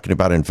were talking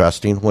about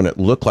investing when it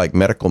looked like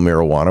medical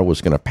marijuana was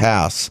going to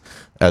pass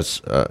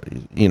as,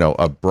 you know,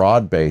 a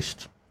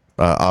broad-based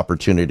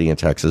opportunity in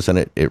Texas, and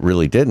it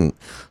really didn't.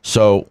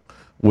 So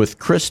with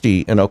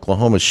Christy in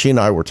Oklahoma, she and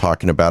I were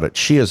talking about it.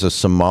 She is a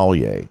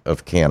sommelier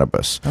of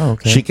cannabis. Oh,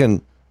 okay. She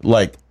can,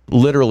 like,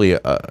 literally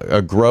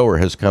a grower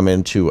has come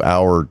into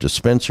our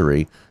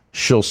dispensary.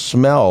 She'll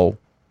smell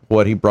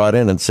what he brought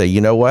in and say,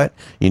 you know what?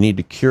 You need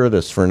to cure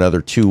this for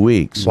another 2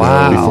 weeks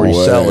before you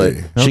sell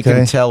it. She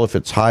can tell if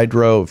it's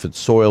hydro, if it's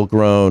soil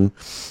grown.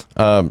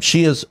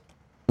 She is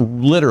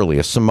literally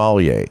a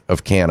sommelier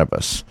of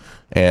cannabis.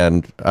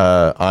 And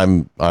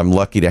I'm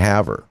lucky to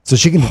have her. So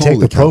she can take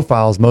the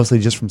profiles mostly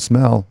just from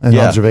smell and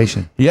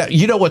observation. Yeah,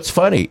 you know what's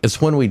funny is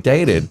when we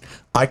dated,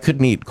 I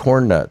couldn't eat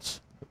corn nuts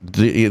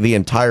the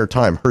entire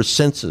time. Her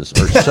senses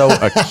are so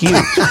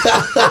acute.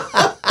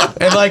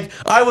 And like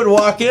I would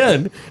walk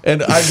in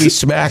and I'd be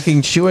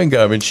smacking chewing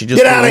gum, and she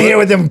just get out of here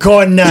with them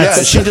corn nuts.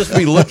 Yeah, she'd just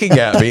be looking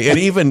at me, and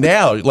even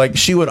now, like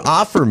she would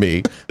offer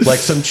me like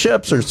some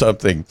chips or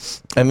something,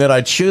 and then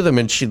I'd chew them,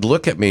 and she'd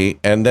look at me,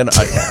 and then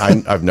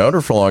I've known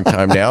her for a long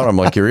time now, and I'm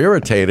like, you're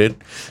irritated.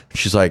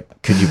 She's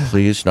like, could you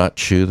please not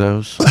chew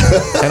those?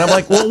 And I'm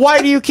like, well,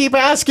 why do you keep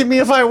asking me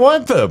if I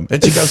want them?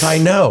 And she goes, I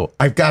know,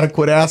 I've got to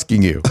quit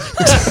asking you.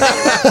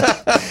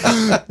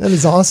 That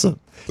is awesome.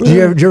 Do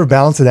you ever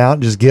balance it out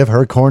and just give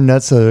her corn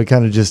nuts so it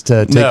kind of just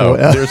take no,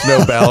 away? There's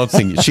no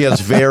balancing. She has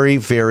very,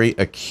 very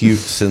acute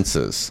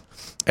senses.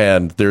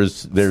 And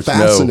there's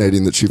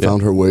fascinating that she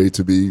found her way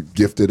to be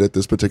gifted at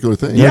this particular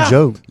thing. No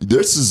joke.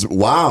 This is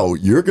wow.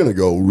 You're going to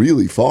go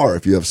really far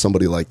if you have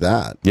somebody like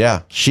that.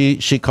 Yeah, she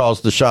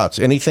calls the shots.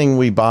 Anything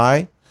we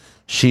buy,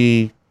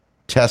 she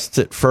tests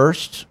it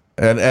first,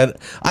 and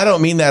I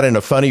don't mean that in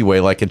a funny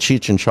way, like a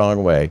Cheech and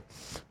Chong way,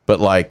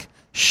 but like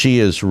she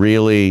is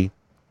really.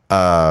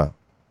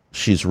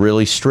 She's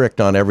really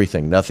strict on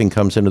everything. Nothing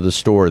comes into the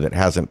store that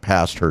hasn't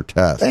passed her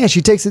test. Yeah, she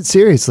takes it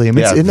seriously. I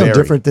mean, Yeah, it's no very.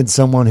 different than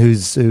someone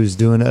who's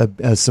doing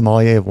a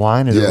sommelier of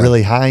wine at a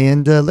really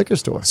high-end liquor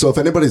store. So if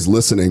anybody's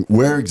listening,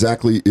 where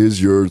exactly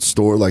is your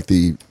store, like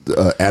the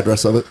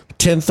address of it?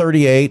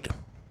 1038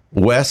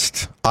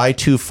 West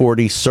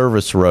I-240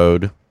 Service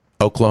Road,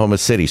 Oklahoma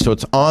City. So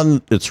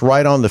it's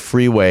right on the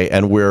freeway,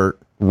 and we're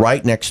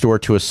right next door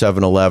to a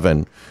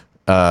 7-Eleven.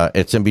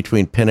 It's in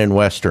between Penn and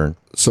Western.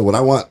 So what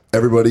I want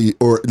everybody,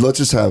 or let's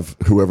just have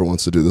whoever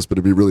wants to do this, but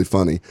it'd be really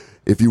funny.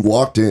 If you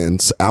walked in,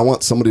 I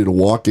want somebody to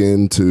walk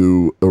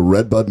into a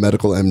Redbud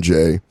Medical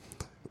MJ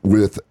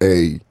with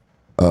a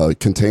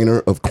container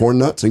of corn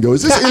nuts and go,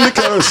 is this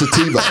indica or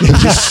sativa? And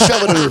just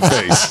shove it in her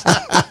face.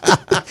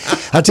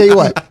 I'll tell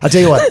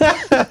you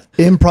what.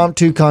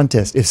 Impromptu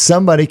contest. If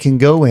somebody can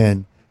go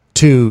in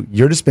to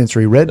your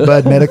dispensary,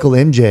 Redbud Medical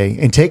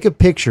MJ, and take a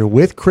picture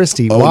with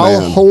Christy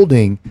while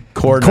holding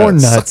corn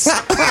nuts.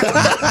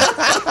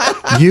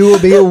 you will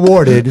be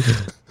awarded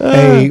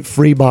a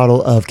free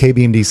bottle of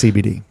KBMD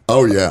CBD.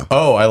 Oh, yeah.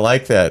 Oh, I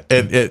like that.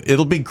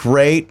 It'll be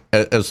great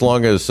as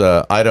long as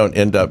I don't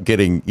end up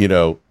getting,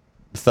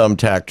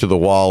 thumbtacked to the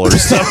wall or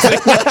something.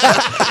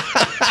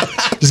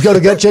 Just go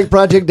to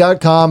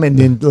gutcheckproject.com and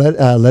then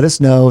let us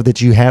know that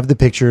you have the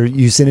picture.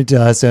 You send it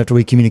to us after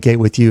we communicate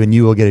with you, and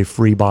you will get a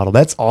free bottle.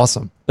 That's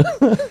awesome.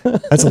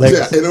 That's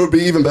hilarious. Yeah, and it would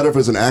be even better if it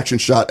was an action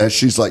shot as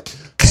she's like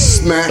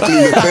smacking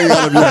the thing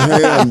out of your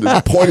hand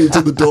and pointing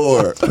to the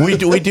door. We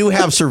do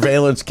have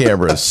surveillance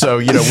cameras, so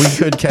we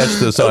could catch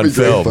this on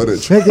film.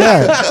 Heck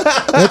yeah.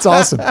 That's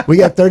awesome. We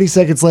got 30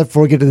 seconds left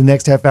before we get to the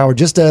next half hour.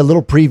 Just a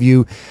little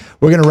preview.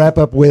 We're going to wrap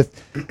up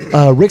with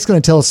Rick's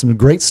going to tell us some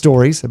great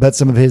stories about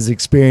some of his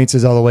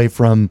experiences all the way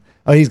from.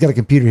 Oh, he's got a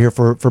computer here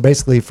for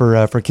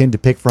Ken to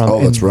pick from.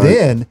 Oh, that's right.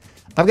 Then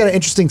I've got an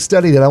interesting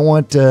study that I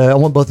want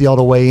both of y'all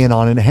to weigh in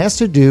on, and it has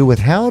to do with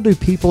how do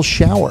people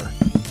shower.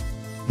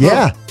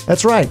 Yeah,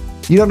 that's right.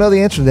 You don't know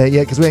the answer to that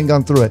yet because we haven't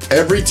gone through it.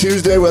 Every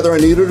Tuesday, whether I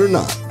need it or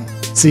not.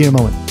 See you in a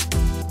moment.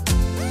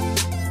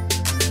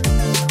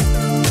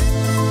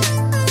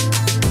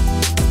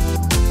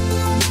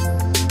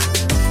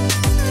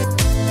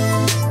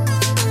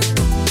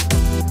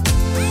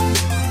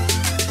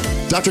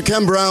 Dr.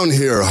 Ken Brown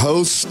here,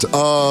 host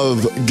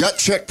of Gut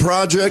Check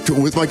Project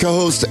with my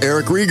co-host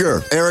Eric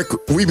Rieger. Eric,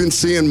 we've been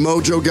seeing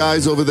Mojo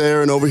guys over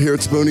there and over here at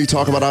Spoonie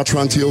talk about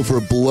Atrantil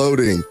for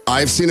bloating.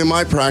 I've seen in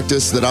my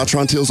practice that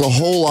Atrantil is a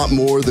whole lot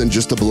more than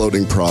just a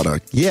bloating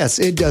product. Yes,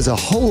 it does a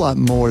whole lot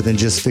more than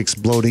just fix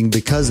bloating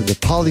because of the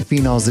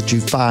polyphenols that you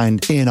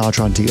find in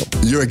Atrantil.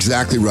 You're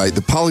exactly right.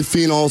 The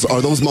polyphenols are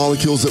those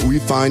molecules that we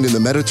find in the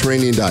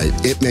Mediterranean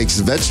diet. It makes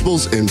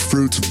vegetables and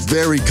fruits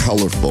very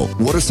colorful.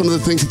 What are some of the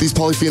things that these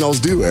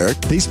polyphenols do, Eric?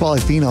 These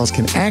polyphenols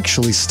can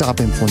actually stop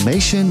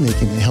inflammation. They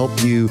can help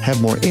you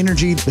have more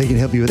energy. They can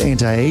help you with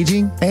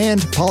anti-aging.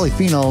 And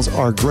polyphenols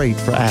are great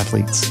for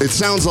athletes. It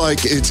sounds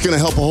like it's going to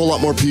help a whole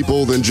lot more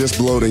people than just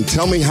bloating.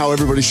 Tell me how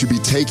everybody should be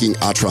taking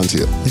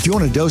Atrantil. If you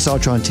want to dose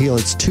Atrantil,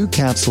 it's 2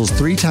 capsules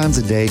 3 times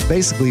a day,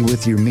 basically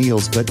with your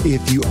meals. But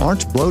if you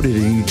aren't bloated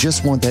and you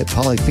just want that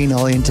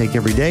polyphenol intake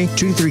every day,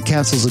 2 to 3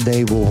 capsules a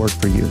day will work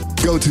for you.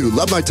 Go to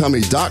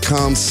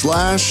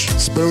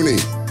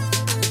lovemytummy.com/Spoonie.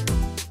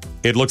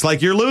 It looks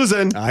like you're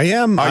losing. I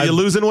am. Are you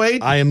losing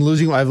weight? I am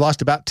losing. I've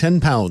lost about 10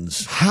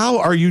 pounds. How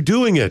are you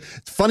doing it?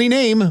 Funny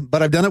name,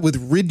 but I've done it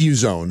with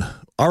Riduzone.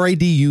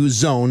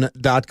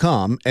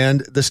 RIDUzone.com,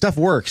 and the stuff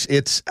works.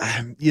 It's,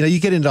 you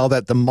get into all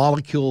that, the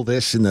molecule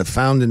this and the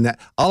found in that.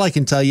 All I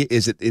can tell you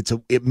is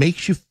it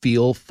makes you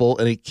feel full,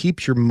 and it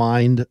keeps your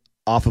mind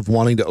off of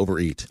wanting to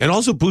overeat. And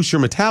also boosts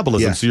your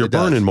metabolism, so you're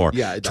burning more.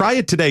 Yeah, Try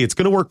it today. It's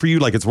going to work for you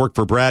like it's worked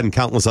for Brad and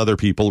countless other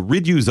people.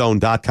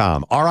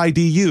 Riduzone.com.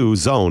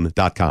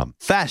 RIDUzone.com.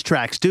 Fast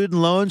Track Student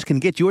Loans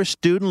can get your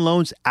student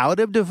loans out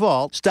of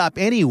default, stop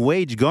any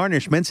wage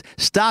garnishments,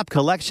 stop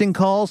collection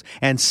calls,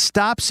 and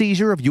stop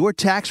seizure of your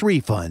tax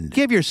refund.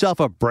 Give yourself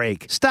a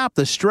break. Stop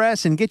the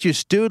stress and get your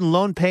student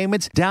loan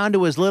payments down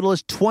to as little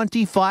as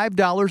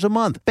 $25 a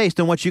month based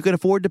on what you can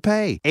afford to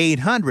pay.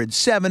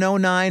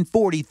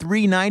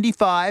 800-709-4395.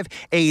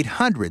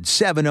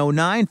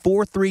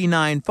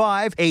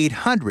 800-709-4395.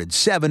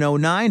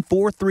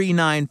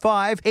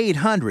 800-709-4395.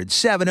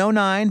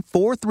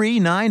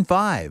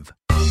 800-709-4395.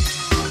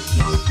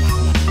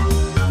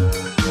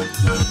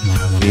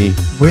 What do you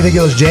think of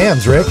those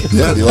jams, Rick?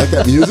 Yeah, do you like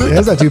that music? Yeah,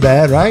 that's not too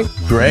bad, right?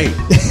 Great.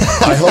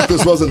 I hope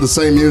this wasn't the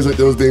same music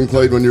that was being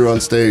played when you were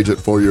on stage at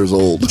 4 years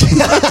old.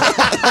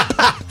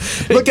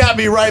 It got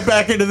me right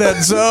back into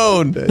that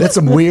zone. That's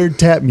some weird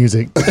tap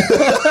music.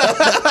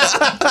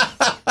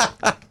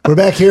 We're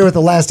back here with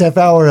the last half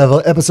hour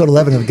of episode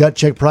 11 of Gut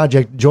Check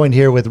Project, joined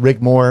here with Rick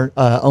Moore,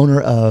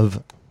 owner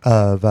of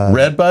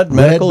Redbud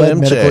Medical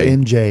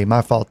MJ.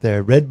 My fault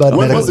there. Redbud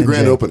Medical MJ. When was the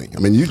grand opening?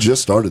 I mean, you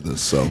just started this,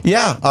 so.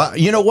 Yeah.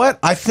 You know what?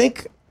 I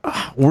think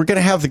we're going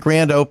to have the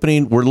grand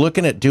opening. We're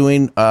looking at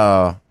doing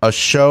a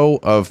show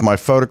of my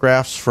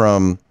photographs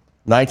from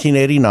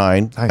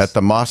 1989 at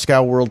the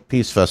Moscow World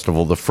Peace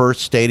Festival, the first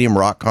stadium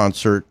rock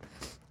concert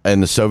in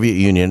the Soviet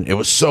Union. It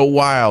was so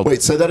wild.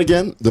 Wait, say that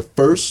again? The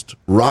first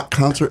rock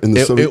concert in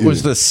the Soviet Union? It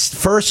was the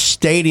first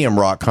stadium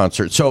rock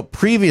concert. So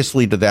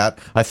previously to that,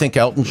 I think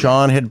Elton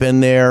John had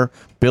been there.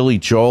 Billy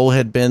Joel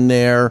had been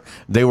there.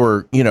 They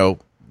were,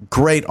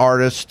 great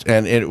artists.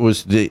 And it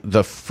was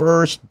the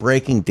first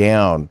breaking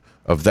down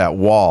of that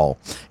wall.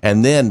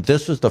 And then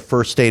this was the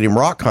first stadium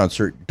rock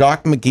concert.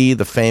 Doc McGee,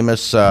 the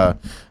famous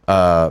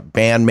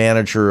band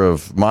manager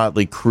of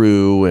Motley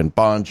Crue and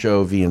Bon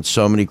Jovi and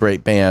so many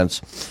great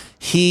bands,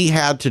 he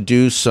had to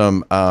do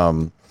some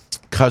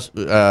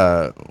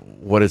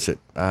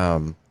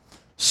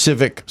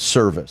civic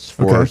service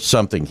for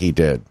something he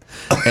did.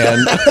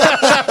 And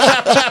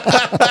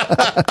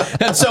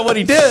and so what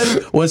he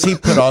did was he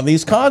put on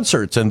these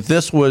concerts, and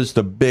this was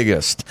the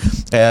biggest.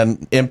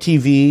 And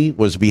MTV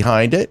was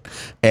behind it,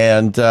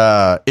 and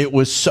it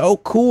was so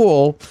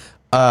cool.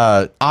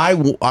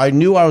 I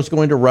knew I was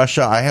going to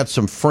Russia. I had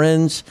some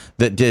friends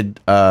that did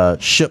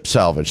ship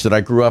salvage that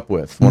I grew up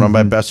with. One of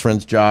my best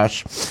friends,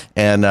 Josh,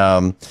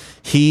 and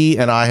he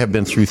and I have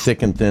been through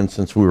thick and thin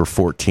since we were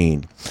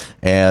 14.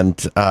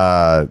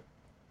 And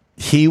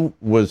he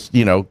was,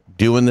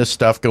 doing this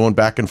stuff, going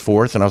back and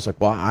forth. And I was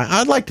like, well,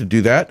 I'd like to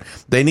do that.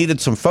 They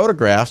needed some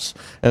photographs.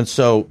 And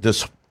so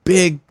this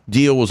big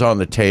deal was on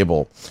the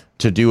table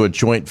to do a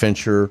joint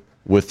venture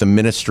with the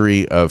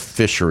Ministry of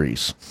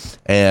Fisheries.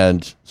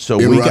 And so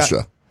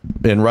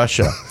in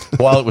Russia,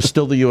 while it was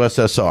still the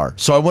USSR.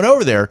 So I went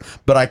over there,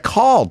 but I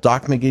called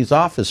Doc McGee's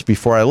office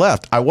before I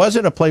left. I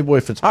wasn't a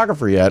Playboy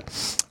photographer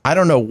yet. I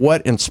don't know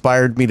what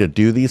inspired me to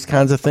do these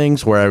kinds of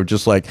things where I was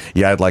just like,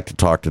 yeah, I'd like to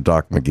talk to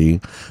Doc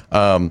McGee.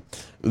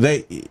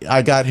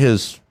 I got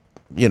his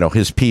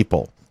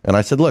people. And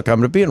I said, look, I'm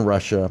going to be in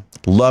Russia.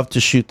 Love to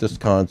shoot this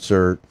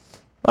concert.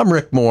 I'm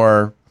Rick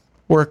Moore.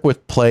 Work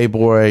with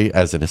Playboy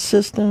as an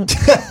assistant.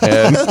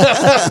 And,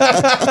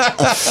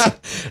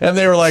 and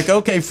they were like,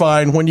 okay,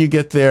 fine. When you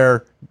get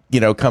there,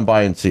 come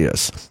by and see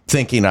us,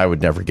 thinking I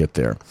would never get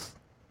there.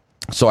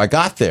 So I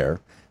got there.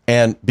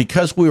 And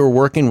because we were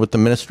working with the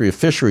Ministry of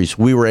Fisheries,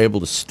 we were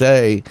able to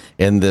stay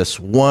in this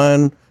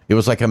one. It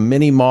was like a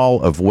mini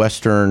mall of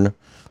Western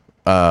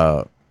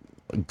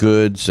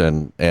goods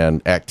and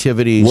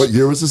activities. What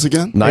year was this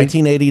again?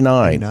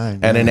 1989.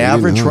 And an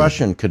average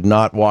Russian could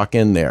not walk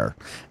in there.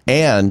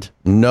 And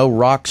no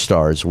rock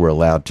stars were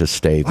allowed to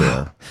stay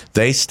there. Wow.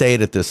 They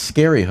stayed at this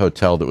scary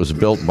hotel that was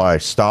built by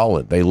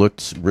Stalin. They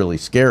looked really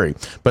scary,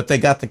 but they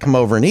got to come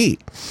over and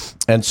eat.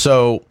 And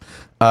so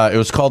it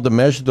was called the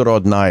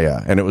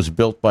Mezhdorodnaya, and it was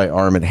built by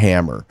Arm &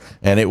 Hammer.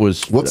 And it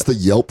was... What's the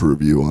Yelp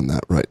review on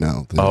that right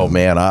now? Oh,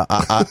 man,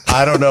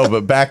 I don't know,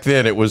 but back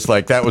then it was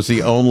like that was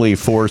the only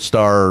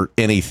 4-star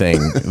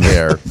anything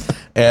there.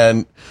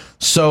 And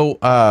so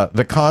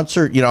the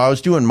concert, I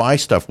was doing my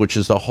stuff, which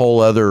is a whole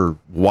other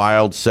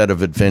wild set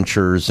of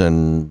adventures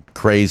and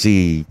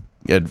crazy,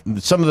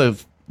 some of the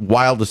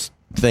wildest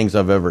things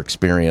I've ever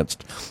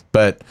experienced.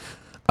 But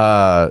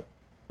the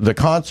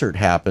concert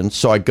happened,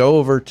 so I go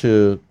over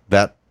to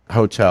that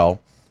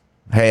hotel.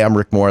 Hey, I'm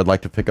Rick Moore. I'd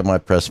like to pick up my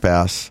press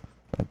pass.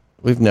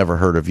 We've never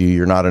heard of you.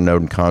 You're not a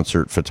known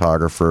concert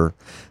photographer.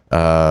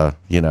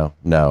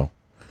 No.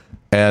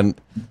 And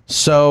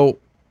so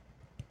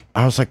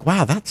I was like,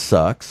 wow, that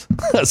sucks.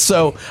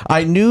 So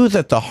I knew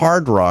that the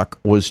Hard Rock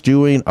was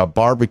doing a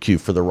barbecue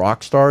for the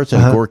rock stars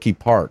in Gorky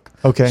Park.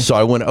 Okay. So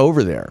I went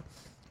over there.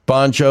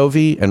 Bon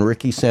Jovi and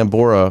Ricky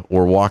Sambora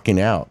were walking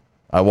out.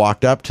 I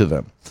walked up to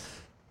them.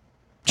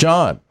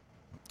 John,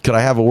 could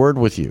I have a word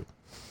with you?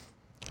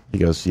 He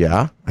goes,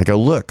 yeah. I go,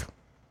 look,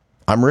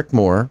 I'm Rick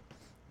Moore.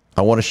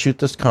 I want to shoot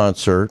this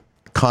concert.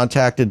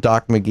 Contacted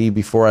Doc McGee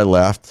before I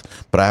left,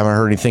 but I haven't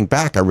heard anything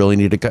back. I really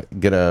need to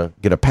get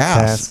a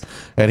pass.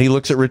 And he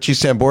looks at Richie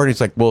Sambora and he's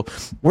like, well,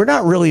 we're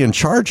not really in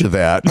charge of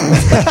that.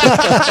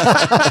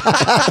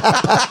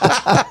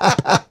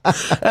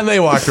 And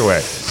they walked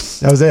away.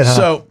 That was it, huh?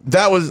 So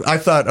I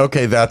thought,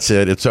 okay, that's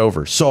it. It's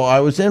over. So I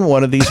was in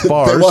one of these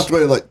bars. They walked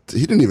away like,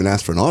 he didn't even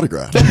ask for an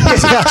autograph.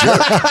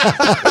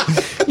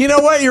 You know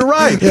what? You're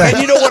right. Yeah. And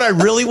you know what I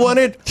really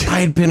wanted?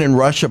 I had been in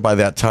Russia by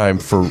that time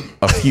for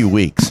a few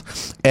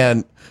weeks.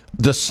 And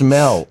the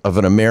smell of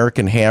an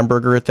American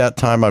hamburger at that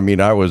time, I mean,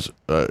 I was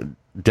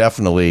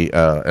definitely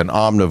an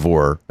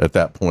omnivore at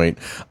that point.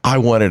 I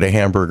wanted a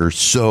hamburger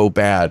so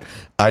bad.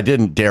 I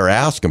didn't dare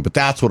ask him, but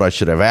that's what I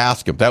should have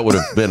asked him. That would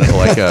have been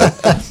like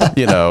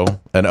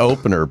an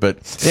opener.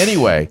 But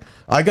anyway,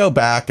 I go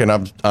back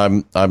and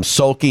I'm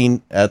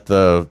sulking at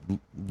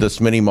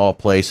this mini mall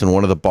place in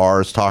one of the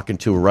bars, talking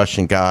to a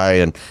Russian guy,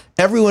 and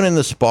everyone in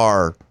this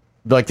bar,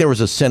 like there was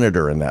a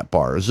senator in that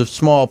bar. It was a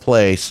small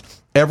place.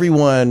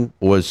 Everyone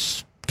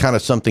was kind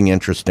of something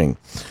interesting.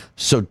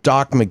 So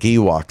Doc McGee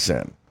walks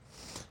in.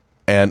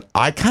 And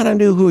I kind of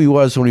knew who he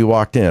was when he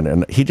walked in.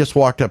 And he just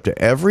walked up to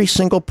every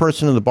single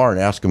person in the bar and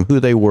asked them who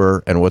they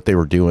were and what they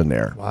were doing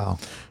there. Wow.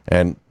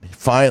 And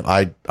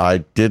finally, I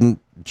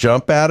didn't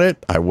jump at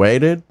it. I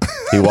waited.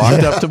 He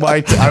walked up to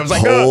my... I was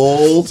like,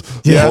 hold.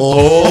 Yeah,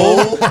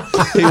 hold.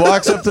 He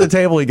walks up to the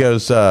table. He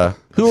goes,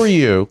 who are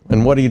you?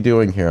 And what are you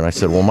doing here? And I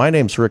said, well, my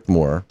name's Rick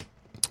Moore.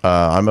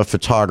 I'm a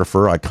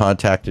photographer. I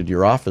contacted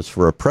your office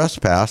for a press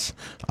pass.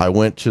 I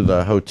went to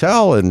the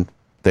hotel and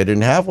they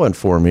didn't have one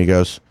for me. He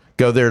goes,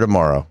 go there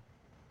tomorrow.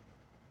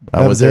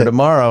 I was there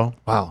tomorrow.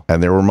 Wow.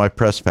 And there were my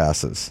press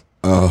passes.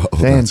 Oh,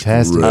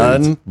 fantastic.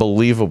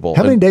 Unbelievable.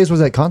 How many days was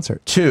that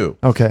concert? 2.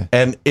 Okay.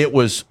 And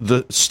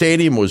the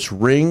stadium was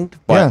ringed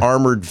by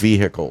armored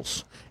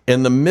vehicles.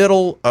 In the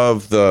middle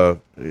of the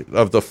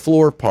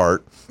floor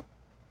part,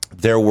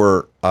 there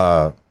were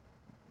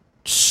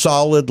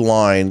solid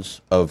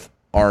lines of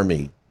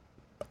Army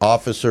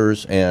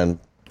officers and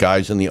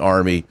guys in the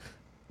Army,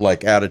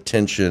 like at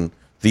attention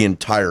the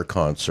entire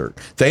concert.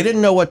 They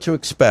didn't know what to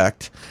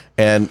expect.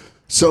 And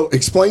so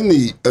explain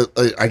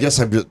I guess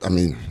it was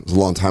a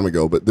long time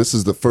ago, but this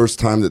is the first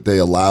time that they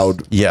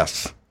allowed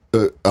yes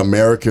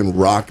American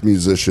rock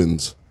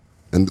musicians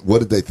And what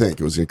did they think?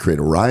 It was going to create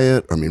a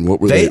riot? I mean,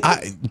 what were They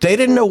they? they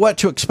didn't know what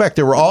to expect.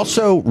 There were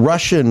also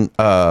Russian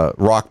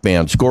rock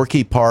bands,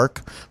 Gorky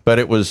Park, but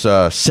it was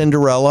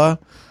Cinderella,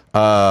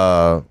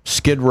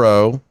 Skid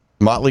Row,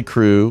 Motley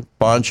Crue,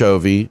 Bon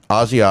Jovi,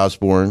 Ozzy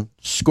Osbourne,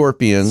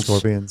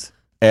 Scorpions.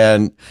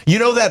 And you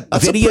know that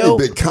That's video? a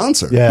pretty big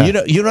concert. Yeah.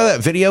 You know that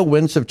video,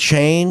 Winds of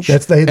Change?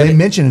 They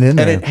mention it in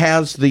there. And it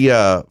has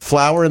the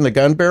flower in the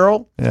gun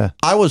barrel. Yeah.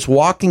 I was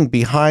walking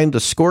behind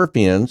the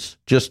Scorpions.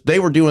 They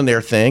were doing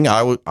their thing.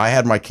 I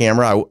had my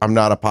camera. I'm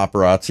not a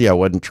paparazzi. I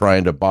wasn't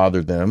trying to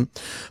bother them.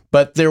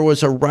 But there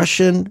was a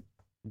Russian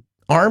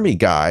army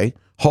guy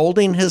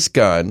holding his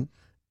gun,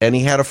 and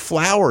he had a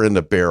flower in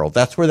the barrel.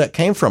 That's where that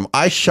came from.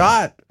 I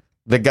shot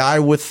the guy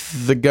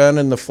with the gun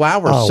and the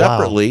flower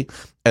separately. Wow.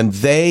 And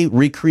they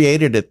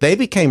recreated it. They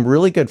became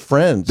really good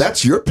friends.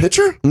 That's your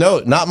picture? No,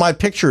 not my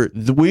picture.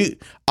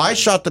 I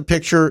shot the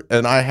picture,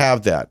 and I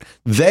have that.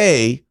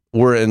 They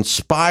were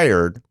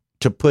inspired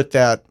to put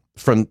that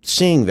from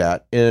seeing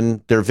that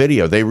in their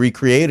video. They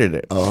recreated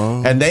it.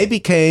 Oh. And they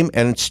became,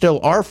 and still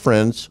are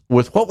friends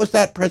with, what was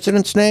that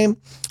president's name?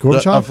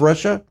 Gorbachev? Of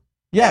Russia?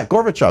 Yeah,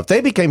 Gorbachev. They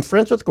became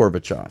friends with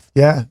Gorbachev.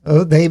 Yeah.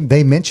 Oh, they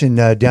mentioned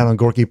down on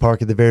Gorky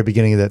Park at the very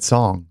beginning of that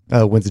song,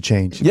 Winds of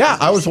Change. Yeah,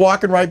 I was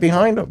walking right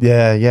behind them.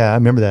 Yeah, I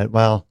remember that.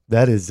 Wow,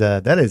 that's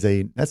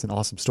an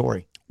awesome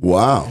story.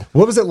 Wow.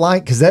 What was it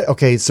like?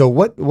 So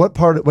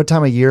what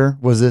time of year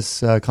was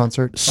this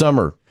concert?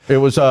 Summer. It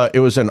was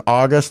in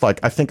August, I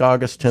think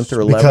August 10th or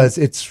 11th.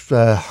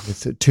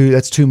 Because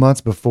that's 2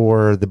 months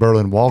before the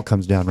Berlin Wall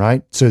comes down,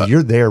 right? So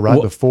you're there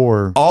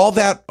before all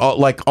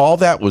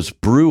that was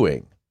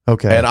brewing.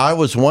 Okay. And I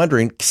was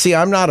wondering, see,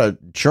 I'm not a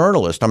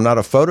journalist. I'm not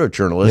a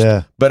photojournalist.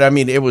 Yeah. But I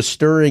mean, it was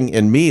stirring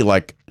in me,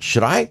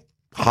 should I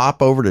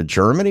hop over to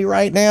Germany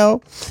right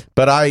now?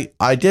 But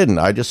I didn't.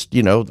 I just,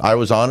 I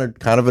was on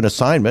kind of an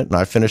assignment, and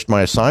I finished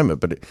my assignment.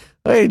 But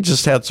I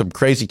just had some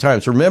crazy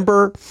times.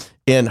 Remember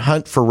in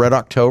Hunt for Red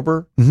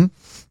October?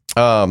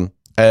 Mm-hmm.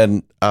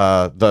 And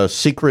the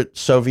secret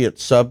Soviet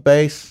sub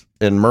base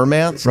in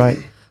Murmansk?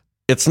 Right.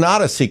 It's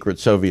not a secret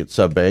Soviet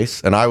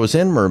subbase, and I was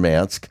in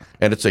Murmansk,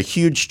 and it's a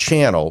huge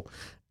channel,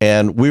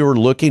 and we were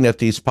looking at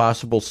these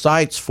possible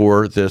sites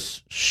for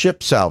this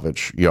ship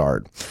salvage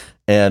yard,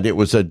 and it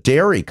was a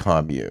dairy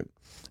commune,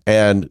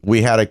 and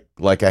we had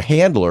a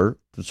handler,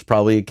 it's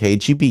probably a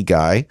KGB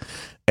guy,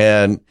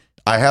 and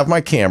I have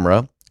my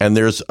camera, and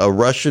there's a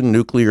Russian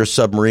nuclear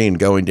submarine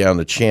going down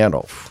the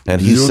channel. And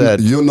he said...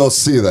 You not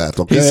see that,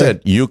 okay? He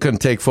said, you can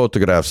take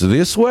photographs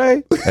this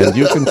way, and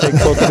you can take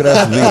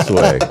photographs this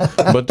way,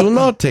 but do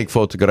not take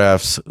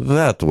photographs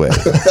that way.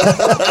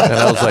 And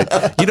I was like,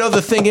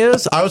 the thing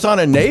is, I was on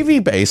a Navy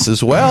base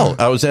as well.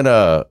 I was in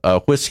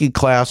a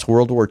Whiskey-class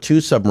World War II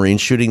submarine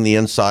shooting the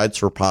insides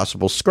for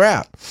possible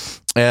scrap.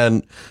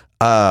 And...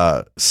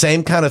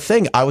 same kind of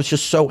thing. I was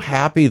just so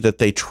happy that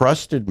they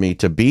trusted me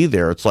to be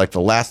there. It's like the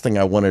last thing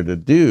I wanted to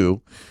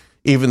do,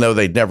 even though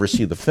they'd never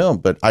see the film.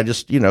 But I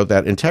just,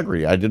 that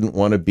integrity. I didn't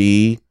want to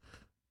be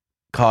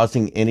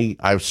causing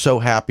I was so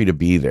happy to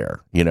be there,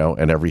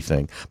 and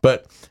everything.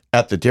 But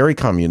at the dairy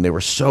commune, they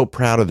were so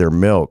proud of their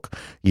milk,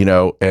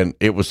 and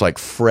it was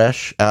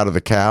fresh out of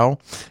the cow.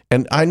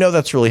 And I know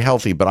that's really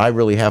healthy, but I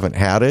really haven't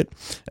had it.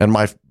 And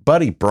my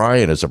buddy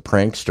Brian is a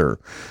prankster.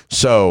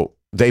 So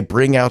they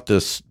bring out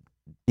this,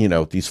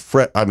 these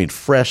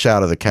fresh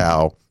out of the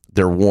cow.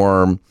 They're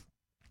warm.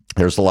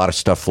 There's a lot of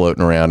stuff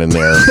floating around in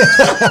there.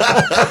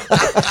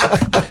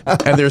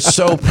 And they're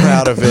so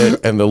proud of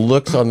it, and the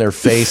looks on their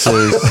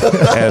faces.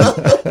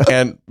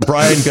 And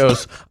Brian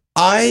goes,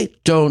 I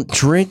don't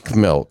drink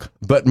milk,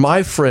 but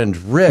my friend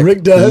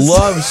Rick does.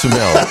 Loves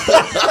milk.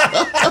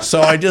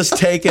 So I just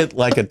take it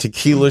like a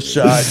tequila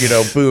shot,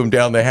 boom,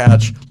 down the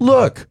hatch.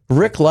 Look,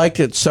 Rick liked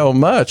it so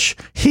much,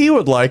 he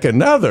would like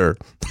another.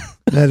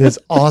 That is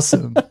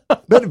awesome.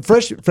 But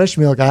fresh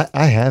milk,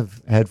 I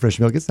have had fresh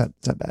milk. It's not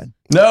bad.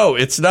 No,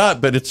 it's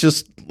not, but it's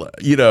just,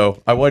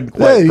 I wasn't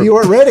quite. Yeah, you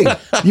weren't ready.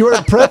 You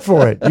weren't prepped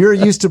for it. You're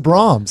used to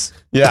Brahms.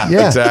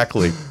 Yeah.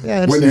 Exactly.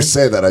 Yeah, when you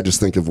say that, I just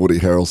think of Woody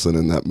Harrelson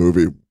in that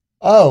movie.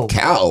 Oh.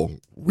 Cow.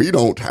 We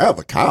don't have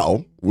a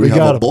cow. We got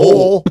have a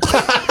bull.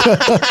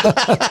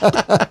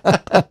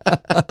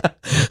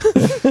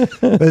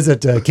 Is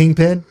it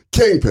Kingpin?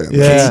 Kingpin.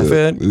 Yeah.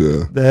 Kingpin.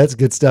 Yeah. That's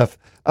good stuff.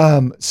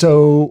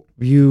 So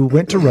you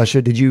went to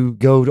Russia. Did you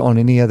go on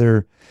any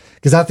other?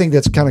 Because I think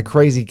that's kind of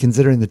crazy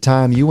considering the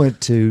time you went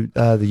to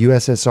the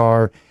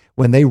USSR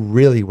when they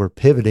really were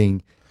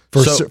pivoting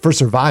for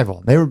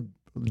survival. They were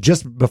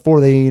just before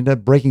they ended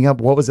up breaking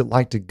up. What was it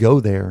like to go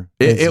there?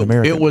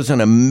 It was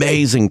an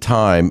amazing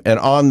time. And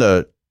on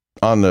the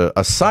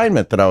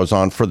assignment that I was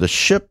on for the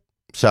ship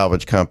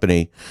salvage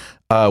company,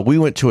 we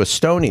went to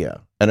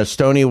Estonia, and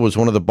Estonia was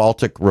one of the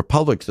Baltic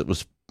republics that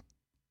was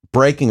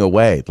breaking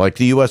away. Like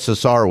the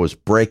USSR was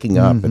breaking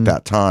up at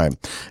that time.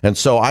 And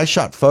so I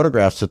shot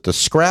photographs at the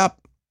scrap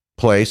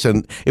place,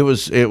 and it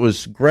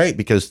was great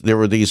because there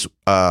were these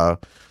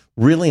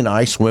really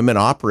nice women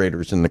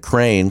operators in the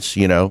cranes,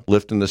 you know,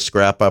 lifting the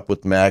scrap up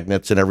with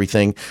magnets and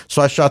everything.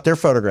 So I shot their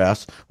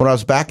photographs. When I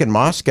was back in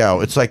Moscow,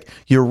 it's like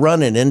you're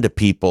running into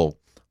people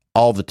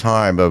all the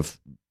time of,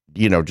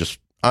 you know, just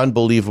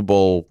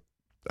unbelievable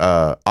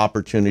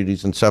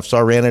opportunities and stuff. So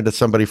I ran into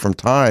somebody from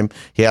Time.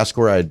 He asked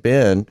where I'd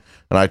been,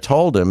 and I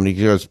told him, and he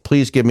goes,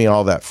 please give me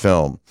all that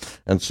film.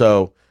 And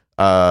so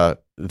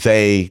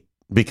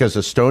because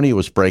Estonia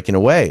was breaking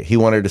away, he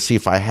wanted to see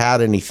if I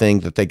had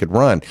anything that they could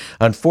run.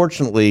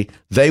 Unfortunately,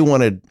 they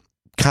wanted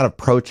kind of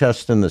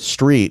protest in the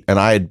street, and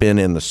I had been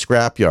in the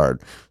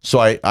scrapyard. So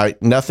I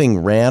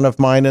nothing ran of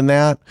mine in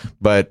that,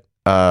 but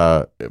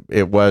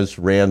it was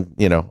ran,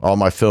 you know, all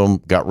my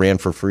film got ran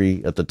for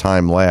free at the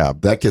Time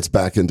Lab. That gets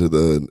back into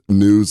the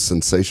news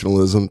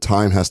sensationalism.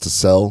 Time has to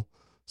sell,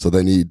 so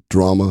they need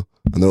drama.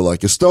 And they're like,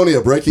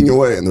 Estonia breaking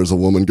away. And there's a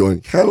woman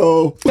going,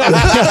 hello.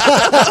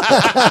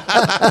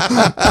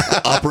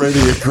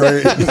 Operating a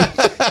crane.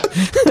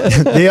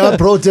 They are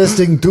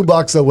protesting 2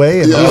 blocks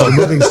away and we are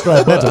moving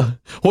scrap metal.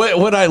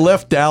 When I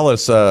left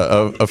Dallas,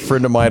 a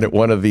friend of mine at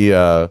one of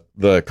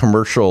the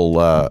commercial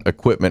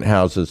equipment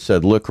houses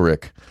said, look,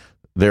 Rick,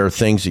 there are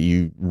things that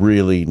you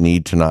really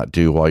need to not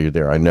do while you're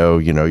there. I know,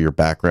 you know, your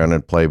background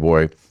in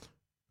Playboy.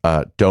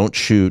 Don't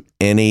shoot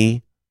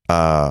any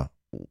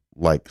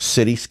like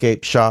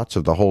cityscape shots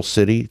of the whole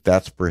city.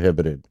 That's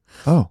prohibited.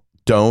 Oh.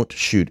 Don't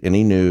shoot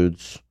any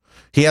nudes.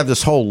 He had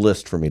this whole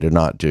list for me to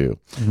not do.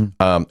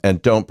 Mm-hmm.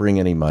 And don't bring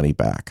any money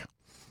back.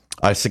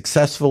 I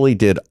successfully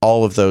did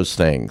all of those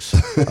things.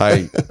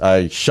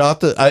 I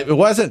shot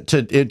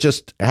it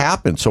just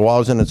happened. So while I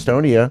was in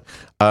Estonia,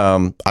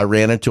 I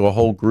ran into a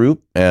whole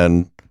group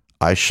and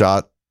I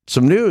shot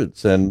some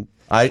nudes, and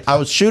I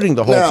was shooting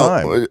the whole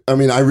time. I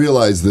mean, I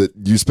realize that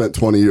you spent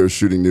 20 years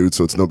shooting nudes,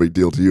 so it's no big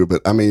deal to you.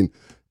 But I mean,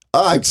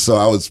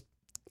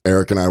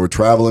 Eric and I were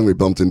traveling. We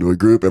bumped into a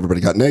group.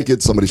 Everybody got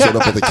naked. Somebody showed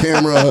up with a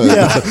camera.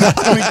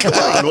 I mean, come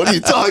on. What are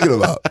you talking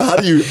about?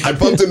 I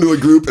bumped into a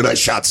group and I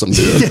shot some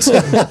dudes.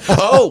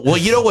 Oh, well,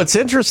 you know what's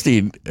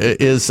interesting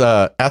is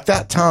at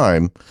that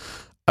time,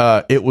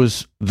 it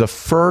was the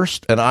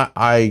first, and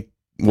I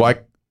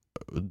like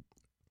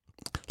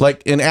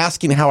in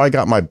asking how I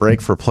got my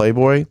break for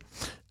Playboy,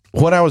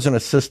 when I was an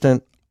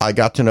assistant, I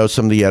got to know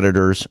some of the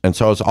editors, and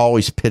so I was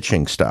always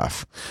pitching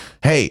stuff.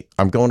 Hey,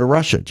 I'm going to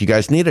Russia. Do you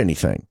guys need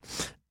anything?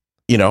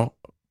 You know,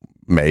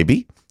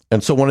 maybe.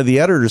 And so one of the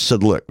editors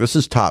said, look, this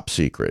is top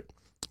secret.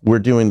 We're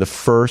doing the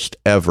first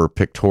ever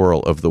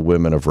pictorial of the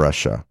women of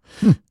Russia,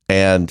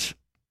 and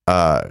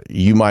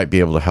you might be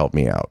able to help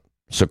me out.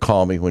 So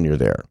call me when you're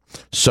there.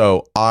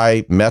 So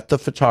I met the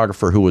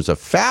photographer who was a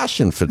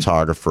fashion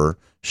photographer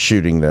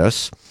shooting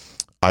this.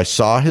 I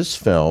saw his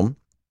film,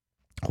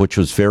 which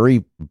was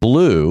very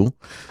blue,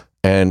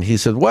 and he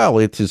said, well,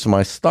 it is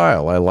my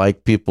style. I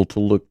like people to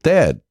look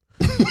dead.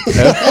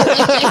 That's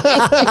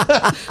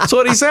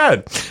what he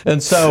said.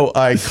 And so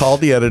I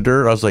called the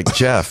editor. I was like,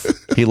 Jeff,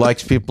 he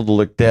likes people to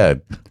look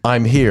dead.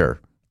 I'm here.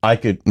 I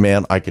could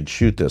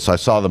shoot this. I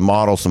saw the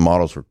models. The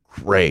models were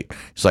great.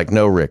 He's like,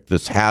 no, Rick,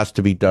 this has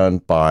to be done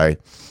by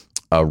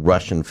a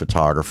Russian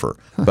photographer,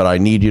 but I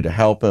need you to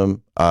help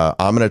him.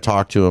 I'm going to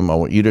talk to him. I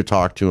want you to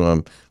talk to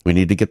him. We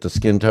need to get the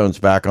skin tones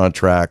back on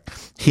track.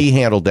 He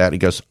handled that. He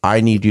goes, I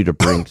need you to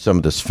bring some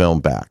of this film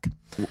back.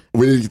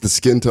 We need to get the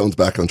skin tones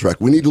back on track.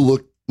 We need to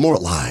look more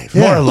alive.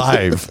 Yeah. More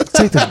alive.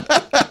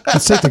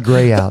 Let's take the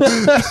gray out.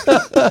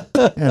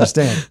 I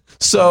understand.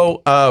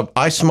 So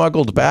I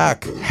smuggled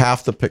back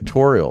half the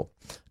pictorial,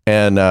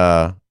 and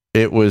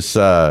it was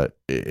I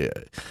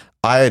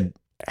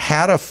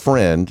had a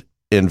friend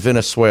in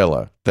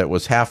Venezuela that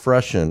was half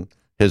Russian.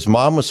 His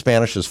mom was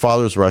Spanish. His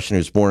father was Russian. He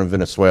was born in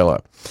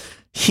Venezuela.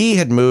 He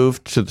had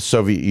moved to the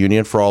Soviet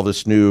Union for all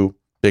this new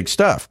big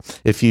stuff.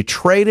 If you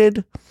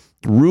traded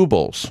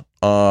rubles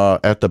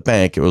at the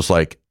bank, it was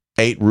like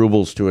 8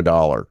 rubles to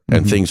 $1,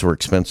 and things were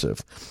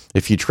expensive.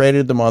 If you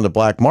traded them on the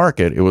black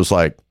market, it was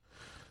like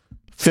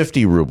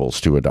 50 rubles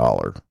to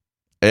 $1.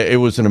 It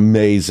was an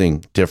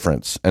amazing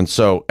difference. And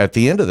so at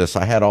the end of this,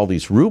 I had all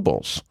these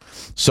rubles.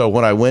 So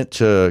when I went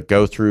to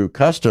go through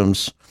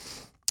customs,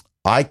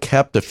 I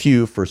kept a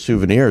few for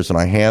souvenirs, and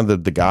I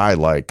handed the guy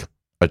like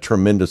a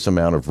tremendous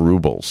amount of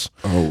rubles.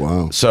 Oh,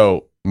 wow.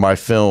 So my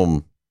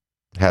film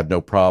had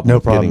no problem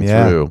getting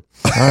through.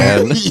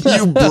 And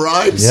you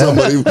bribed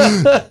somebody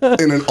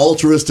in an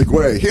altruistic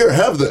way. Here,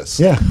 have this.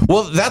 Yeah.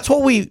 Well, that's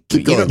what we...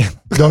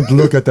 Don't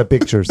look at the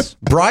pictures.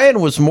 Brian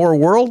was more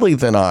worldly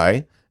than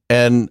I,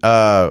 and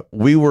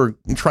we were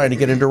trying to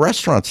get into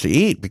restaurants to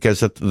eat because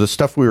the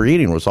stuff we were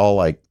eating was all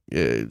like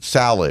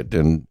salad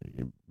and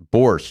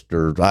borscht,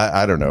 or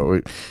I don't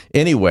know.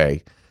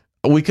 Anyway,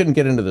 we couldn't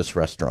get into this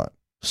restaurant.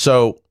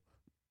 So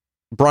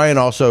Brian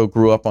also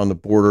grew up on the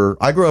border.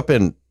 I grew up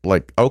in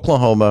like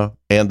Oklahoma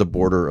and the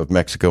border of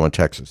Mexico and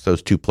Texas,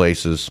 those two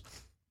places,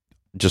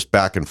 just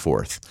back and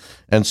forth.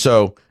 And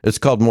so it's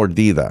called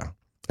mordida.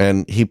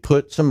 And he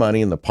put some money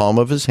in the palm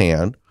of his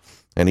hand,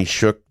 and he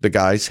shook the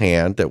guy's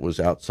hand that was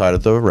outside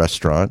of the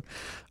restaurant.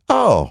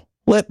 Oh,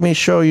 let me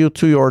show you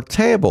to your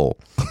table.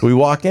 We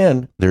walk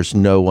in. There's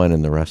no one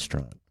in the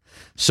restaurant.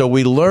 So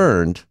we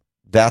learned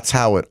that's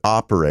how it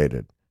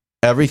operated.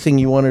 Everything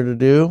you wanted to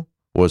do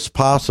was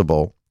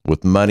possible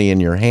with money in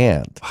your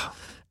hand.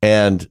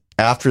 And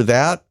after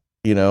that,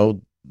 you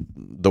know,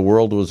 the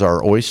world was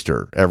our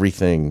oyster.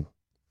 Everything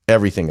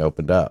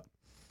opened up.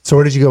 So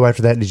where did you go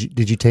after that?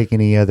 Did you take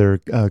any other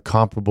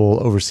comparable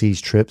overseas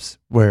trips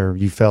where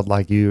you felt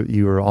like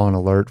you were on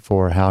alert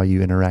for how you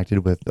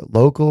interacted with the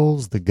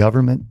locals, the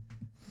government,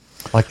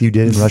 like you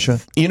did in Russia?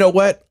 You know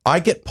what? I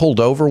get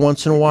pulled over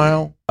once in a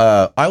while.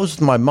 I was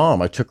with my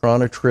mom. I took her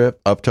on a trip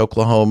up to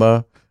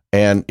Oklahoma,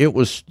 and it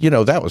was, you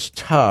know, that was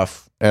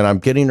tough. And I'm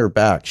getting her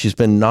back. She's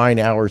been 9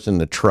 hours in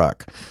the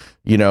truck,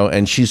 you know,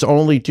 and she's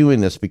only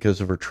doing this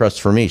because of her trust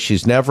for me.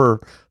 She's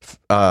never,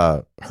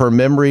 her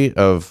memory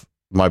of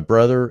my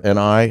brother and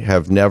I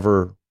have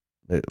never,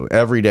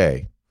 every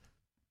day,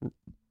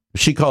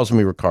 she calls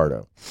me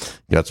Ricardo.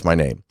 That's my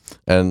name.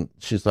 And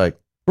she's like,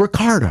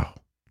 Ricardo,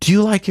 do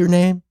you like your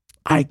name?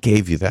 I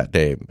gave you that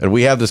name. And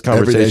we have this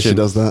conversation. Every day she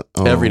does that?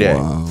 Oh, every day.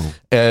 Wow.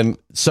 And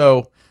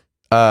so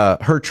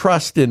her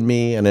trust in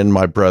me and in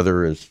my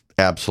brother is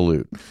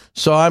absolute.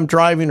 So I'm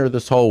driving her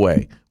this whole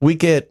way. We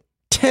get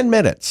 10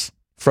 minutes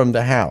from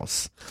the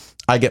house.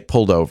 I get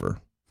pulled over.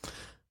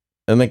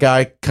 And the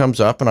guy comes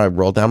up and I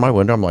roll down my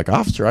window. I'm like,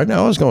 officer, I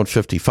know I was going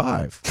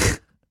 55.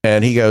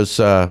 And he goes,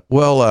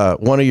 well,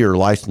 one of your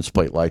license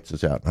plate lights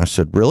is out. And I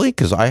said, really?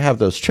 Because I have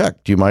those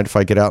checked. Do you mind if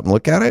I get out and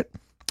look at it?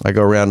 I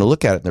go around and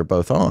look at it and they're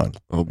both on.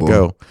 Oh, boy. I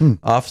go,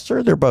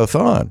 officer, they're both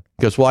on.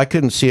 He goes, well, I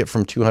couldn't see it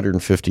from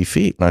 250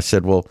 feet. And I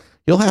said, well,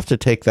 you'll have to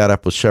take that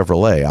up with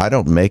Chevrolet. I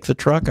don't make the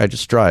truck. I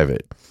just drive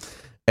it.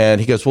 And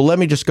he goes, well, let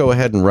me just go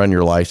ahead and run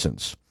your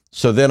license.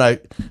 So then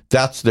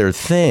that's their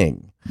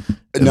thing.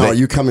 Now, are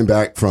you coming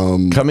back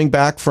from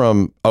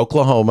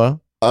Oklahoma?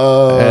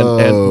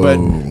 Oh,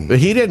 but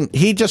he didn't.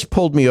 He just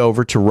pulled me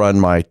over to run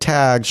my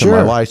tags and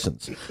my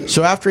license.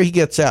 So after he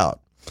gets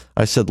out,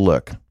 I said,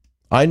 "Look,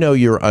 I know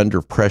you're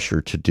under pressure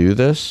to do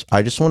this.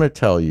 I just want to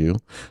tell you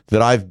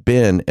that I've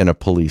been in a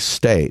police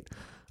state.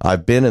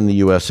 I've been in the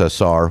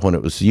USSR when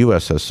it was the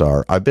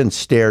USSR. I've been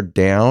stared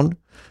down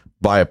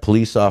by a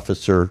police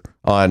officer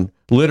on."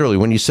 Literally,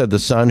 when you said the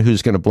sun,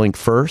 who's going to blink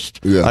first?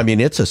 Yeah. I mean,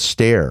 it's a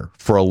stare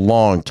for a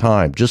long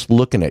time, just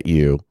looking at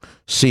you,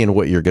 seeing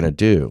what you're going to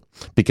do,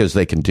 because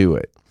they can do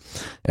it.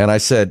 And I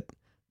said,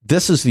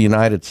 this is the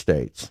United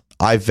States.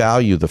 I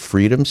value the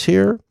freedoms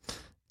here,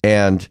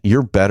 and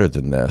you're better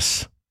than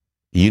this.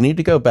 You need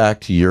to go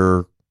back to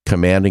your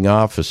commanding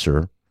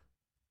officer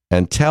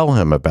and tell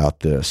him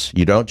about this.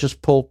 You don't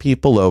just pull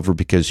people over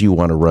because you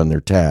want to run their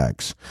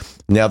tags.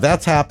 Now,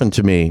 that's happened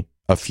to me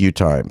a few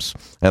times,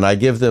 and I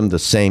give them the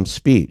same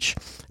speech,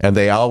 and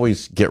they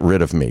always get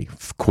rid of me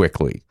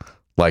quickly.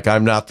 Like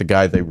I'm not the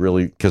guy they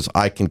really, because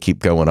I can keep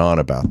going on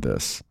about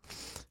this,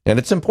 and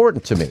it's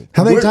important to me.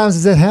 How many times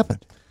has that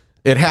happened?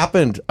 It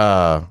happened.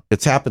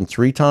 It's happened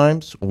 3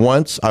 times.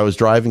 Once I was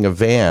driving a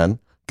van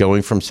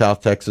going from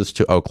South Texas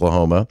to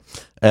Oklahoma,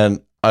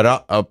 and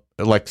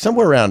like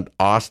somewhere around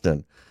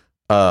Austin,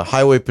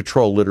 Highway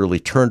Patrol literally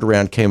turned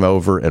around, came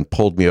over, and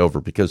pulled me over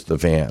because of the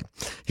van.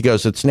 He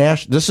goes, "It's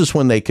national." This is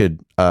when they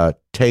could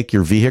take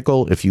your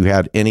vehicle if you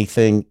had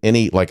anything,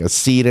 like a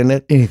seat in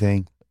it,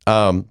 anything.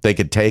 They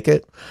could take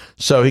it.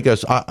 So he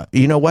goes,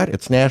 "You know what?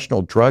 It's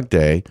National Drug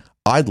Day.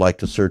 I'd like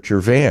to search your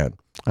van."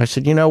 I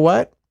said, "You know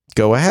what?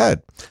 Go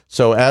ahead."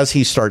 So as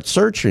he starts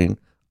searching,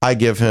 I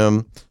give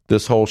him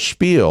this whole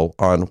spiel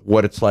on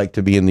what it's like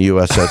to be in the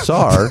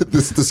USSR.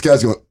 this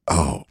guy's going,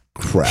 oh.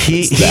 Crap,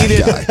 he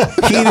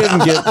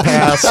didn't get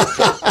past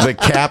the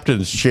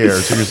captain's chair.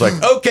 So he was like,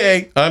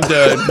 okay, I'm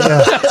done.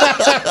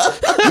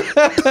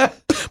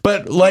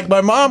 But like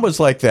my mom was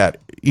like that.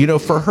 You know,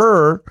 for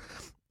her,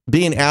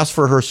 being asked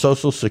for her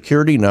social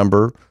security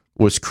number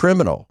was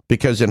criminal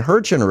because in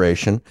her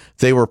generation,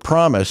 they were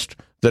promised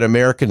that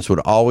Americans would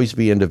always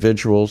be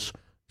individuals.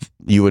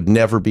 You would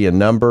never be a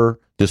number.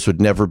 This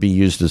would never be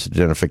used as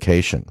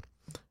identification.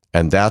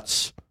 And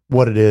that's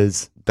what it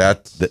is.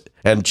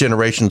 And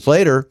generations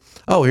later,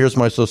 oh, here's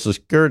my social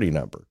security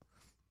number.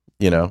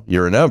 You know,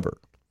 you're a number.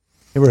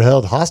 They were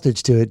held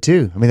hostage to it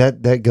too. I mean,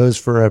 that goes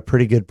for a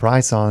pretty good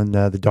price on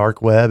the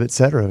dark web, et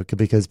cetera,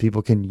 because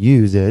people can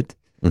use it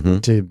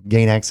to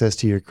gain access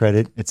to your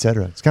credit, et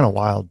cetera. It's kind of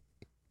wild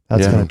how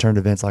it's going to turn to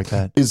events like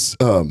that.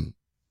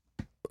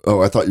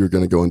 I thought you were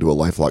going to go into a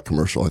LifeLock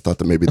commercial. I thought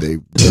that maybe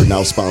they're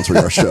now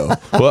sponsoring our show.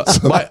 Well,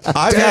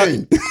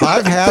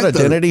 I've had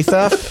identity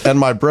theft, and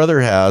my brother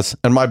has,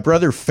 and my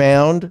brother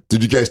found.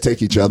 Did you guys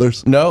take each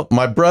other's? No,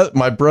 my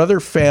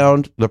brother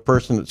found the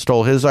person that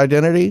stole his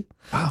identity,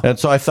 and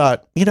so I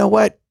thought, you know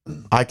what,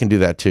 I can do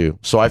that too.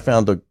 So I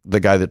found the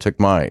guy that took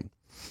mine.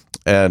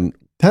 And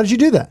how did you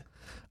do that?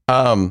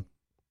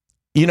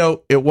 You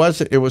know, it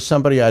was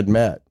somebody I'd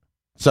met.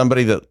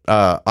 Somebody that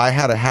I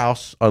had a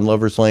house on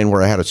Lover's Lane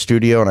where I had a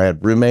studio and I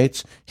had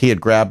roommates. He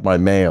had grabbed my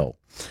mail,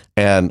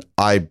 and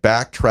I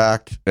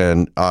backtracked,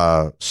 and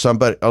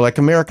somebody like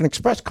American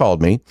Express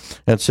called me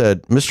and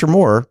said, "Mr.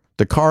 Moore,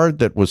 the card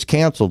that was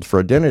canceled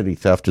for identity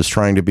theft is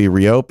trying to be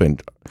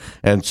reopened.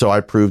 And so I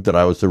proved that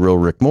I was the real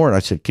Rick Moore. And I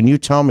said, can you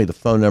tell me the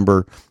phone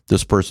number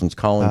this person's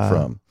calling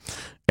from?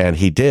 And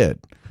he did.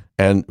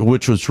 And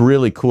which was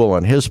really cool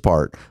on his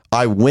part.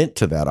 I went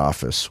to that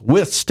office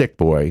with Stick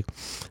Boy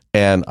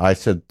and I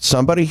said,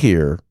 somebody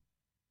here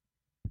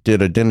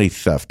did identity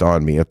theft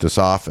on me at this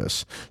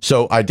office.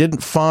 So I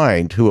didn't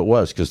find who it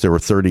was because there were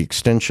 30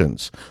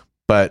 extensions,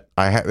 but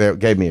that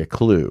gave me a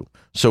clue.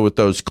 So with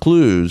those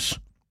clues,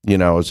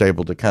 I was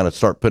able to kind of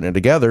start putting it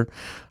together.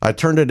 I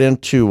turned it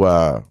into,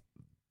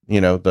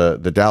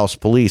 the Dallas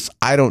police.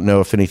 I don't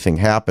know if anything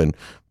happened,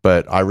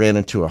 but I ran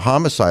into a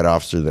homicide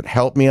officer that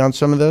helped me on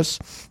some of this.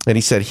 And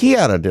he said he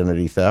had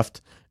identity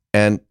theft.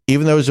 And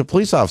even though he was a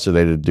police officer,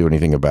 they didn't do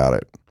anything about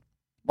it.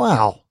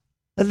 Wow.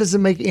 That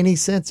doesn't make any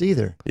sense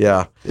either.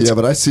 Yeah. Yeah,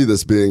 but I see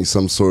this being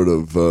some sort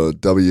of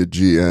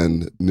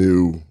WGN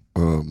new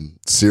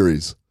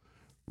series.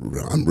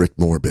 I'm Rick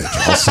Moore, bitch.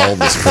 I'll solve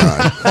this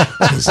crime.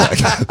 It's like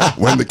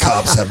when the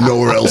cops have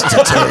nowhere else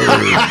to turn.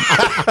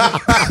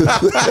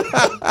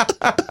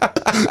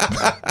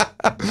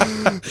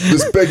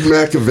 This big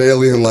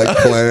Machiavellian-like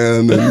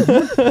plan.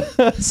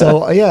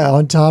 So,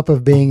 on top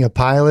of being a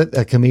pilot,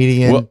 a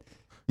comedian,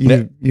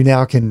 you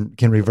now can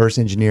reverse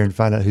engineer and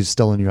find out who's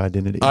stolen your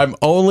identity. I'm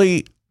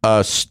only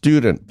a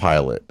student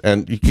pilot,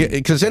 and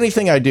because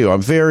anything I do,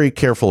 I'm very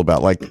careful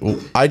about. Like,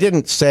 I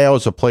didn't say I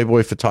was a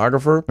Playboy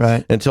photographer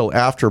until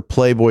after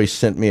Playboy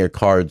sent me a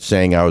card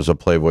saying I was a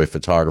Playboy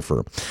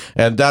photographer.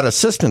 And that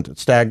assistant that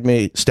stabbed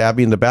me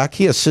in the back,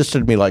 he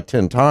assisted me like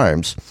 10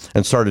 times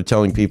and started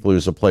telling people he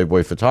was a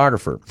Playboy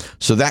photographer.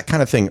 So that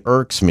kind of thing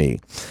irks me.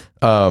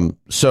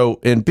 So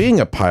in being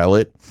a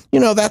pilot,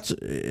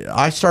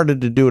 I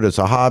started to do it as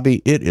a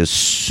hobby. It is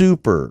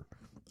super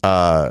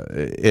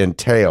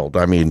entailed.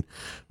 I mean,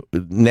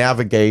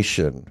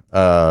 navigation,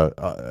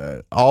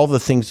 all the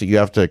things that you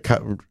have to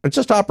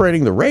just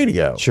operating the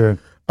radio. Sure.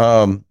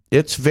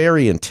 It's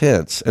very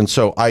intense. And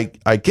so I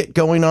get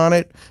going on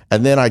it,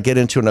 and then I get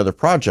into another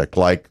project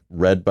like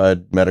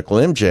Redbud Medical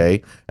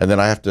MJ, and then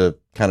I have to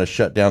kind of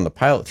shut down the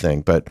pilot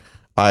thing. But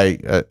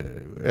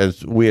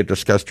as we had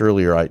discussed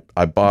earlier,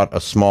 I bought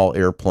a small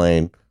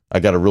airplane. I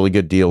got a really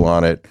good deal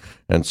on it.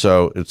 And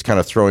so it's kind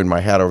of throwing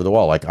my hat over the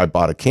wall. Like, I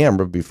bought a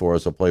camera before I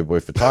was a Playboy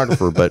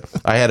photographer, but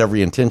I had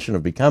every intention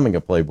of becoming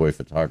a Playboy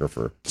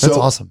photographer. That's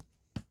awesome.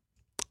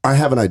 I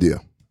have an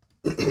idea.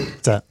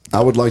 What's that?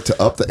 I would like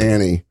to up the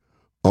ante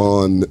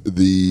on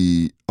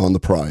the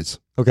prize.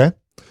 Okay.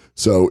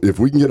 So if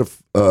we can get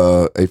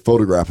a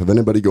photograph of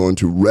anybody going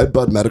to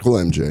Redbud Medical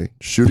MJ,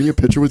 shooting a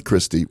picture with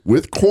Christy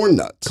with corn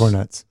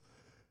nuts,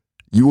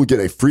 you will get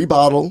a free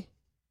bottle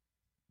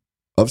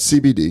of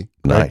CBD.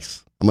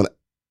 Nice. I'm going to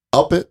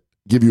up it,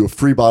 give you a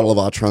free bottle of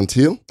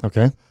Atrantil.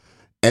 Okay.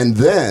 And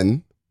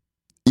then,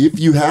 if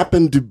you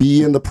happen to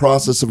be in the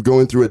process of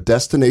going through a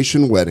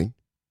destination wedding,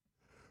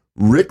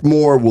 Rick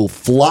Moore will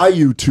fly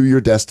you to your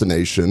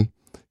destination.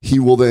 He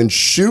will then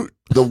shoot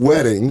the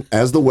wedding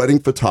as the wedding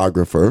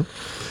photographer.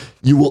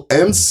 You will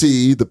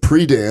MC the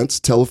pre-dance,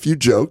 tell a few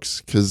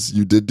jokes, because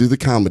you did do the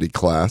comedy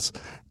class.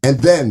 And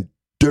then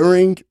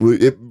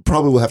it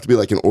probably will have to be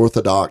like an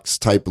Orthodox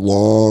type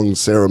long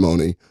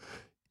ceremony.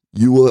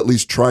 You will at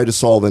least try to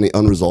solve any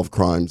unresolved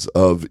crimes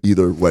of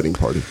either wedding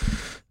party.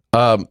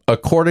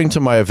 According to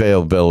my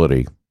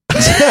availability.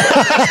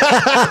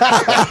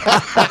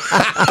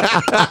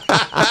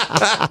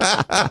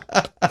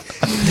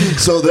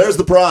 So there's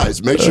the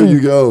prize. Make sure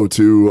you go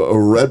to a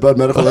Redbud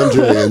Medical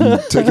MJ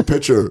and take a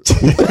picture.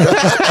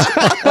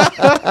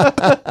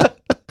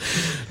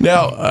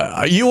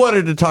 Now, you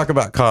wanted to talk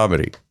about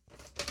comedy.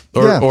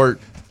 Or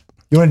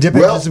you want to dip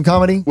into some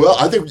comedy? Well,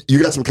 I think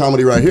you got some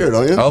comedy right here,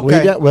 don't you?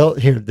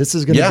 Okay. Here, this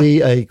is going to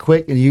be a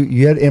quick,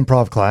 you had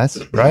improv class,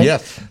 right?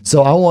 Yes.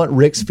 So I want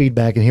Rick's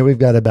feedback, and here we've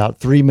got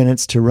about 3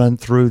 minutes to run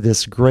through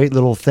this great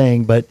little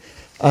thing. But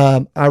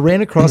I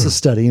ran across a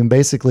study, and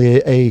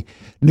basically a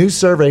new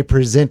survey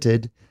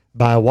presented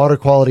by Water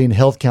Quality and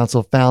Health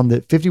Council found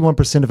that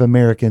 51% of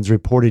Americans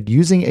reported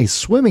using a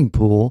swimming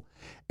pool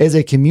as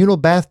a communal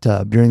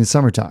bathtub during the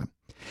summertime.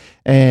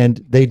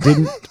 And they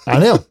didn't, I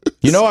know.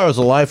 I was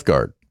a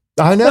lifeguard.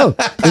 I know.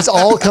 This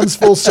all comes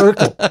full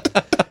circle.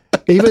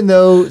 Even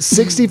though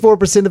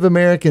 64% of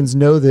Americans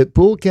know that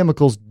pool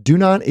chemicals do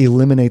not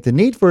eliminate the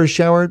need for a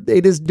shower, they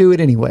just do it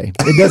anyway.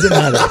 It doesn't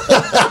matter.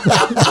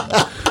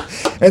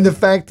 And the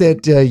fact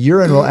that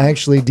urine will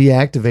actually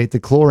deactivate the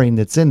chlorine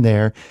that's in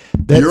there.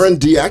 Urine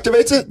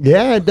deactivates it?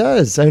 Yeah, it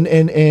does.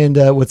 And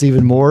what's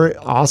even more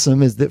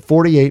awesome is that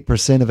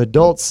 48% of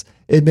adults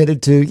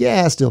admitted to,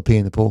 I still pee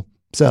in the pool.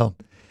 So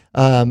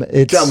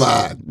it's... Come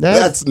on.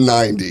 That's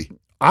 90.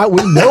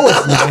 We know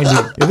it's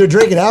 90. If they're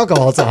drinking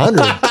alcohol, it's 100.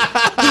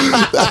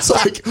 That's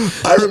like,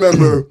 I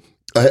remember,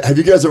 have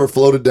you guys ever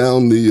floated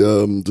down the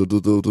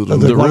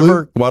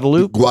river,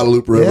 Guadalupe?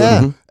 Guadalupe River.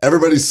 Yeah.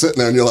 Everybody's sitting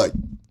there and you're like,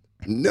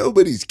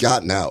 nobody's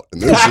gotten out.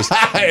 And there's just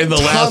In the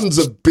tons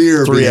last of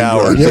beer 3 being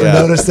hours. drunk. You ever Yeah.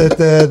 notice that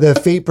the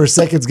feet per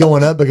second's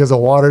going up because the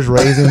water's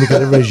raising because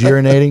everybody's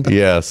urinating?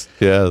 Yes,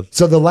 yes.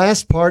 So the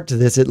last part to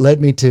this, it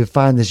led me to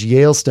find this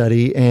Yale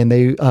study, and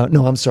there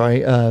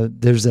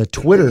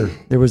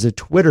was a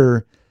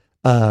Twitter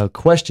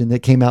question that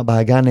came out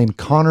by a guy named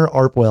Connor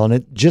Arpwell, and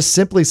it just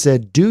simply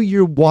said, "Do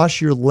you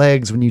wash your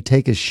legs when you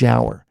take a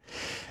shower?"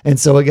 And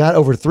so it got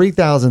over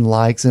 3,000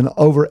 likes and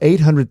over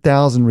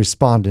 800,000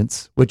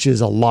 respondents, which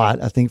is a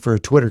lot, I think, for a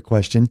Twitter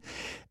question.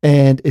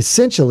 And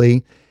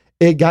essentially,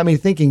 it got me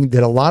thinking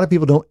that a lot of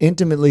people don't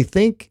intimately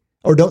think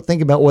or don't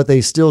think about what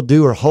they still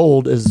do or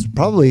hold is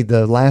probably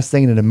the last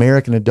thing an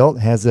American adult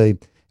has a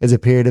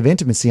period of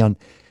intimacy on.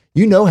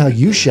 You know how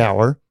you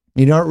shower.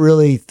 You're not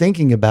really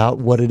thinking about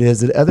what it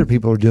is that other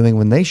people are doing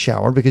when they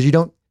shower because you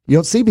don't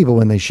see people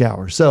when they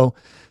shower. So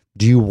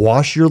do you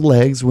wash your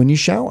legs when you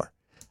shower?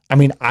 I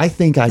mean, I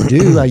think I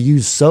do. I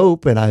use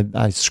soap and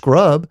I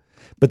scrub,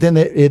 but then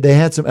they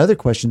had some other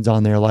questions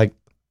on there like,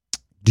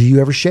 do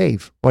you ever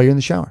shave while you're in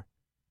the shower?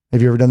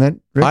 Have you ever done that,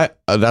 Rick?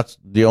 That's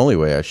the only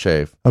way I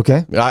shave.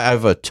 Okay. I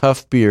have a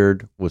tough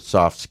beard with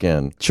soft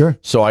skin. Sure.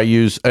 So I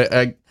use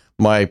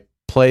my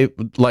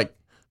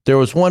there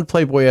was one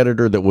Playboy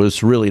editor that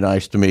was really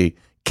nice to me,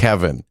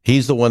 Kevin.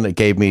 He's the one that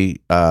gave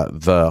me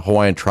the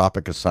Hawaiian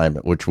Tropic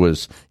assignment, which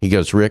was, he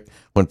goes, Rick,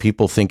 when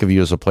people think of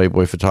you as a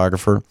Playboy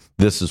photographer,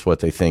 this is what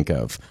they think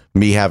of.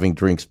 Me having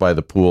drinks by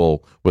the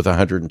pool with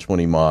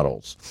 120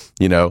 models,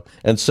 you know?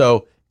 And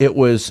so it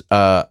was,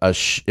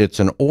 it's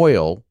an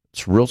oil,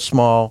 it's a real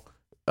small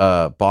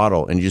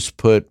bottle, and you just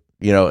put,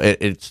 you know,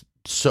 it's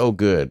so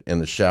good in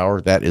the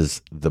shower. That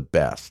is the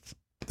best.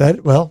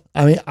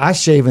 I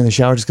shave in the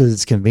shower just because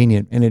it's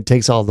convenient and it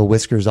takes all the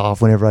whiskers off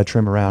whenever I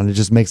trim around. It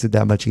just makes it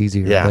that much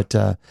easier. Yeah.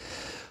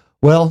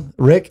 But,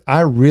 Rick,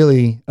 I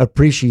really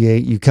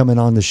appreciate you coming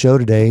on the show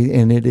today.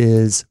 And it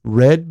is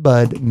Red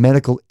Bud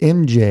Medical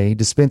MJ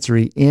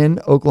Dispensary in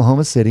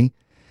Oklahoma City,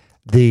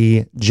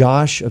 the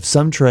Josh of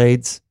some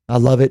trades. I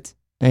love it.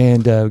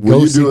 And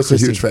will you do us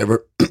Christy a huge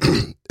favor?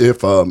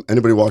 If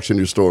anybody walks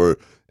into your store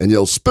and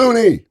yells,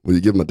 Spoonie, will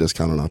you give them a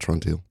discount on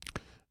Outron Teal?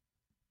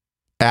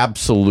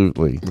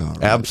 Absolutely.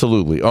 Right.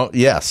 Absolutely. Oh,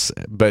 yes.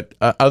 But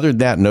other than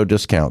that, no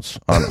discounts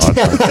on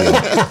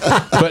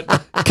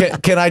But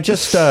can I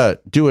just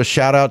do a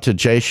shout out to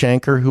Jay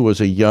Shanker, who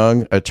was a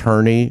young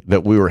attorney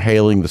that we were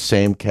hailing the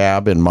same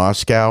cab in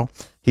Moscow.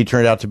 He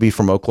turned out to be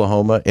from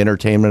Oklahoma,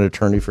 entertainment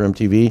attorney for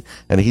MTV,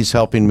 and he's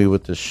helping me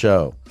with this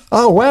show.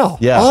 Oh, wow.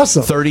 Yeah.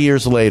 Awesome. 30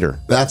 years later.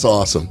 That's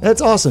awesome.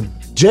 That's awesome.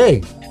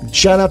 Jay,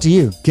 shout out to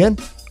you. Ken?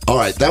 All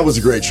right. That was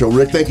a great show.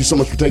 Rick, thank you so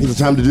much for taking the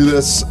time to do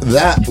this.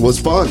 That was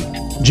fun.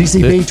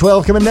 GCP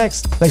 12 coming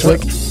next. Thanks,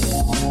 Rick.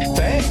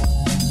 Thanks.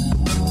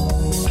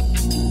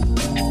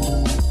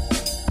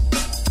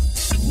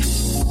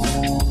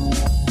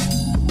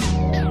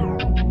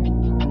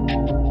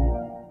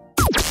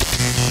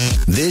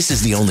 This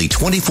is the only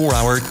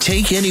 24-hour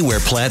Take Anywhere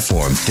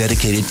platform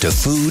dedicated to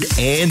food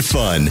and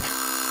fun.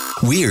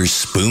 We're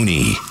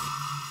Spoonie.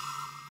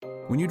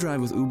 When you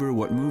drive with Uber,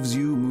 what moves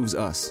you moves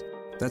us.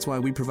 That's why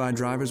we provide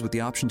drivers with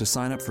the option to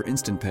sign up for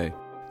Instant Pay,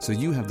 so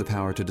you have the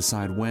power to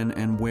decide when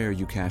and where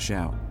you cash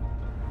out.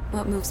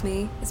 What moves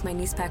me is my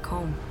niece back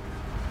home.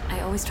 I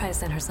always try to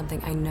send her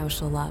something I know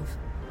she'll love.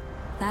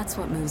 That's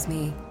what moves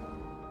me.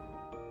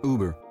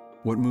 Uber.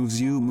 What moves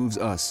you moves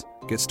us.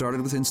 Get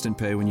started with Instant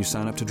Pay when you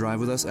sign up to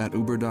drive with us at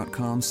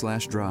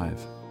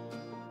uber.com/drive.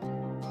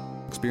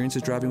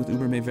 Experiences driving with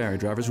Uber may vary.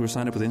 Drivers who are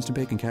signed up with Instant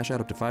Pay can cash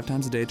out up to 5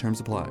 times a day. Terms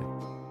apply.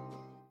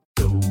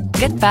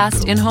 Get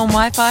fast in-home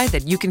Wi-Fi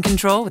that you can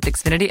control with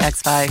Xfinity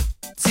XFi.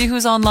 See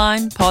who's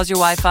online, pause your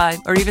Wi-Fi,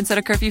 or even set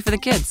a curfew for the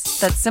kids.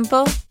 That's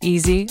simple,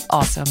 easy,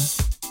 awesome.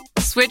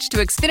 Switch to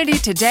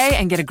Xfinity today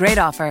and get a great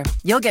offer.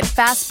 You'll get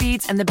fast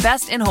speeds and the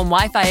best in-home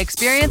Wi-Fi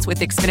experience with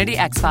Xfinity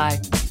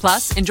XFi.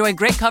 Plus, enjoy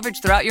great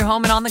coverage throughout your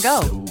home and on the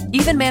go.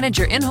 Even manage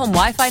your in-home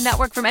Wi-Fi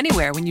network from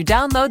anywhere when you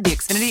download the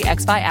Xfinity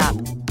XFi app.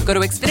 Go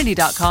to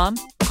Xfinity.com,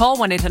 call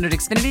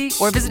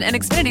 1-800-XFINITY, or visit an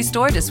Xfinity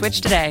store to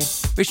switch today.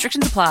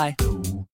 Restrictions apply.